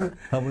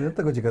हम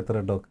तो कुछ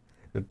कहते डॉग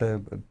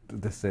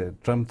जैसे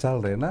ट्रम्प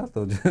चल रहे ना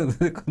तो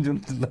जो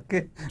लगे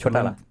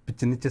छोटा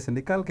पीछे नीचे से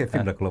निकाल के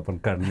फिर रख लो अपन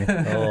कार्ड में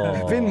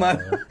फिर मार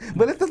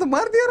बोले तो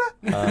मार दिया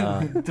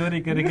रहा चोरी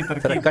करेगी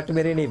तरकीब कट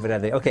मेरे नहीं बना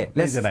दे okay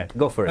let's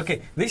go for it okay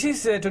this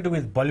is to do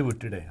with Bollywood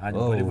today आज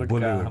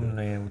बॉलीवुड का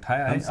हमने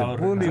उठाया है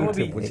और बॉलीवुड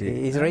से पूछिए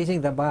is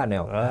raising the bar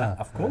now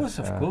of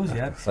course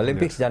यार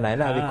ओलंपिक्स जाना है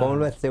ना अभी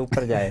कॉमनवेल्थ से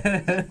ऊपर जाए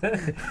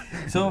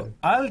सो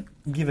I will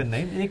give a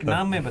name एक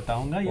नाम मैं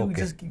बताऊंगा you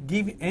just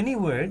give any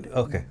word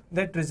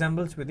that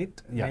resembles with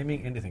it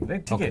naming anything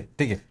right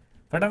ठीक है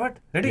फटाफट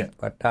रेडी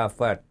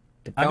फटाफट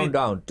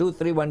काउंटडाउन 2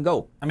 3 1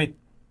 गो अमित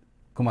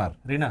कुमार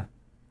रीना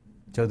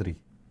चौधरी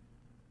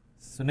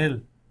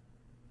सुनील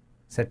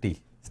सेट्टी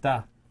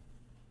स्टार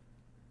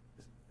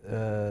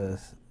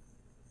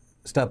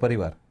स्टार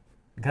परिवार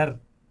घर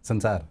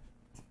संसार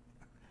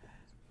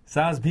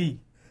सास भी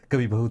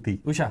कभी बहू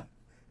थी उषा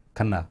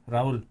खन्ना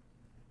राहुल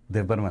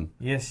देव बर्मन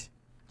यश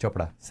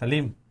चोपड़ा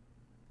सलीम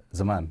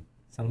जमान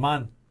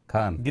सलमान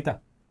खान गीता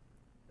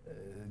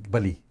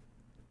बली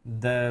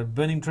द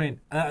बर्निंग ट्रेन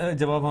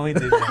जवाब हम ही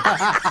दे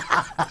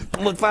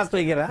रहे मुझ पास तो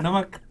ही गिरा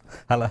नमक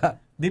हाला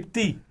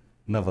दीप्ति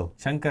नवल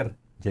शंकर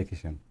जय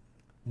किशन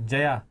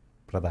जया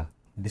प्रदा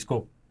डिस्को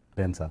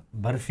पेंसा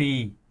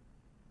बर्फी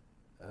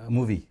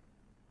मूवी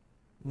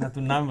ना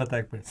तू नाम बता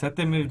एक बार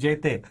सत्यमेव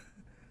जयते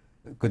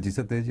कुछ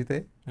जीते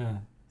जीते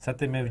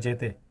सत्यमेव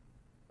जयते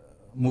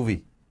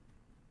मूवी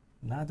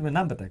ना तुम्हें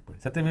नाम बता एक बार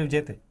सत्यमेव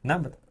जयते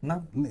नाम बता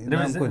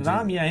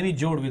नाम या एनी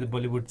जोड़ विद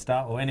बॉलीवुड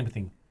स्टार और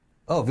anything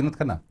Oh, Vinod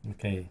Khanna.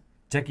 Okay.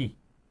 Jackie.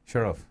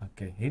 Shroff.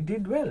 Okay. He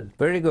did well.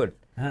 Very good.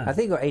 I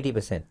think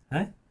 80%.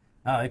 Huh?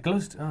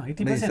 Close to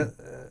 80%.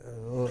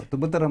 तो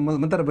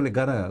मंतर बोले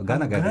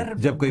गाना गा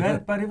जब कोई घर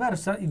परिवार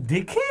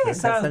देखे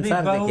सास भी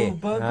बहू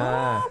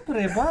बाप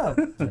रे बाप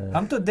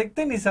हम तो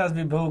देखते नहीं सास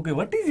भी बहू के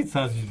व्हाट इज इट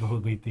सास भी बहू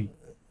गई थी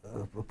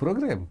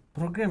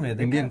प्रोग्राम है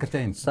इंडियन का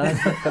चैन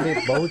सास कभी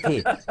बहुत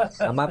ही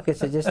हम आपके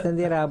सजेशन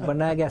दे रहे आप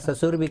बना गया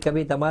ससुर भी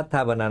कभी दामाद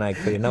था बनाना एक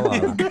कोई नवा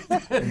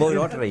वो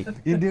लौट रही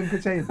इंडियन का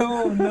चैन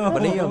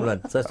बनी हम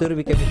लोग ससुर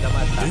भी कभी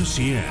दामाद था This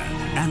year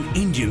an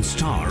Indian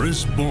star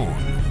is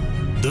born.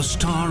 The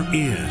star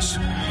is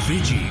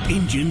Fiji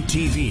Indian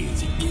TV,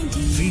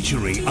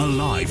 featuring a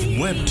live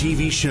web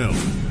TV show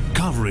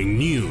covering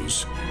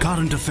news,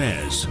 current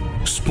affairs,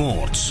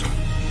 sports,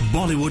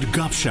 Bollywood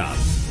gupshup,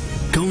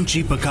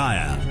 Konchi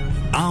Pakaya,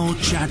 Aao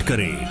Chat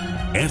Kare,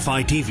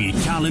 FITV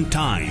Talent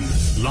Time,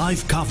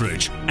 live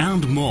coverage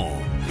and more.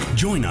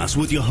 Join us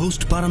with your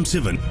host Param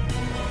Sivan.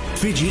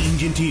 Fiji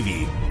Indian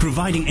TV,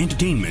 providing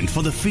entertainment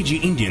for the Fiji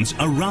Indians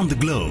around the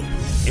globe.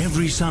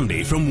 Every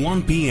Sunday from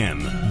 1 p.m.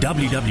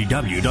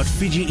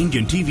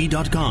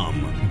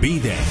 www.fijiindiantv.com. Be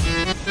there.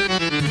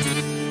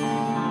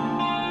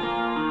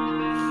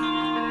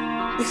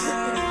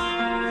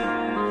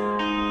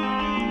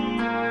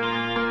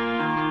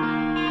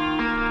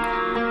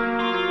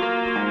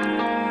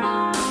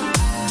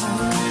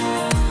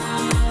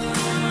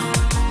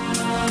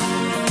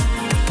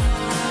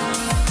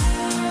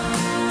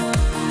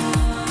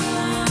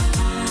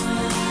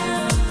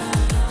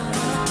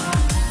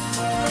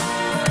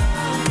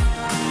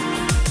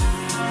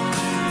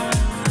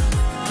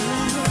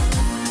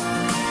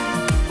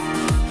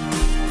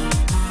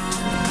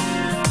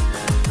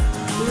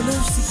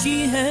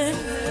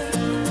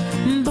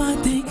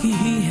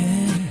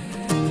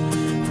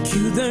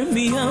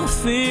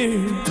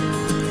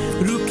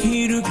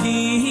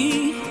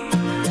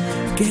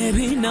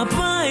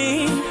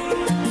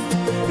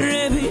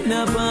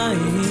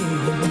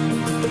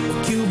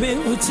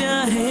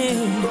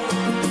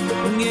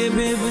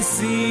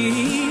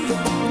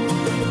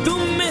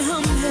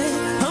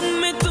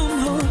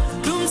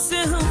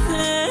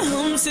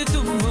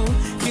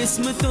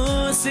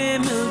 किस्मतों से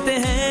मिलते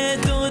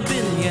हैं दो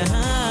दिल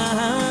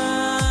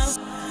यहाँ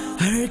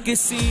हर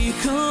किसी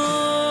को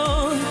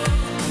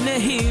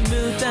नहीं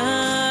मिलता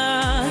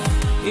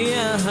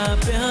यहाँ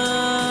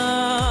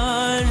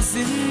प्यार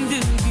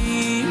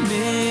जिंदगी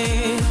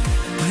में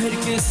हर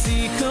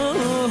किसी को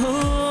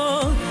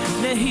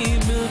नहीं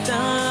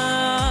मिलता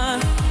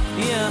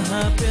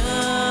यहाँ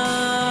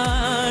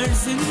प्यार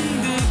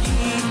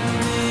जिंदगी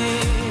में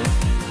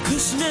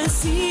खुश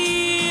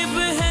नसीब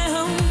है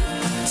हम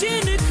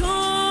जिनको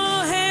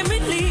है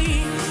मिली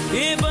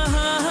ये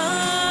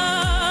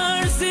बहार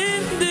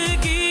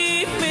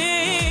जिंदगी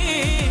में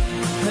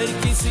हर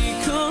किसी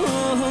को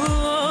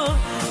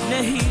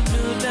नहीं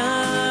मिलता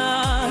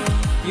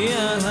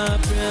यहाँ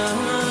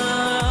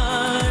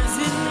प्यार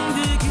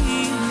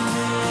जिंदगी में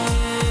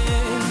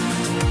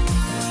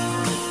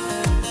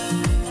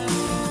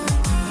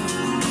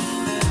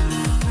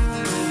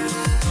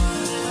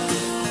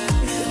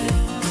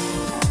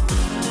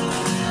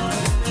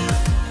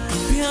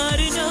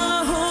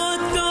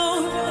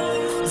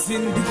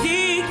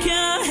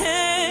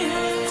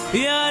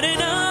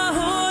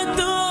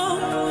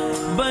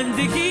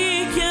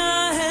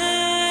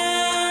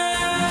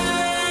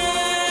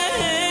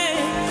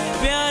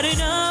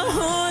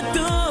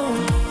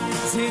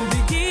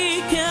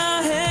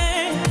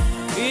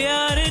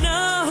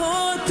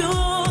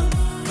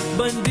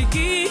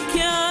बंदगी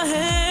क्या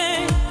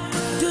है,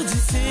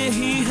 तुझसे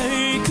ही हर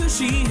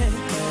खुशी है,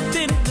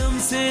 तेरे दम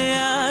से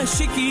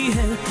आशिकी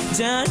है,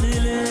 जान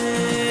ले।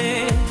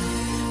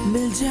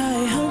 मिल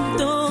जाए हम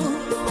तो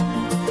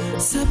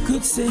सब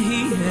कुछ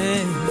सही है,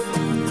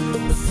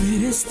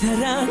 फिर इस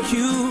तरह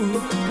क्यों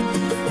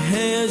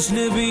है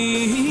अजनबी।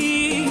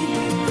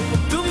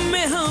 तुम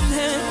में हम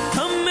हैं,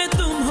 हम में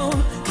तुम हो,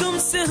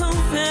 तुमसे हम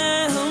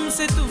हैं,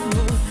 हमसे तुम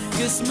हो,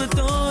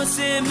 किस्मतों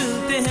से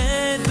मिलते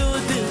हैं दो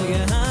दिल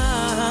यहाँ।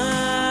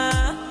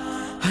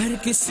 हर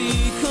किसी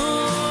को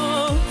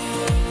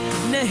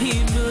नहीं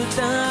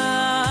मिलता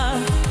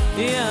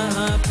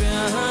यहाँ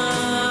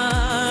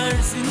प्यार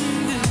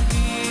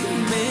जिंदगी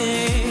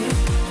में,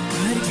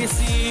 हर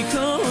किसी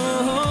को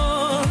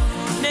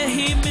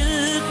नहीं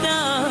मिलता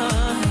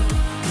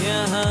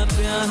यहाँ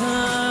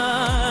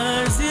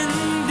प्यार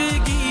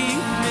जिंदगी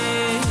में।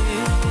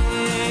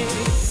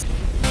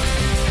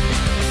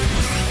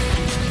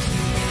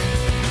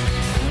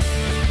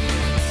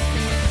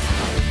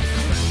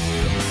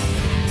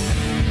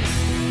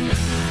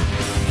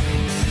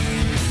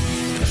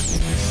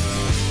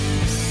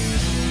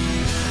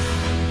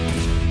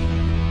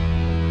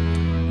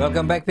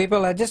 Welcome back,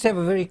 people. I just have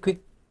a very quick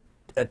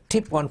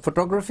tip on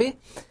photography.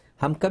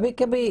 हम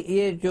कभी-कभी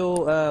ये जो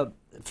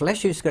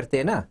फ्लैश यूज करते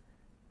हैं ना,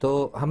 तो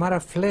हमारा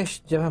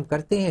फ्लैश जब हम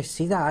करते हैं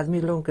सीधा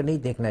आदमी लोगों को नहीं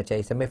देखना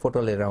चाहिए। मैं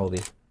फोटो ले रहा हूँ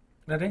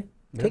अभी,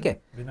 ठीक है,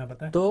 बिना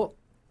बताए तो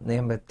नहीं,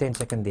 हम 10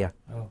 सेकंड दिया,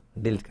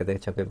 डिलीट कर दे,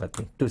 अच्छा कोई बात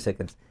नहीं, 2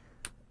 seconds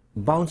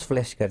बाउंस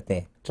फ्लैश करते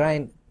हैं। Try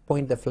and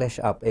point the flash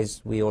up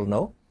as we all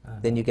know,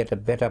 then you get a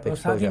better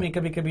exposure. में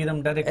कभी-कभी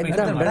एकदम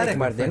डायरेक्ट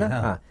मार देना।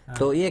 हाँ,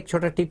 तो ये एक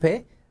छोटा टिप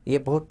है, ये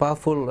बहुत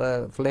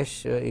पावरफुल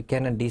फ्लैश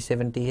कैनन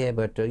D70 है,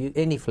 बट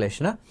एनी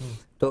फ्लैश ना,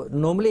 तो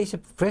नॉर्मली इसे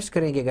फ्रेश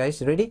करेंगे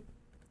guys, ready,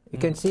 you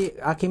can see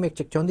आंखी में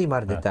चकचौंधी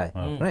मार देता है,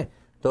 राइट।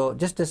 तो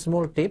just a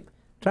small tip,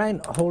 try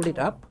and hold it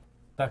up,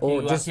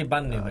 और जस्ट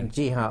बंद नहीं,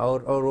 जी हाँ,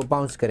 और वो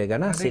बाउंस करेगा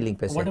ना सीलिंग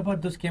पे से। व्हाट अबाउट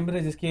दोस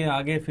कैमरे जिसके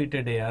आगे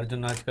फिटेड है यार,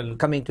 जो आजकल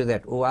कमिंग टू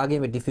दैट, वो आगे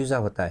में डिफ्यूजर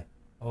होता है,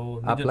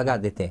 आप लगा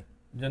देते हैं,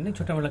 जो नहीं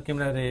छोटा वाला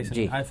कैमरा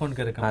है आईफोन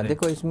के रकम। हाँ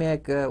देखो, इसमें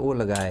एक वो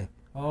लगा है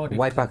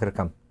वाइपा का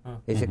रकम,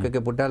 ऐसे क्योंकि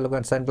बुढ़ा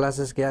लोग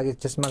सनग्लासेस के आगे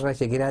चश्मा का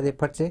ऐसे गिरा दे,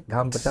 फट से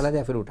घाम पर चला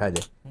जाए फिर उठा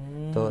दे,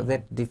 तो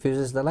that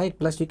diffuses the light,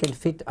 plus you can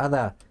fit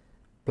other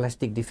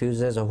plastic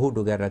diffusers और हुड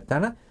वगैरह रखता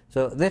है ना।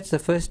 So that's the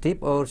first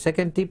tip. और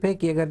सेकंड टिप है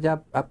कि अगर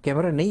जब आप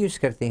कैमरा नहीं यूज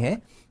करते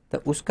हैं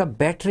तो उसका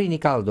बैटरी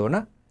निकाल दो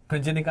ना।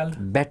 कौन सी निकाल?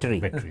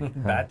 बैटरी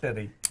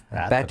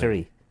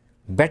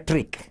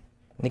बैटरिक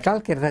निकाल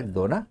के रख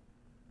दो ना,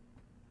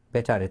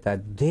 बेचा रहता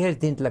है, ढेर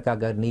दिन तक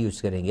अगर नहीं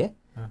यूज करेंगे,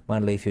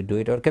 मान लो इफ यू डू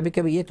इट। और कभी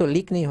कभी ये तो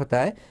लीक नहीं होता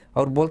है,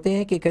 और बोलते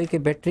हैं कि कभी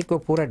बैटरी को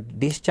पूरा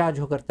डिस्चार्ज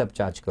होकर तब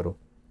चार्ज करो,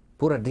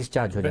 पूरा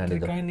डिस्चार्ज हो जाने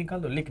दो, निकाल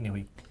दो, लीक नहीं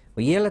हुई।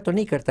 ये वाला तो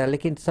नहीं करता है,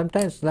 लेकिन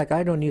sometimes like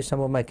I don't use some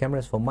of my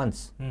cameras for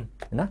months, है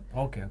ना,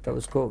 तो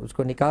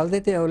उसको निकाल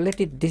देते और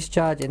let it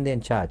discharge and then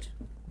charge.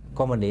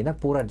 Commonly ना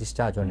पूरा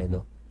डिस्चार्ज होने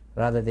दो,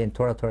 रादर देन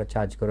थोड़ा थोड़ा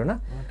चार्ज करो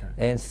ना।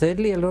 And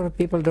thirdly, a lot of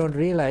people don't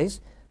realize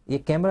ये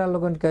कैमरा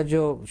लोगों का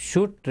जो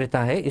शूट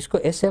रहता है, इसको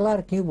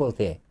SLR क्यों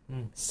बोलते हैं?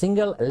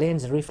 सिंगल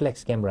लेंस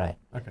रिफ्लेक्स कैमरा है।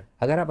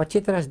 अगर आप अच्छी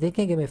तरह से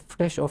देखेंगे, मैं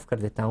फ्लैश ऑफ कर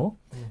देता हूँ,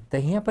 तो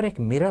यहाँ पर एक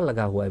मिरर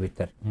लगा हुआ है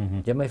भीतर,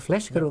 जब मैं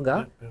फ्लैश करूंगा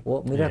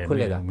वो मिरर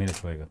खुलेगा।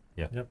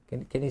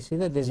 Can you see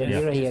that there's a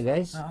mirror here,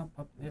 guys?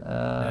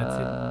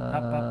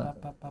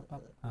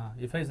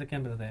 You face the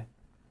camera there.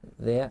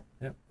 There.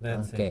 Yep,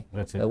 that's okay.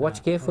 That's it.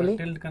 Watch carefully.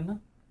 Tilt करना,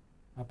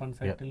 अपन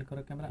साइड tilt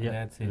करो camera.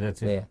 That's it.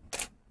 That's it. There.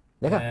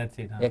 देखा?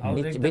 एक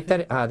नीचे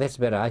भीतर, हाँ, that's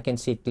better. I can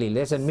see it clearly.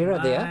 There's a mirror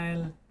there.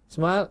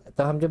 Smile.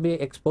 तो हम जब ये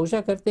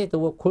एक्सपोजर करते तो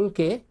वो खुल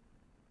के,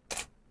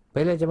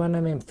 पहले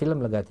जमाने में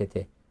फिल्म लगाते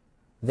थे,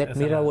 that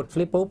mirror would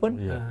flip open,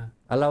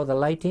 allow the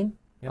light in,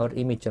 और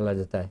इमेज चला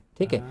जाता है,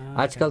 ठीक है।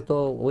 आजकल तो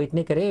वेट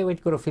नहीं करे, वेट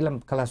करो फिल्म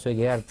खलास हो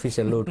गया यार, फिर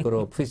से लोड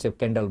करो, फिर से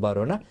कैंडल बार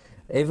हो ना।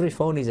 Every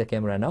phone is a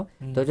camera now.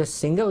 तो जो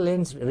सिंगल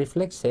लेंस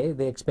रिफ्लेक्स है,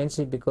 they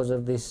expensive because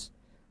of this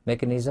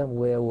mechanism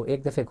where वो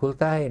एक दफे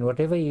खुलता है, and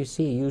whatever you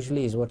see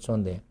usually is what's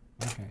on there.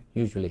 Okay.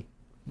 Usually.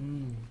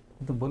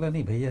 तो बोला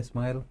नहीं भैया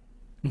स्माइल,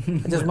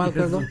 अच्छा स्माइल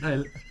कर दो,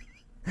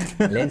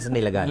 लेंस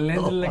नहीं लगा,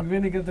 लेंस लगवे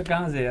नहीं कर तो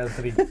कहाँ से यार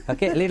free.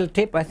 Okay, little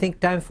tip. I think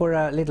time for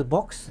a little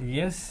box.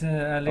 Yes,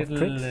 a little.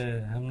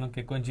 हम लोग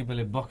के कौन सी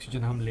पहले बॉक्स जो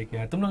हम लेके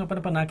आए, तुम लोग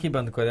अपन आँखें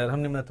बंद करो यार,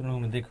 हमने मैं तुम लोगों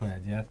में देखो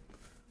यार,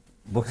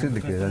 बॉक्स में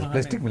लेके आए,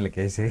 प्लास्टिक में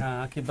लेके आए ऐसे।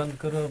 हाँ, आँखें बंद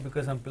करो,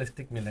 बिकॉज़ हम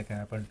प्लास्टिक में लेके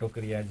आए अपन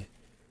टोकरी आज।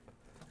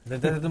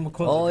 जैसे तुम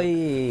खोल।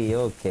 ओए,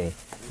 ओके।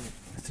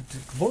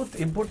 बहुत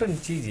इम्पोर्टेंट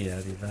चीज है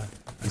यार ये।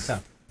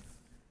 अच्छा,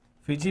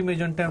 फिजी में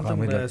जो टाइम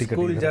तुम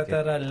स्कूल जाता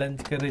रहा,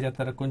 लंच करे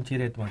जाता रहा, कौन सी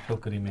रहे तुम्हारी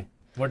टोकरी में?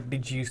 What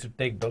did you used to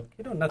take, dog?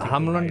 You know nothing.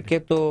 हम लोग के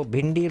तो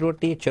भिंडी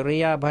रोटी,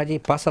 चोरिया भाजी,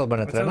 पासल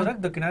बनत रहा ना। रख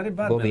दो किनारे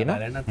बात गोभी ना।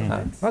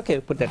 Okay,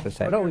 put that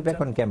aside. Oh, we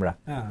back on camera.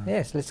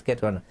 Yes, let's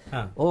get one.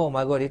 Oh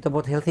my God, ये तो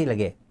बहुत हेल्थी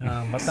लगे।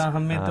 बता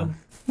हमें तो।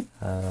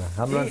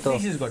 हम लोग तो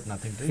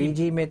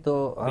फिजी में तो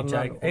हम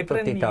लोग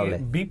तो टावले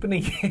बीप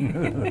नहीं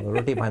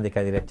रोटी बांध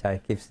दिखा दे रहा, चाय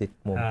किप्स इट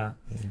मूव।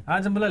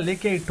 आज हम बोला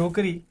लेके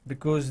टोकरी,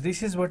 because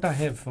this is what I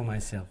have for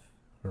myself.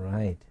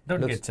 Right.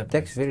 Don't get surprised.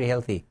 That's very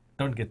healthy.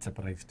 Don't get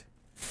surprised.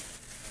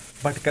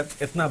 But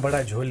इतना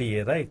बड़ा झोली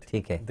है, right?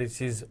 ठीक है.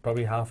 This is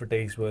probably half a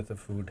day's worth of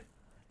food.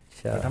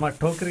 अच्छा. But हमारे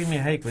टोकरी में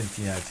है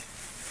कुंची आज.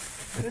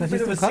 इतना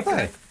चीज तो खाता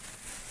है.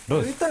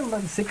 रोज. इतना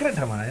सीक्रेट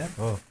हमारा यार.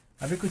 Oh.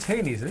 अभी कुछ है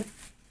ही नहीं इसमें.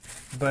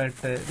 But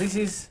this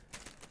is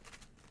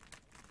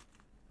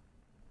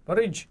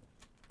porridge.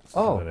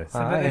 Oh,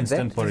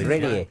 instant porridge.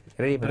 Ready है.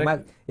 Ready.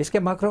 इसके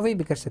माइक्रोवेव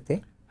भी कर सकते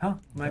हैं.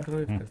 हाँ,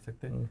 माइक्रोवेव कर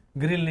सकते हैं.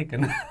 ग्रिल नहीं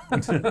करना.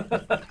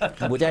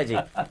 बुझाए जी.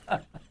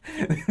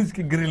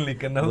 इसकी ग्रिल नहीं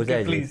करना.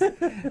 Okay, please.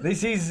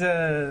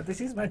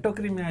 This is my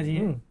टोकरी में आज ये.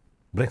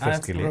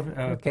 ब्रेकफास्ट के लिए.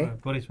 Okay.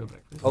 Porridge for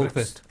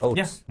breakfast.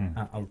 Oats.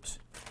 हाँ, oats.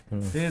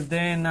 फिर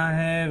देना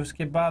है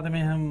उसके बाद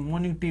में हम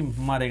मॉर्निंग टी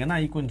मारेगा ना,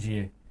 ये कौन सी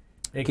है?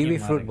 कीवी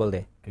फ्रूट बोल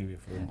दे. Kiwi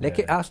fruit.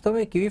 लेकिन आज तो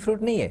में कीवी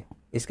फ्रूट नहीं है.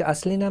 इसका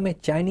असली नाम है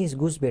चाइनीज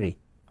गूसबेरी.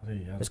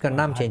 उसका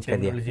नाम चेंज कर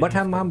दिया. बट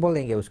हम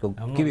बोलेंगे उसको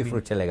कीवी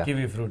फ्रूट चलेगा.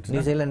 Kiwi fruit.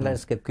 न्यूजीलैंड में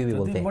इसके कीवी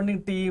बोलते हैं. मॉर्निंग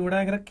टी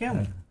उड़ा के रखे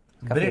हम.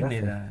 ब्रेड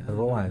नहीं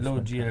रहा. लो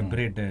जी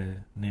ब्रेड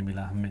नहीं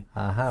मिला हमें.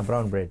 हाँ,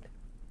 ब्राउन ब्रेड.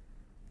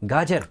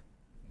 गाजर.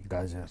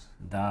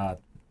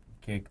 दात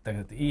केक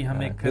तक ये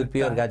हमें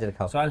प्योर गाजर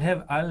खाओ. So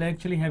I'll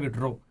actually have it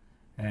raw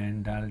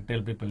and I'll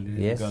tell people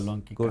this is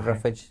long की good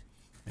roughage.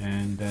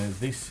 And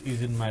this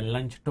is in my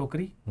lunch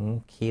टोकरी.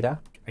 खीरा.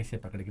 ऐसे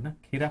पकड़ेगी ना.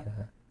 खीरा.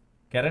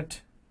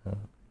 Carrot.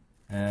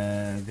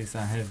 This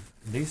I have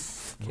this.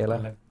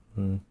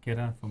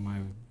 Kera for my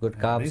good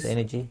carbs,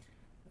 energy.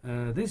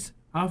 This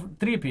after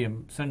 3 p.m.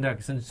 Sunday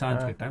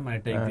के time I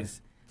take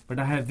this. But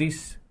I have this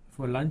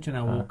for lunch and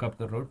I walk up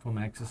the road for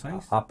my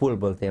exercise. Apple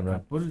बोलते हैं हम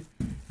लोग. Apple.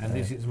 And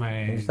this is my.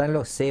 हिंदुस्तानी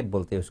लोग सेब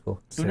बोलते हैं उसको.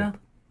 Tuna.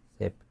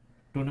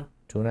 Seब.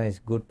 Tuna is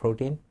good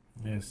protein.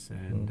 Yes,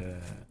 and.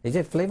 Is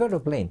it flavored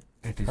or plain?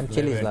 It is. हम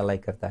chili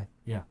like करता है.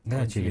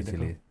 Yeah.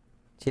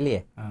 Chili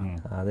है.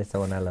 That's the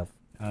one I love.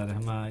 और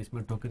हमारा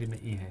इसमें टोकरी में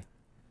ये है.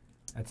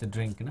 That's a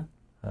drink, ना?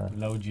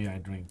 Low GI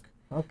drink.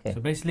 Okay.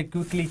 So basically,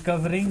 quickly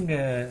covering,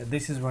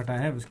 this is what I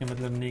have. उसके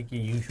मतलब नहीं कि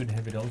you should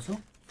have it also.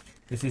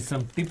 This is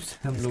some tips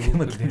हम लोगों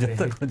को दे रहे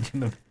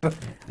हैं.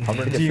 हम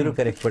लोग शुरू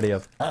करें पड़े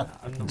अब.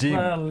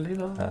 Well, you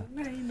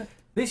know,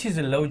 this is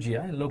a low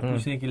GI. लोग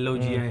पूछते हैं कि low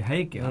GI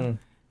है क्या?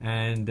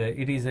 And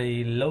it is a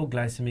low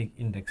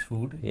glycemic index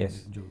food. Yes.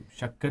 जो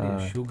शक्कर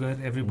है, sugar,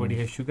 everybody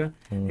has sugar.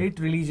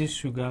 It releases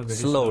sugar very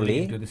slowly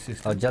into the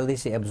system. और जल्दी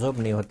से absorb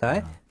नहीं होता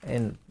है.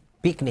 And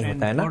peak नहीं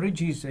होता है ना.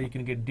 Porridge is you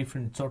can get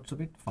different sorts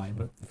of it,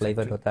 fiber.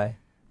 Flavor होता है.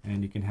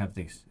 And you can have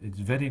this.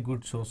 It's very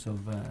good source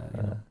of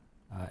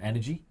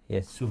energy.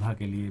 Yes. सुबह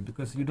के लिए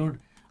because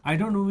I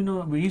don't know, you know,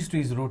 we used to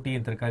eat roti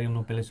and तरकारी हम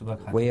लोग पहले सुबह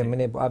खाते थे. वही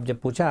मैंने आप जब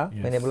पूछा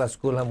मैंने बोला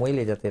स्कूल हम वही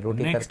ले जाते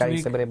रोटी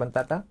तरकारी से बड़े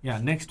बनता था. Yeah,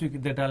 next week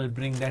that I'll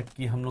bring that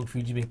कि हम लोग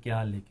फिजी में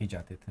क्या लेके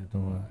जाते थे. तो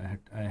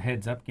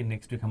heads up कि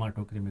next week हमारे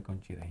टोकरी में कौन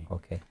सी रही.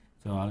 Okay.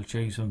 So I'll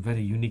show you some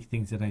very unique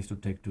things that I used to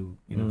take to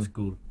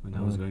school when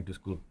I was going to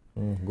school.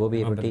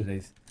 गोभी रोटी.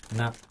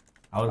 ना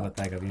और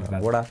बताएगा भी.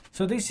 Vada.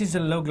 So this is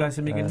a low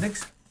glycemic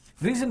index.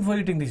 Reason for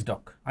eating this,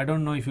 doc? I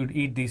don't know if you'd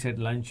eat this at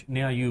lunch.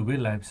 Near you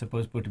will, I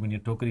suppose, put them in your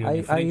tokri or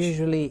your fridge. I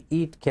usually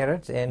eat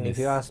carrots, and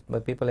if you ask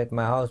people at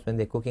my house when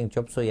they're cooking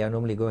chop suey, I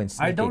normally go and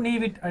sneak I don't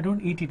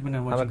eat it when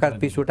I'm watching television.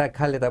 Piece उठा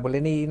खा लेता बोले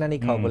नहीं ना नहीं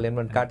खाओ बोले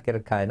मैं काट के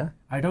रखा है ना.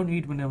 I don't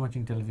eat when I'm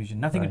watching television.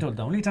 Nothing at all.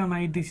 The only time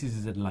I eat this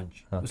is at lunch.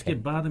 उसके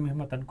बाद में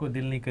हम तन को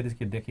दिल नहीं करे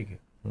इसके देखेंगे.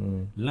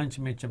 Lunch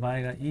में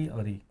चबाएगा ये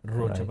और ये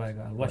रो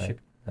चबाएगा. Wash it.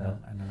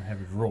 And I have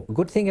it raw.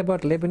 Good thing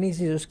about Lebanese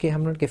is उसके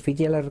हम लोग के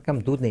फिजी वाला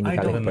रकम दूध नहीं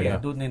निकालेंगे पड़ेगा.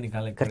 दूध नहीं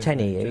निकालेंगे. कच्चा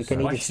नहीं है. You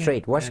can eat it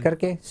straight. Wash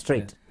करके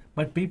straight.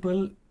 But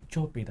people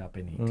chop it up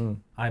and eat.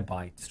 I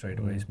buy it straight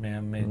away. इसमें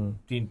हमें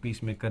 3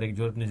 पीस में करेक्ट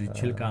जो अपने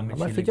छिलका में.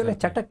 हमारे फिजी वाले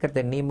चटक करते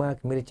हैं.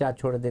 नीमक मिर्चा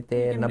छोड़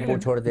देते हैं.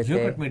 नमक छोड़ देते हैं.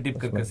 योगर्ट में डिप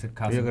करके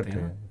खा सकते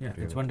हैं.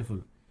 Yeah, it's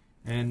wonderful.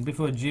 And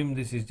before gym,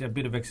 this is a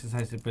bit of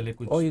exercise से पहले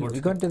कुछ. Oh,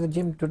 you gone to the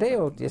gym today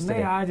or yesterday?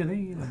 नहीं आज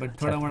नहीं. But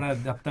थोड़ा मोड़ा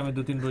हफ्ता में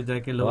 2-3 रोज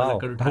जाके लोहा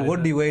लकड़ उठा.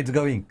 What do you way it's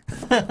going?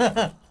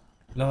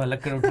 लोहा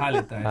लकड़ उठा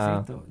लेता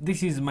है. तो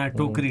this is my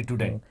टोकरी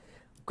today.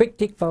 Quick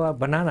tick power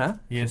banana.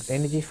 Yes.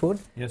 Energy food.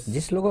 Yes.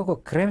 जिस लोगों को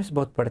cramps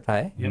बहुत पड़ता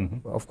है.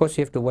 Of course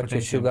you have to watch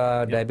your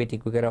sugar,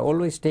 diabetic वगैरह.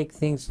 Always take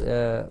things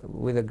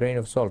with a grain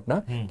of salt ना.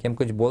 कि हम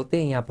कुछ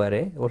बोलते हैं यहाँ पर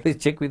है. Always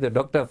check with the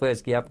doctor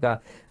first कि आपका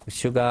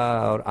sugar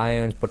और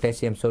ions,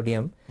 potassium,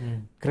 sodium.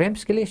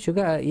 Cramps के लिए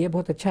sugar ये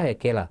बहुत अच्छा है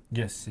केला.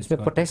 Yes.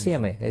 इसमें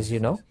potassium है as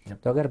you know.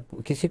 तो अगर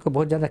किसी को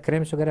बहुत ज़्यादा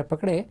cramps वगैरह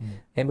पकड़े,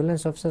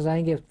 ambulance officers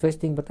आएंगे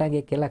first thing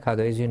बताएंगे केला खा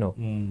दो as you know.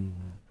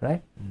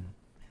 Right?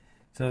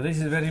 So this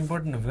is very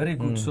important, a very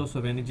good source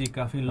of energy.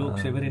 काफी लोग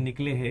सेवरे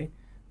निकले हैं,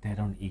 they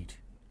don't eat.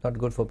 Not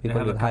good for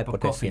people with high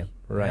potassium.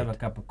 Right. They have a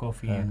cup of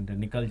coffee and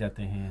निकल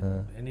जाते हैं.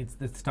 And it's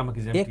the stomach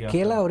is empty. एक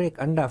केला और एक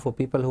अंडा for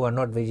people who are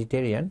not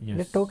vegetarian. Yes.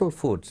 They're total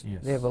foods.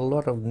 Yes. They have a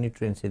lot of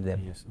nutrients in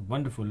them. Yes,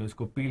 wonderful.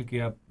 इसको peel के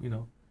आप, you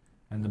know,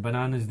 and the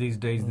bananas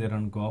these days they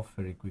run go off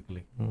very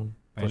quickly.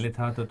 पहले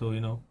था तो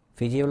you know.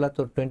 Fiji वाला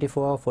तो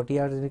 24 hours, 40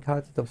 hours में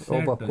खाते तो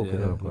ओवर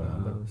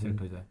कुक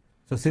हो जाए.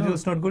 So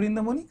cereals not good in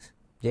the mornings?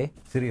 Yeah.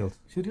 Cereals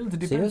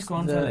depends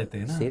कौन सा लेते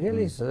हैं ना. Cereal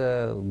is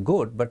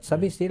good, but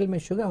सभी cereal में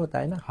sugar होता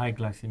है ना. High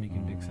glycemic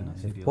index है ना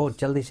cereals. बहुत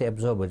जल्दी से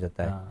absorb हो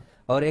जाता है.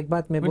 और एक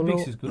बात मैं बोलूँ,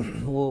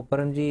 वो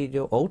परम जी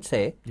जो ओट्स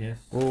है,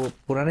 वो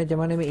पुराने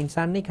जमाने में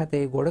इंसान नहीं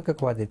खाते, घोड़े का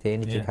खवाते थे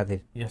नीचे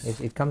खाते।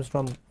 It comes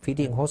from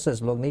feeding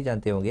horses, लोग नहीं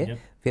जानते होंगे।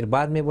 फिर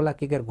बाद में बोला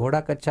कि अगर घोड़ा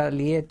कच्चा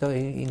लिए तो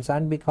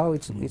इंसान भी खाओ,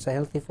 it's a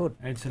healthy food.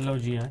 It's low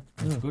GI,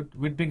 it's good.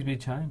 Wheat pigs भी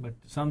अच्छा है, but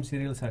some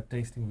serials are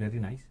testing very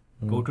nice,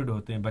 coated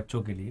होते हैं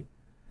बच्चों के लिए,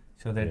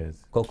 so that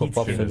कोको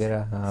पॉप्स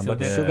वगैरह। हाँ,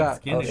 बट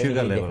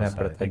शुगर देखना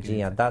पड़ता है। जी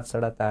हाँ, दांत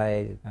सड़ता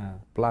है,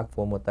 प्लाक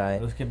फॉर्म होता है,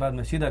 उसके बाद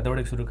में सीधा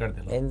दौड़े शुरू कर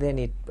दे। And then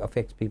it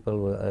affects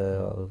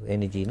people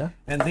energy ना।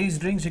 And these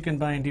drinks you can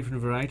buy in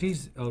different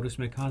varieties, और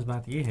उसमें खास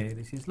बात ये है,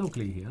 this is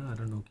locally here, I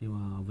don't know कि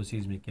वहाँ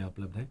ओवरसीज में क्या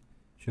उपलब्ध है।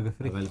 sugar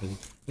free available.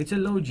 It's a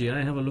low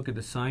GI. Have a look at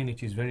the sign, which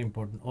is very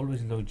important.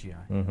 Always low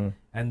GI.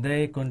 And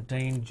they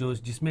contain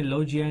जिसमें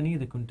low GI नहीं,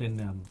 they contain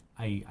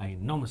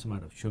enormous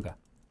amount of sugar.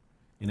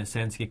 In a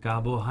sense कि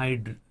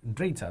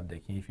carbohydrates आप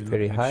देखें, if you look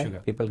very at high,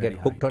 sugar, people get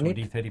hooked on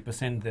it.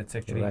 30%.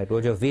 That's actually right.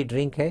 वो जो wheat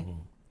drink है,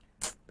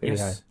 very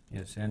high.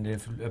 Yes. And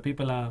if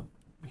people are,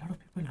 a lot of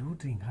people do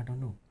drink, I don't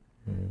know,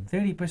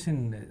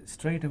 30%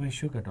 straight away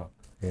sugar dog.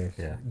 Yes.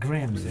 Yeah.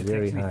 Grams.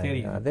 Very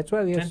high. That's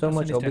why we have so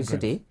much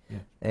obesity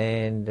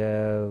and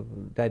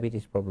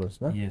diabetes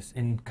problems, no? Yes.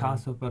 In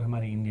खास तौर पर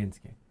हमारे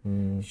Indians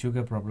के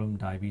sugar problem,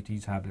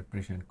 diabetes, high blood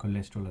pressure, and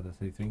cholesterol, other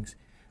three things.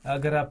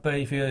 अगर आप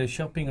if you're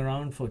shopping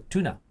around for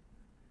tuna,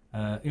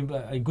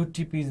 a good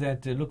tip is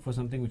that look for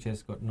something which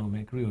has got no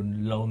mercury or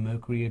low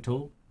mercury at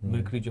all.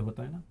 Mercury जो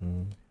होता है ना,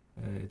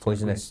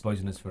 it's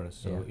poisonous for us.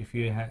 So if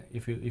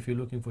you're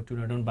looking for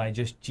tuna, don't buy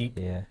just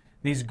cheap.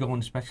 These go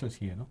on specials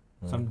here, no?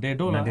 Some they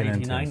don't are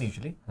 89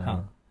 usually.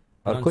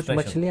 और कुछ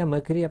मछलियाँ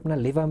mercury अपना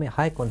liver में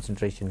high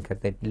concentration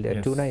करते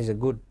हैं। Tuna is a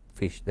good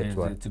fish, that's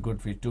why. It's a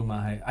good fish. Tuna,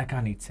 I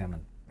can't eat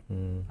salmon.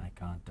 I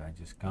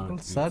just can't. Well,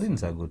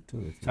 sardines are good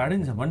too.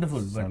 Sardines are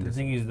wonderful, but the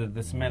thing is that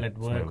the smell at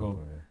work or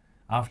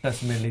after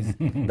smell is.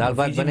 दाल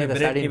भात बने तो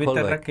sardine खोल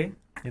रखे,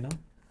 you know,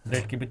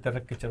 bread की भीतर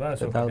रख के चबा।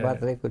 तो दाल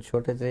भात रहे कुछ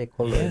छोटे से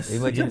खोल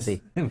emergency.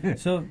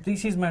 So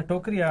this is my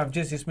टोकरी। I've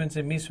just इसमें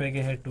से miss हो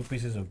गए हैं 2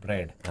 pieces of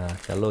bread.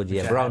 चलो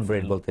जी, brown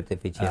bread बोलते थे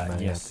पीछे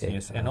हमारे।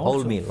 Yes, and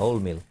whole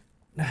meal.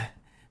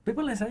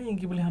 People ऐसा है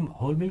कि बोले हम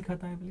whole meal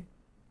खाता है बोले,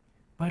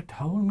 but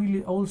whole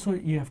meal also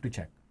you have to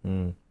check.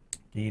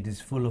 It is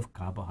full of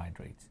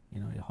carbohydrates.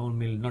 You know, a whole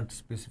meal not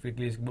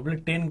specifically बोले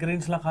 10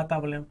 grains ला खाता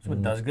बोले,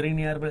 उसमें 10 grain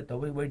यार बोले तो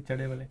वही weight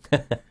चढ़े बोले,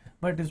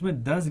 but इसमें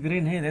 10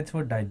 grain है, that's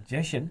for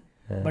digestion,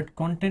 but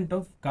content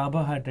of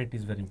carbohydrate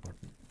is very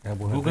important.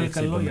 Google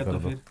कर लो या तो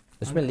फिर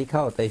उसमें लिखा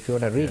होता है, if you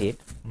want to read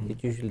it,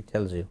 it usually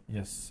tells you.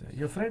 Yes,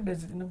 your friend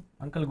is, you know,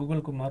 Uncle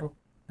Google को मारो,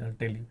 they'll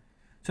tell you.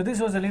 So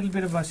this was a little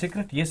bit of a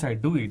secret. Yes, I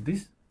do eat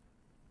this.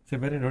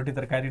 So very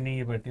roti tarkari नहीं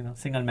है, but you know,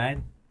 single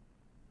man,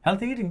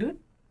 healthy eating,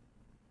 dude.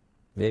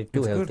 Very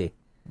too healthy.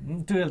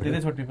 Too healthy.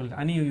 That's what people.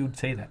 I knew you'd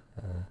say that.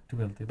 Too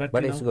healthy,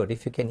 but it's good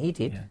if you can eat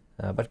it.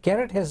 But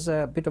carrot has a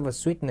bit of a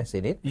sweetness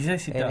in it.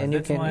 Yes, it does. And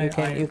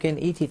you can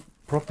eat it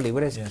properly.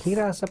 Whereas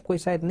खीरा सब कोई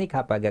शायद नहीं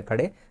खा पाएगा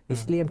खड़े,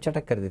 इसलिए हम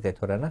चटक कर देते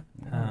थोड़ा ना।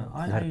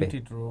 I eat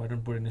it raw. I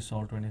don't put any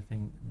salt or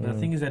anything. The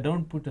thing is, I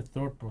don't put a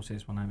thought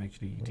process when I'm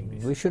actually eating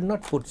this. We should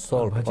not put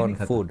salt on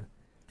food.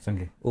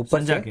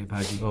 संजा के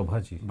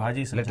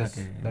भाजी संजा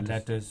के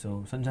lettuce.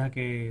 So संजा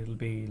के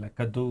it'll be like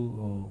kaddu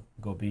or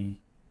gobi,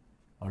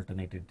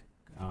 alternated,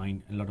 a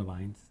lot of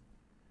ions,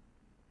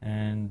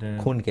 and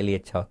खून के लिए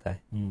अच्छा होता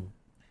है.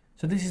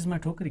 So this is my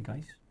टोकरी,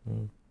 guys.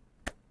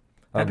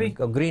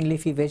 Green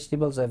leafy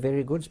vegetables are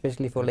very good,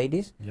 especially for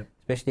ladies,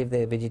 especially if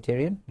they're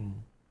vegetarian.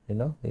 You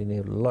know, you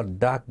need a lot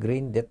dark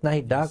green. जितना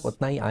ही dark,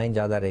 उतना ही iron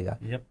ज़्यादा रहेगा.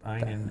 Yep,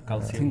 iron and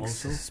calcium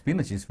also.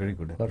 Spinach is very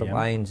good. A lot of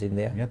irons in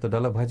there. Yeah, तो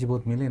डाला भाजी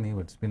बहुत मिले नहीं,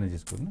 but spinach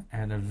is good, ना?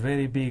 And a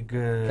very big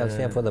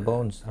calcium for the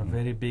bones. A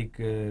very big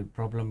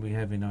problem we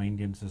have in our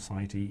Indian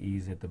society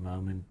is at the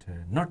moment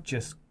not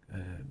just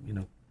you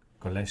know,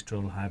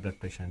 cholesterol, high blood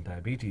pressure, and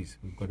diabetes.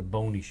 We've got a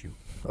bone issue.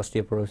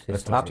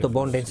 Osteoporosis. आप तो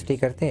bone density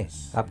करते हैं.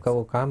 आपका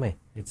वो काम है.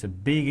 It's a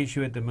big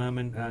issue at the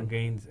moment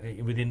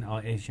within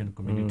our Asian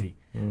community.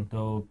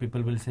 So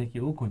people will say कि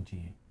वो कौन सी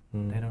है?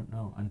 They don't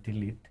know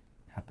until it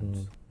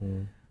happens.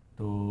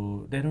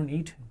 So they don't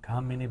eat.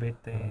 काम में नहीं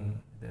बैठते.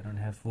 They don't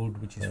have food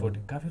which is for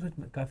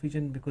काफी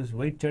जन because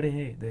weight चढ़े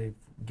हैं, they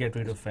get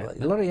rid of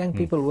fat. A lot of young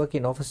people work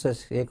in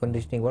offices, air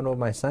conditioning. One of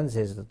my sons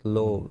has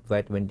low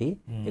vitamin D.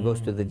 He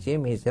goes to the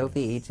gym. He's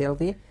healthy, eats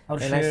healthy.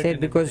 And I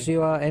said because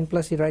you are, and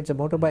plus he rides a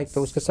motorbike,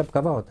 तो उसका सब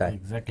cover होता है.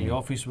 Exactly.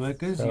 Office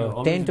workers.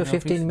 So 10 to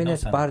 15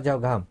 minutes बाहर जाओ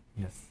घाम.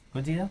 Yes.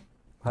 कौन सी है?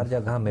 बाहर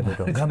जाओ घाम में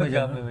बैठो. घाम में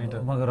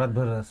जाओ. मगर रात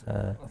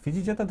भर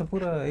फिजी जाता तो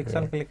पूरा एक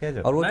साल के लिए क्या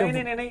जाता? और वो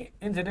नहीं.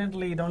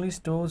 Incidentally, it only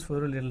stores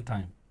for a little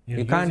time.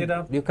 You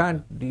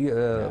can't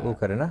वो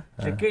करे ना.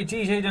 कोई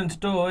चीज़ है जो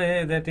store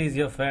है, that is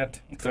your fat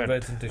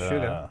converts into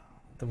sugar.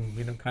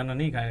 तुम खाना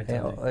नहीं खाया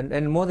चाहिए.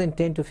 And more than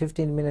 10 to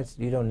 15 minutes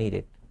you don't need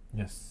it.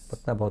 Yes.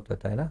 उतना बहुत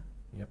होता है ना.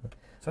 Yep.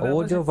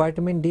 वो जो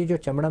विटामिन डी जो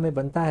चमड़ा में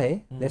बनता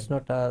है, that's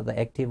not the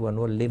active one.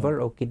 वो liver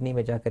और kidney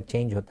में जाकर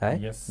change होता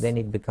है. Yes. Then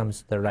it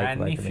becomes the right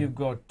vitamin.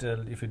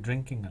 And if you're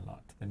drinking a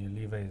lot, then your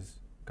liver is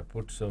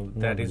kaput. So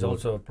that is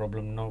also a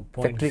problem. No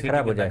point. Factory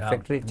खराब हो जाए,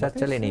 factory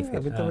चले नहीं फिर.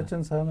 अमिताभ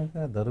बच्चन साहब ने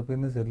कहा दारू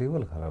पीने से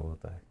लीवर खराब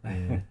होता है.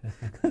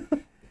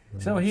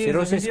 So here's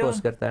a video.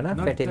 Cause करता है ना,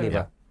 fatty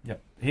liver. Yeah.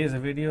 Here's a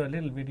video, a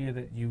little video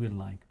that you will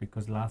like,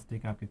 because last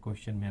week आपके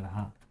question में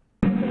रहा.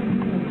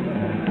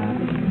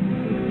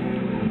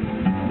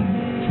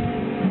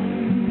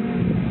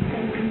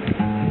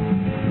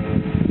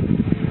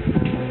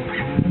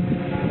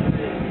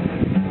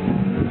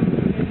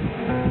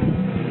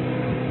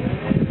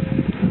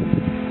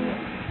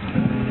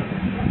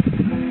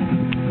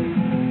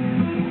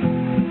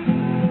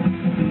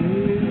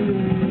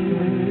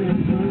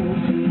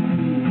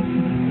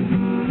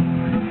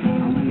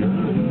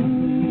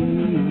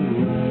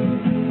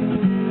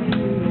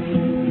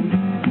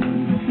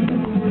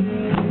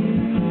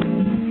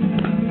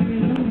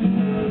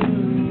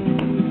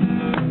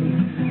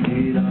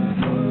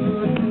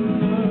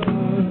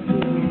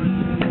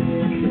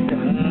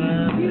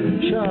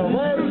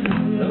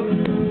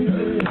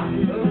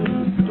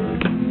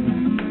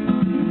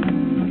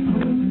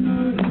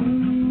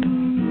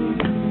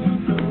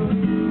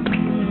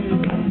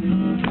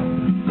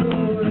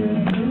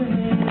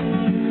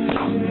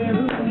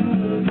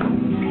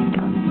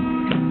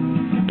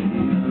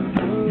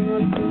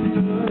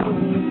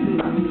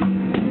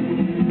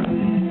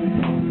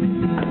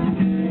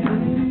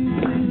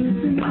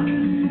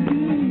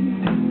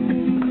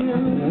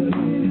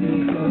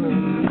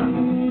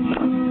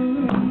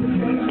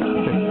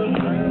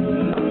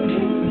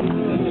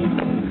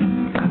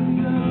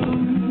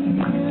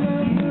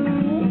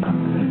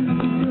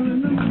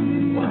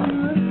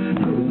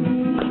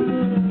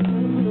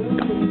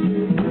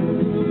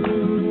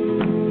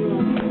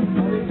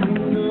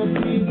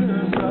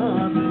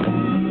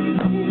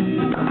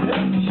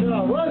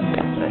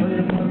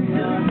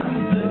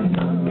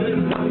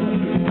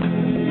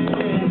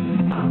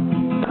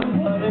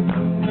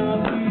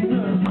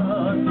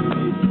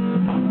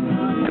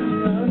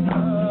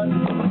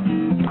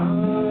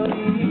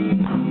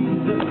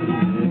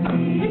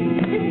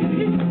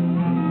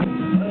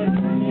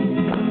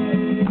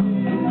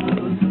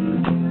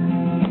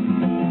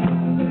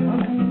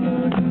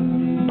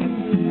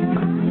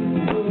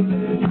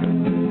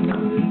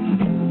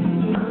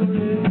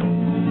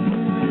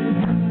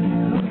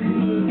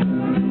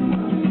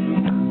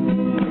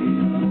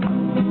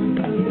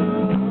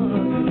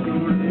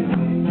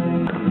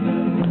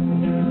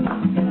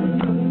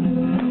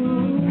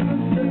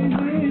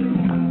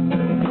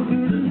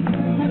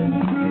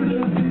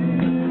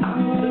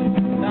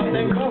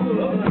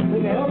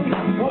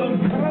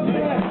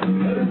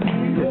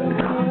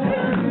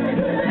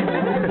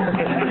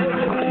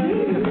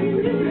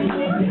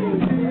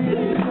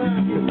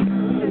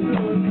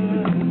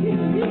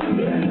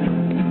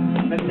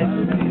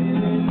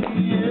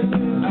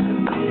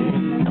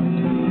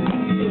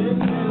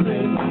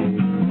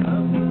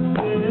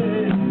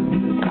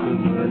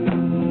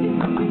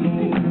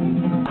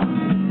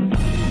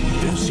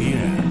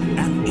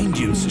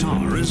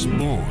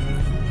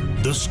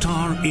 The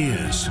star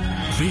is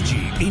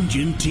Fiji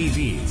Indian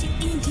TV,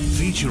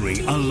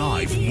 featuring a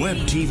live web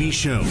TV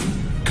show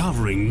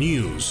covering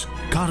news,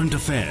 current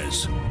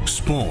affairs,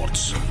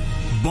 sports,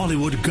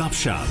 Bollywood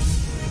gupshup,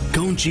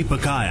 Kaunchi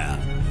Pakaya,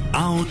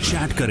 Aao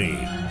Chat Kare,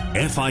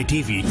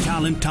 FITV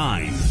Talent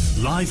Time,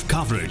 live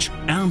coverage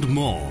and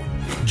more.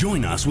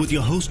 Join us with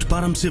your host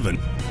Param Sivan.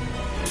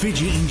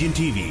 Fiji Indian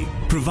TV,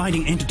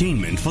 providing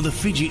entertainment for the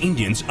Fiji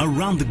Indians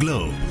around the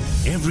globe.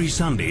 Every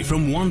Sunday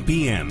from 1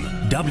 p.m.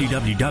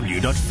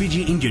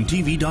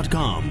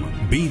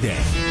 www.fijiindiantv.com. Be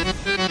there.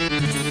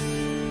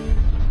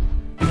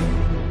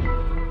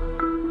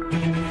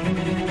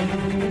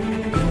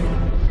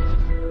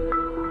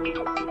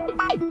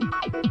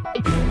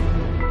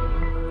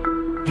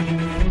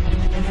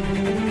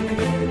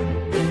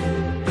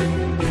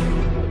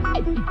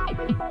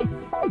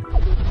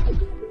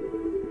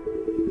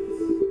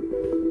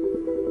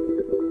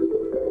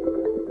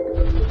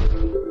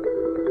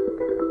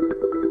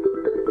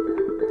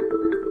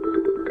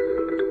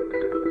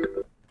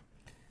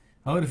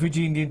 और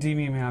Fiji Indian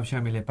TV में आप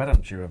शामिल है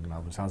परम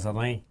शिवम सांसद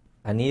हैं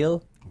अनिल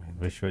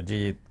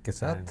विश्वजीत के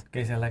साथ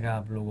कैसा लगा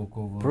आप लोगों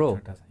को वो Bro,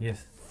 छोटा सा यस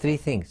 3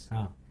 things.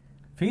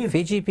 फिर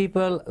Fiji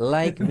people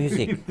like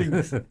music.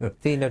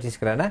 3 notice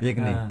करा ना? एक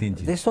नहीं 3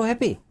 चीज. They're so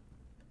happy.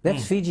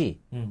 That's Fiji.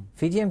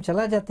 Fiji हम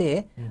चला जाते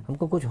हैं,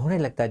 हमको कुछ होने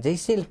लगता है.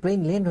 जैसे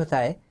प्लेन लैंड होता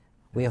है,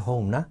 we are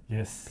home ना?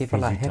 Yes.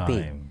 People are Fiji happy.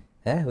 time.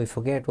 We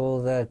forget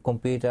all the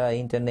computer,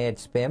 internet,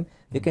 spam.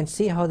 You can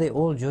see how they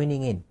all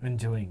joining in.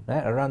 enjoying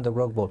Right, around the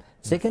rock bowl.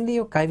 Secondly,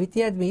 यो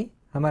कायविती आदमी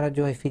हमारा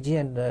जो है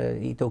Fijian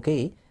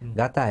इतोकेई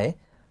गाता है.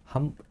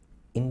 हम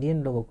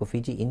Indian लोगों को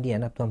फिजी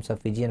इंडियन, अब तो हम सब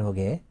फिजियन हो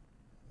गए,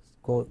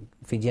 को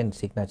फिजियन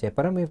सीखना चाहिए.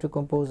 Param, we have to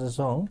compose a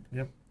song,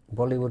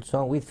 Bollywood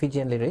song with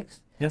Fijian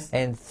lyrics. Yes.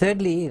 And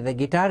thirdly, the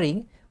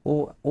guitaring,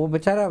 वो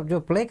बेचारा जो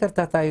प्ले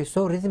करता था is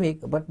so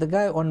rhythmic, but the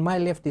guy on my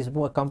left is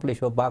more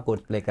accomplished, वो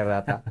barchord play कर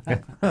रहा था.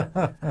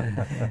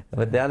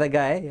 But the other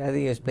guy, I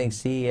think he was playing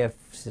C, F,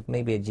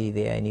 maybe a G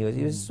there, and he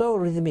was so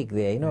rhythmic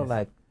there, you know,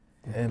 like.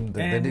 And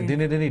they didn't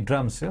need any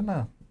drums, you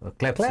know.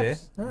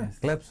 Claps.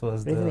 Claps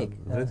was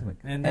rhythmic. the rhythmic.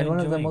 And one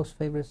of the most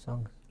favorite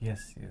songs.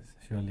 Yes,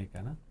 surely,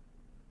 Kana.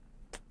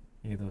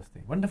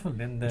 Wonderful.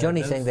 And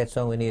Johnny sang that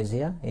song when he was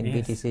here in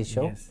BTC's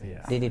show. Yes.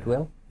 Did it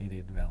well? He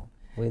did well.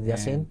 With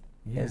Yasin?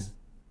 Yes.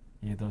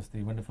 ये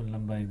दोस्ती wonderful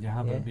number है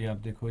जहाँ पर भी आप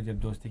देखो जब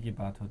दोस्ती की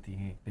बात होती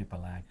है people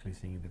are actually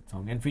singing that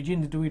song and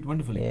Fijians do it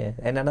wonderfully. Yeah,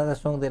 and another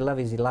song they love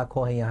is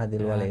Lakhon Hai Yahan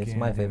Dil Wale. It's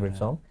my favorite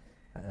song.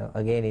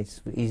 Again,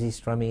 it's easy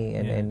strumming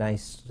and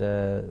nice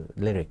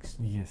lyrics.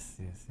 Yes,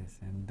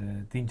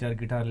 and 3-4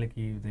 guitar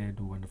leki they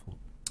do wonderful.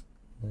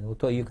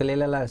 So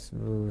ukulele la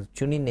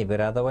tuning nahi, but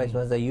otherwise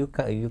once the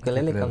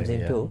ukulele comes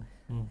in too,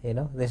 you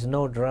know, there's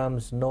no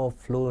drums, no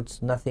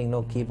flutes, nothing,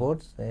 no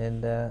keyboards,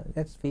 and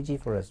that's Fiji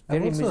for us.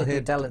 Very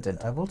musically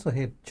talented. I've also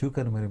heard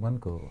Chukar Mere Man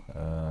Ko.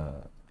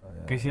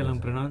 कैसे हम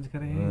pronounce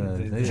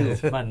करें?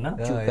 Fun, ना?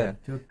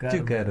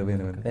 Chukar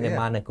Mere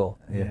Manako.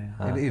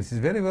 It's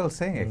very well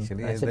sang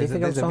actually. It's a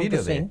difficult song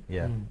to sing.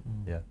 Yeah.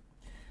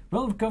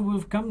 Well,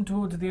 we've come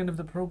towards the end of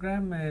the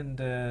program, and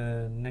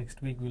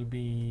next week we'll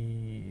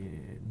be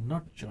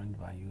not joined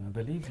by you, I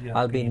believe.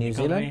 I'll be in New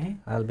Zealand.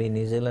 I'll be in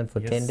New Zealand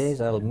for 10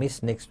 days. I'll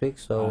miss next week,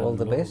 so all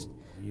the best.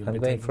 I'm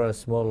going for a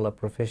small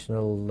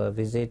professional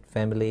visit,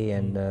 family,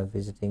 and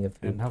visiting a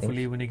few And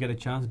hopefully things. when you get a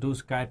chance, do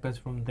Skype us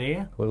from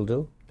there. Will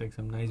do. Take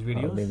some nice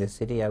videos. I'll be in the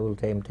city.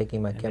 I'm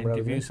taking my and camera with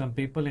interview me. some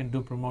people and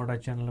do promote our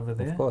channel over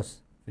there. Of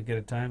course. If you get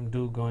a time,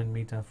 do go and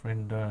meet our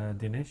friend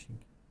Dinesh,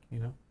 you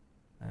know.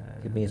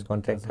 Give me his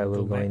contact. I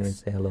will go in and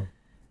say hello.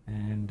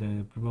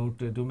 And promote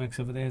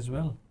Dumex over there as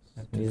well.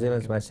 New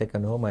Zealand's my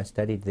second home. I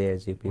studied there,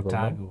 as you people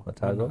know.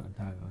 Otago.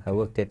 I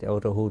worked at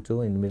Otahutu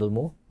too in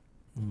Middlemore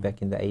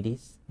back in the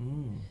 80s.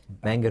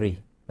 Mangere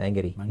Back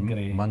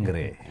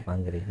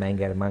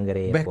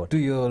Airport. to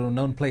your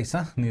known place,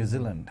 New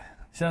Zealand.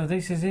 So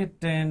this is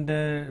it, and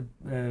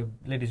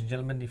ladies and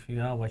gentlemen, if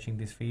you are watching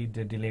this feed,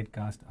 delayed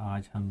cast,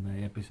 aaj hum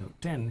episode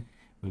 10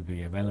 will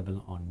be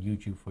available on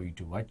YouTube for you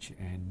to watch,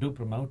 and do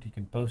promote. You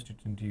can post it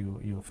into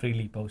you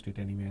freely post it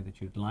anywhere that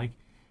you'd like,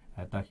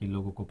 ताकि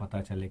लोगों को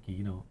पता चले कि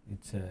you know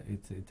it's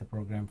a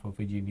program for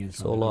Fiji Indians.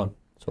 So long.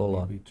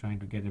 We're trying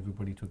to get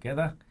everybody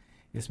together.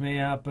 इसमें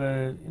आप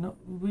you know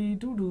we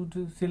do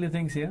silly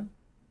things here,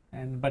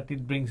 but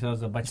it brings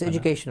us a bunch. It's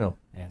educational.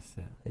 Yes.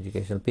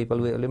 Educational. People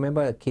will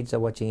remember. Kids are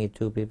watching it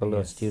too. People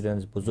are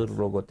students. बुजुर्ग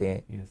लोग होते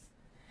हैं. Yes.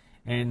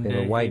 And we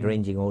have a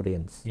wide-ranging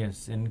audience.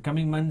 Yes, in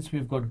coming months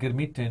we've got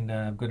Gurmit, and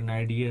I've got an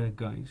idea,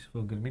 guys,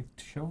 for Gurmit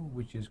show,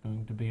 which is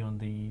going to be on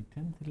the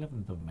 10th,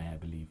 11th of May, I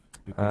believe.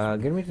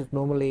 Gurmit is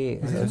normally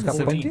उसका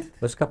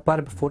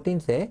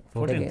 14th है.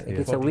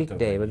 It's a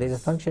weekday, but there's a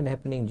function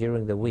happening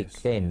during the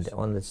weekend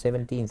on the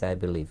 17th, I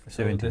believe.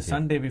 So the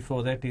Sunday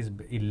before that is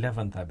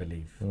 11th, I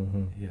believe.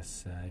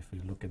 Yes, if you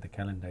look at the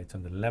calendar, it's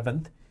on the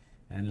 11th.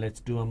 And let's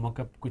do a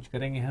mock-up कुछ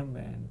करेंगे हम,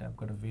 and I've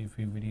got a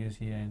few videos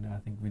here, and I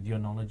think with your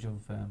knowledge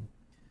of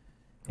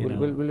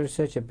we'll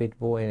research a bit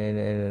more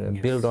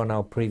and build on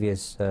our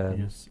previous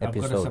episodes. I've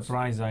got a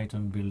surprise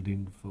item built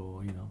in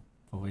for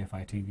for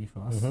FITV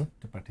for us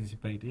to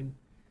participate in.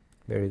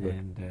 Very good.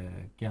 And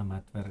क्या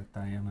महत्व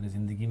रखता है हमारी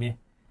जिंदगी में,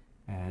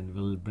 and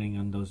we'll bring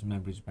on those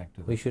memories back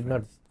to. We should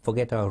not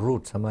forget our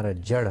roots. हमारा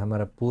जड़,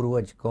 हमारा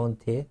पूर्वज कौन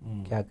थे,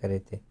 क्या करे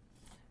थे.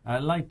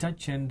 Light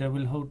touch, and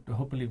we'll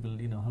hopefully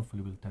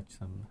we'll touch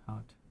some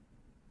heart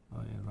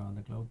around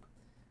the globe.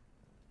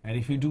 And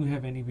if you do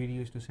have any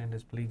videos to send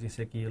us, please,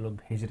 जैसे कि ये लोग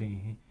भेज रहे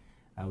हैं,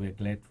 we are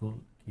grateful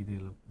कि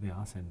they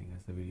are sending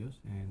us the videos,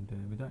 and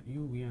without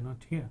you we are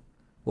not here.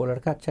 वो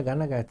लड़का अच्छा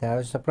गाना गाता है. I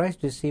was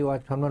surprised to see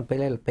what हम लोग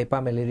पहले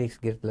पेपर में lyrics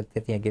लगते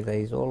थे,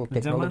 it's all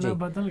technology. ज़माना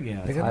बदल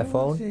गया.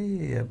 iPhone,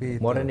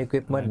 modern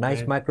equipment,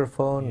 nice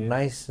microphone,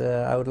 nice.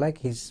 I would like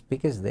his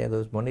speakers there.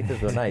 Those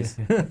monitors were nice.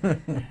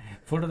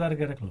 Photo डाल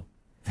के रख लो.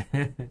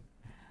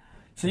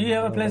 So you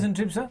have a pleasant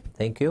trip, sir.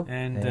 Thank you.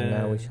 And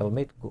we shall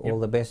meet. All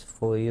the best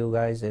for you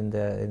guys in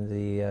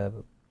the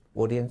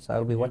audience.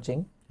 I'll be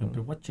watching. You'll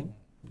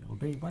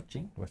be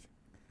watching.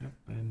 Yep.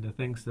 And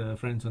thanks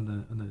friends on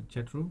the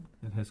chat room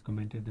that has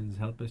commented and has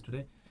helped us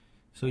today.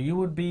 So you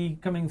would be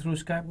coming through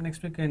Skype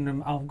next week,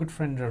 and our good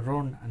friend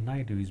Ron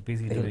Naidu is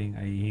busy doing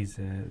his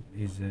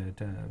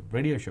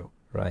radio show.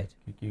 Right.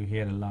 You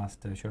hear the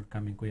last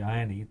shortcoming koi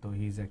aaya nahi, so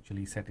he's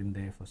actually set in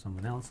there for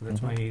someone else. So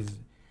that's why he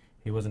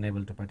wasn't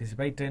able to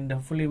participate. And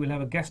hopefully we'll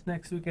have a guest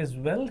next week as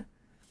well.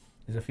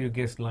 There's a few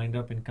guests lined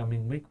up in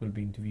coming week. We'll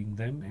be interviewing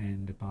them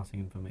and passing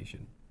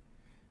information.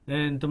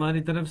 And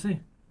तुम्हारी तरफ से?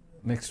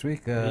 Next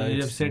week, you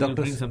have said you'll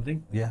bring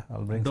something. Yeah,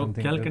 I'll bring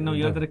something. क्या करना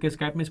याद रखे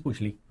Skype में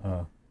पूछ ली.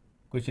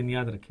 Question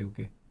याद रखे,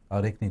 okay?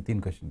 और एक नहीं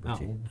 3 क्वेश्चन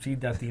पूछिए.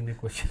 सीधा 3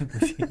 क्वेश्चन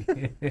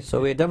पूछिए. So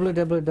we're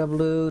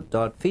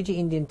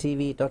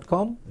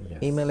www.fijiindiantv.com. Yes.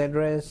 Email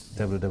address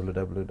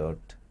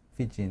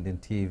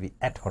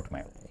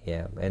www.fijiindiantv@hotmail.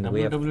 Yeah, and we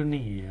have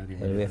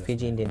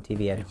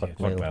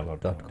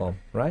fijiindiantv@hotmail.com,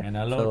 right? And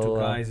hello to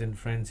guys and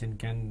friends in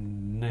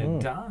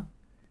Canada,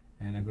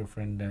 and a good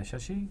friend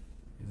Shashi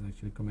is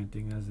actually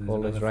commenting as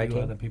always a few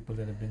writing. other people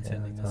that have been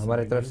sending us.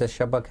 हमारे तरफ से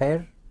शब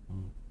खैर.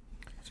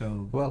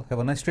 So well, have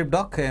a nice trip,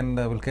 Doc, and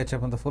we'll catch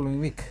up on the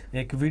following week.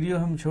 एक video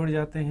हम छोड़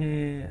जाते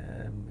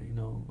हैं,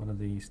 one of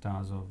the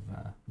stars of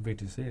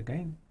VTC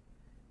again,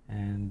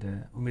 and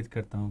उम्मीद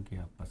करता हूँ कि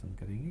आप पसंद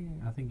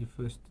करेंगे. I think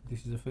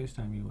this is the first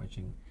time you're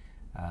watching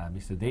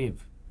Mr.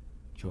 Dev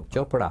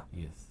Chopra.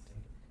 Yes.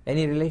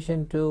 Any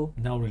relation to?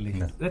 No relation.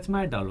 No. That's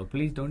my dialogue.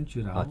 Please don't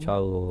shoot out.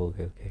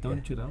 Okay.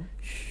 Don't shoot out.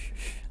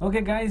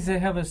 Okay, guys,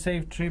 have a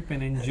safe trip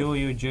and enjoy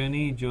your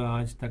journey. जो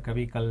आज तक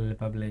अभी कल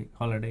public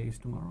holiday is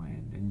tomorrow,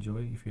 and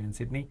enjoy if you're in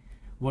Sydney.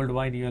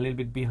 Worldwide, you're a little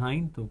bit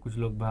behind, तो कुछ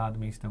लोग बाद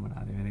में Easter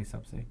मना रहे हैं मेरे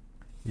हिसाब से.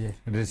 Yeah.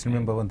 Just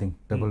remember one thing: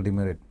 double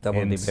demerit.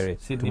 Double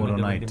demerit. Tomorrow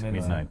night,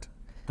 midnight.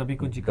 तभी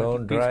कुछ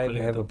Don't drive.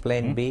 Have a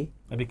plan B.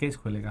 अभी केस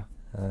खोलेगा.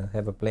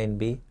 Have a plan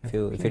B if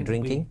you're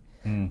drinking.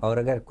 और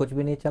अगर कुछ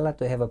भी नहीं चला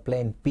तो have a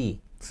plan P.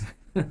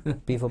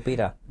 P for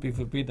Peter. P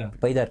for Peter.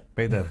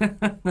 Peter.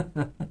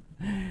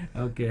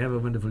 Okay, have a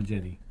wonderful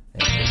journey.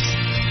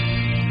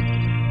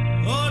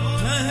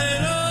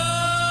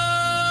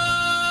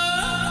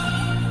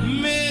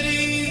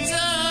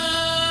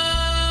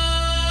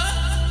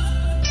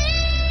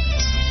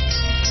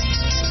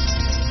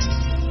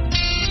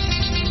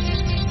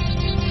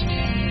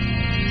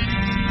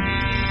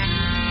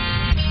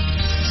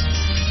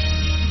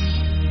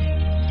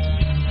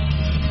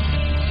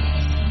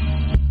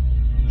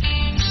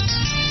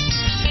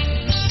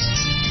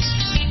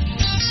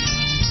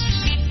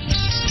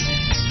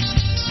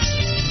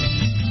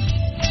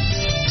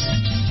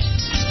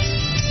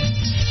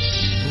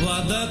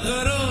 वादा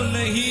करो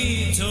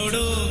नहीं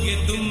छोड़ोगे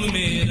तुम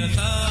मेरा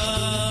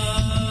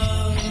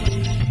साथ,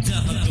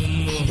 जहाँ तुम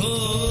हो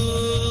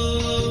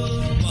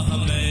वहाँ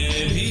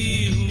मैं भी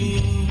हूँ.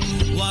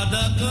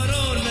 वादा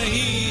करो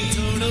नहीं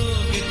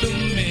छोड़ोगे तुम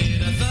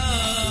मेरा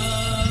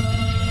साथ,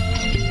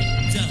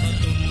 जहाँ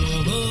तुम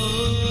हो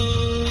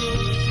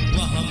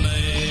वहाँ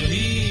मैं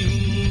भी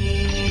हूँ.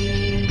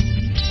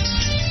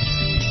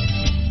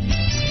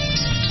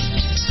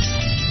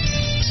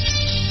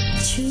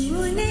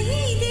 छुओ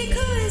नहीं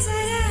देखो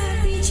जरा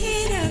पीछे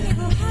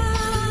रखो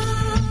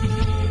हाथ,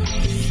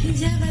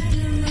 जब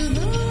तुम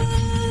हो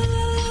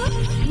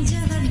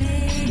जब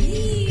मैं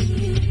भी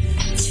हूँ.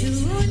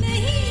 छुओ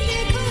नहीं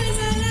देखो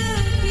जरा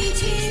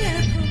पीछे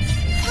रखो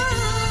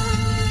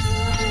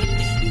हाथ,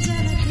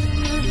 जब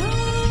तुम हो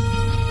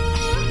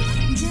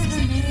जब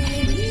मैं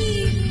भी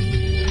हूँ.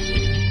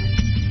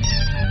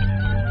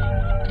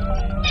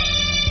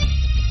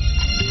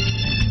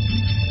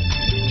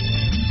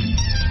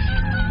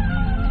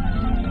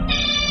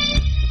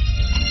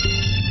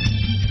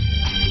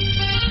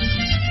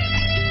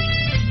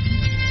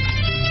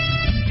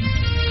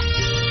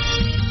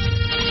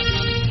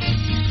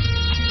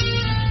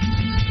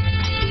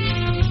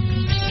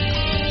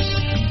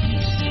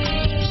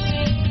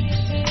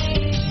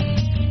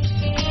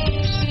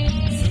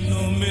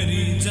 सुनो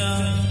मेरी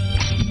जान,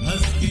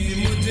 हंस के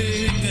मुझे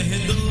कह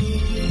दो,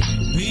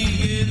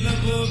 भीगे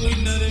लबों की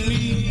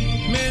नरमी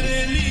मेरे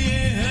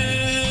लिए है.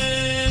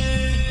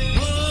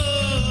 हो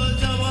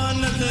जवान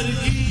नजर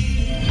की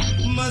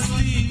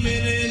मस्ती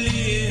मेरे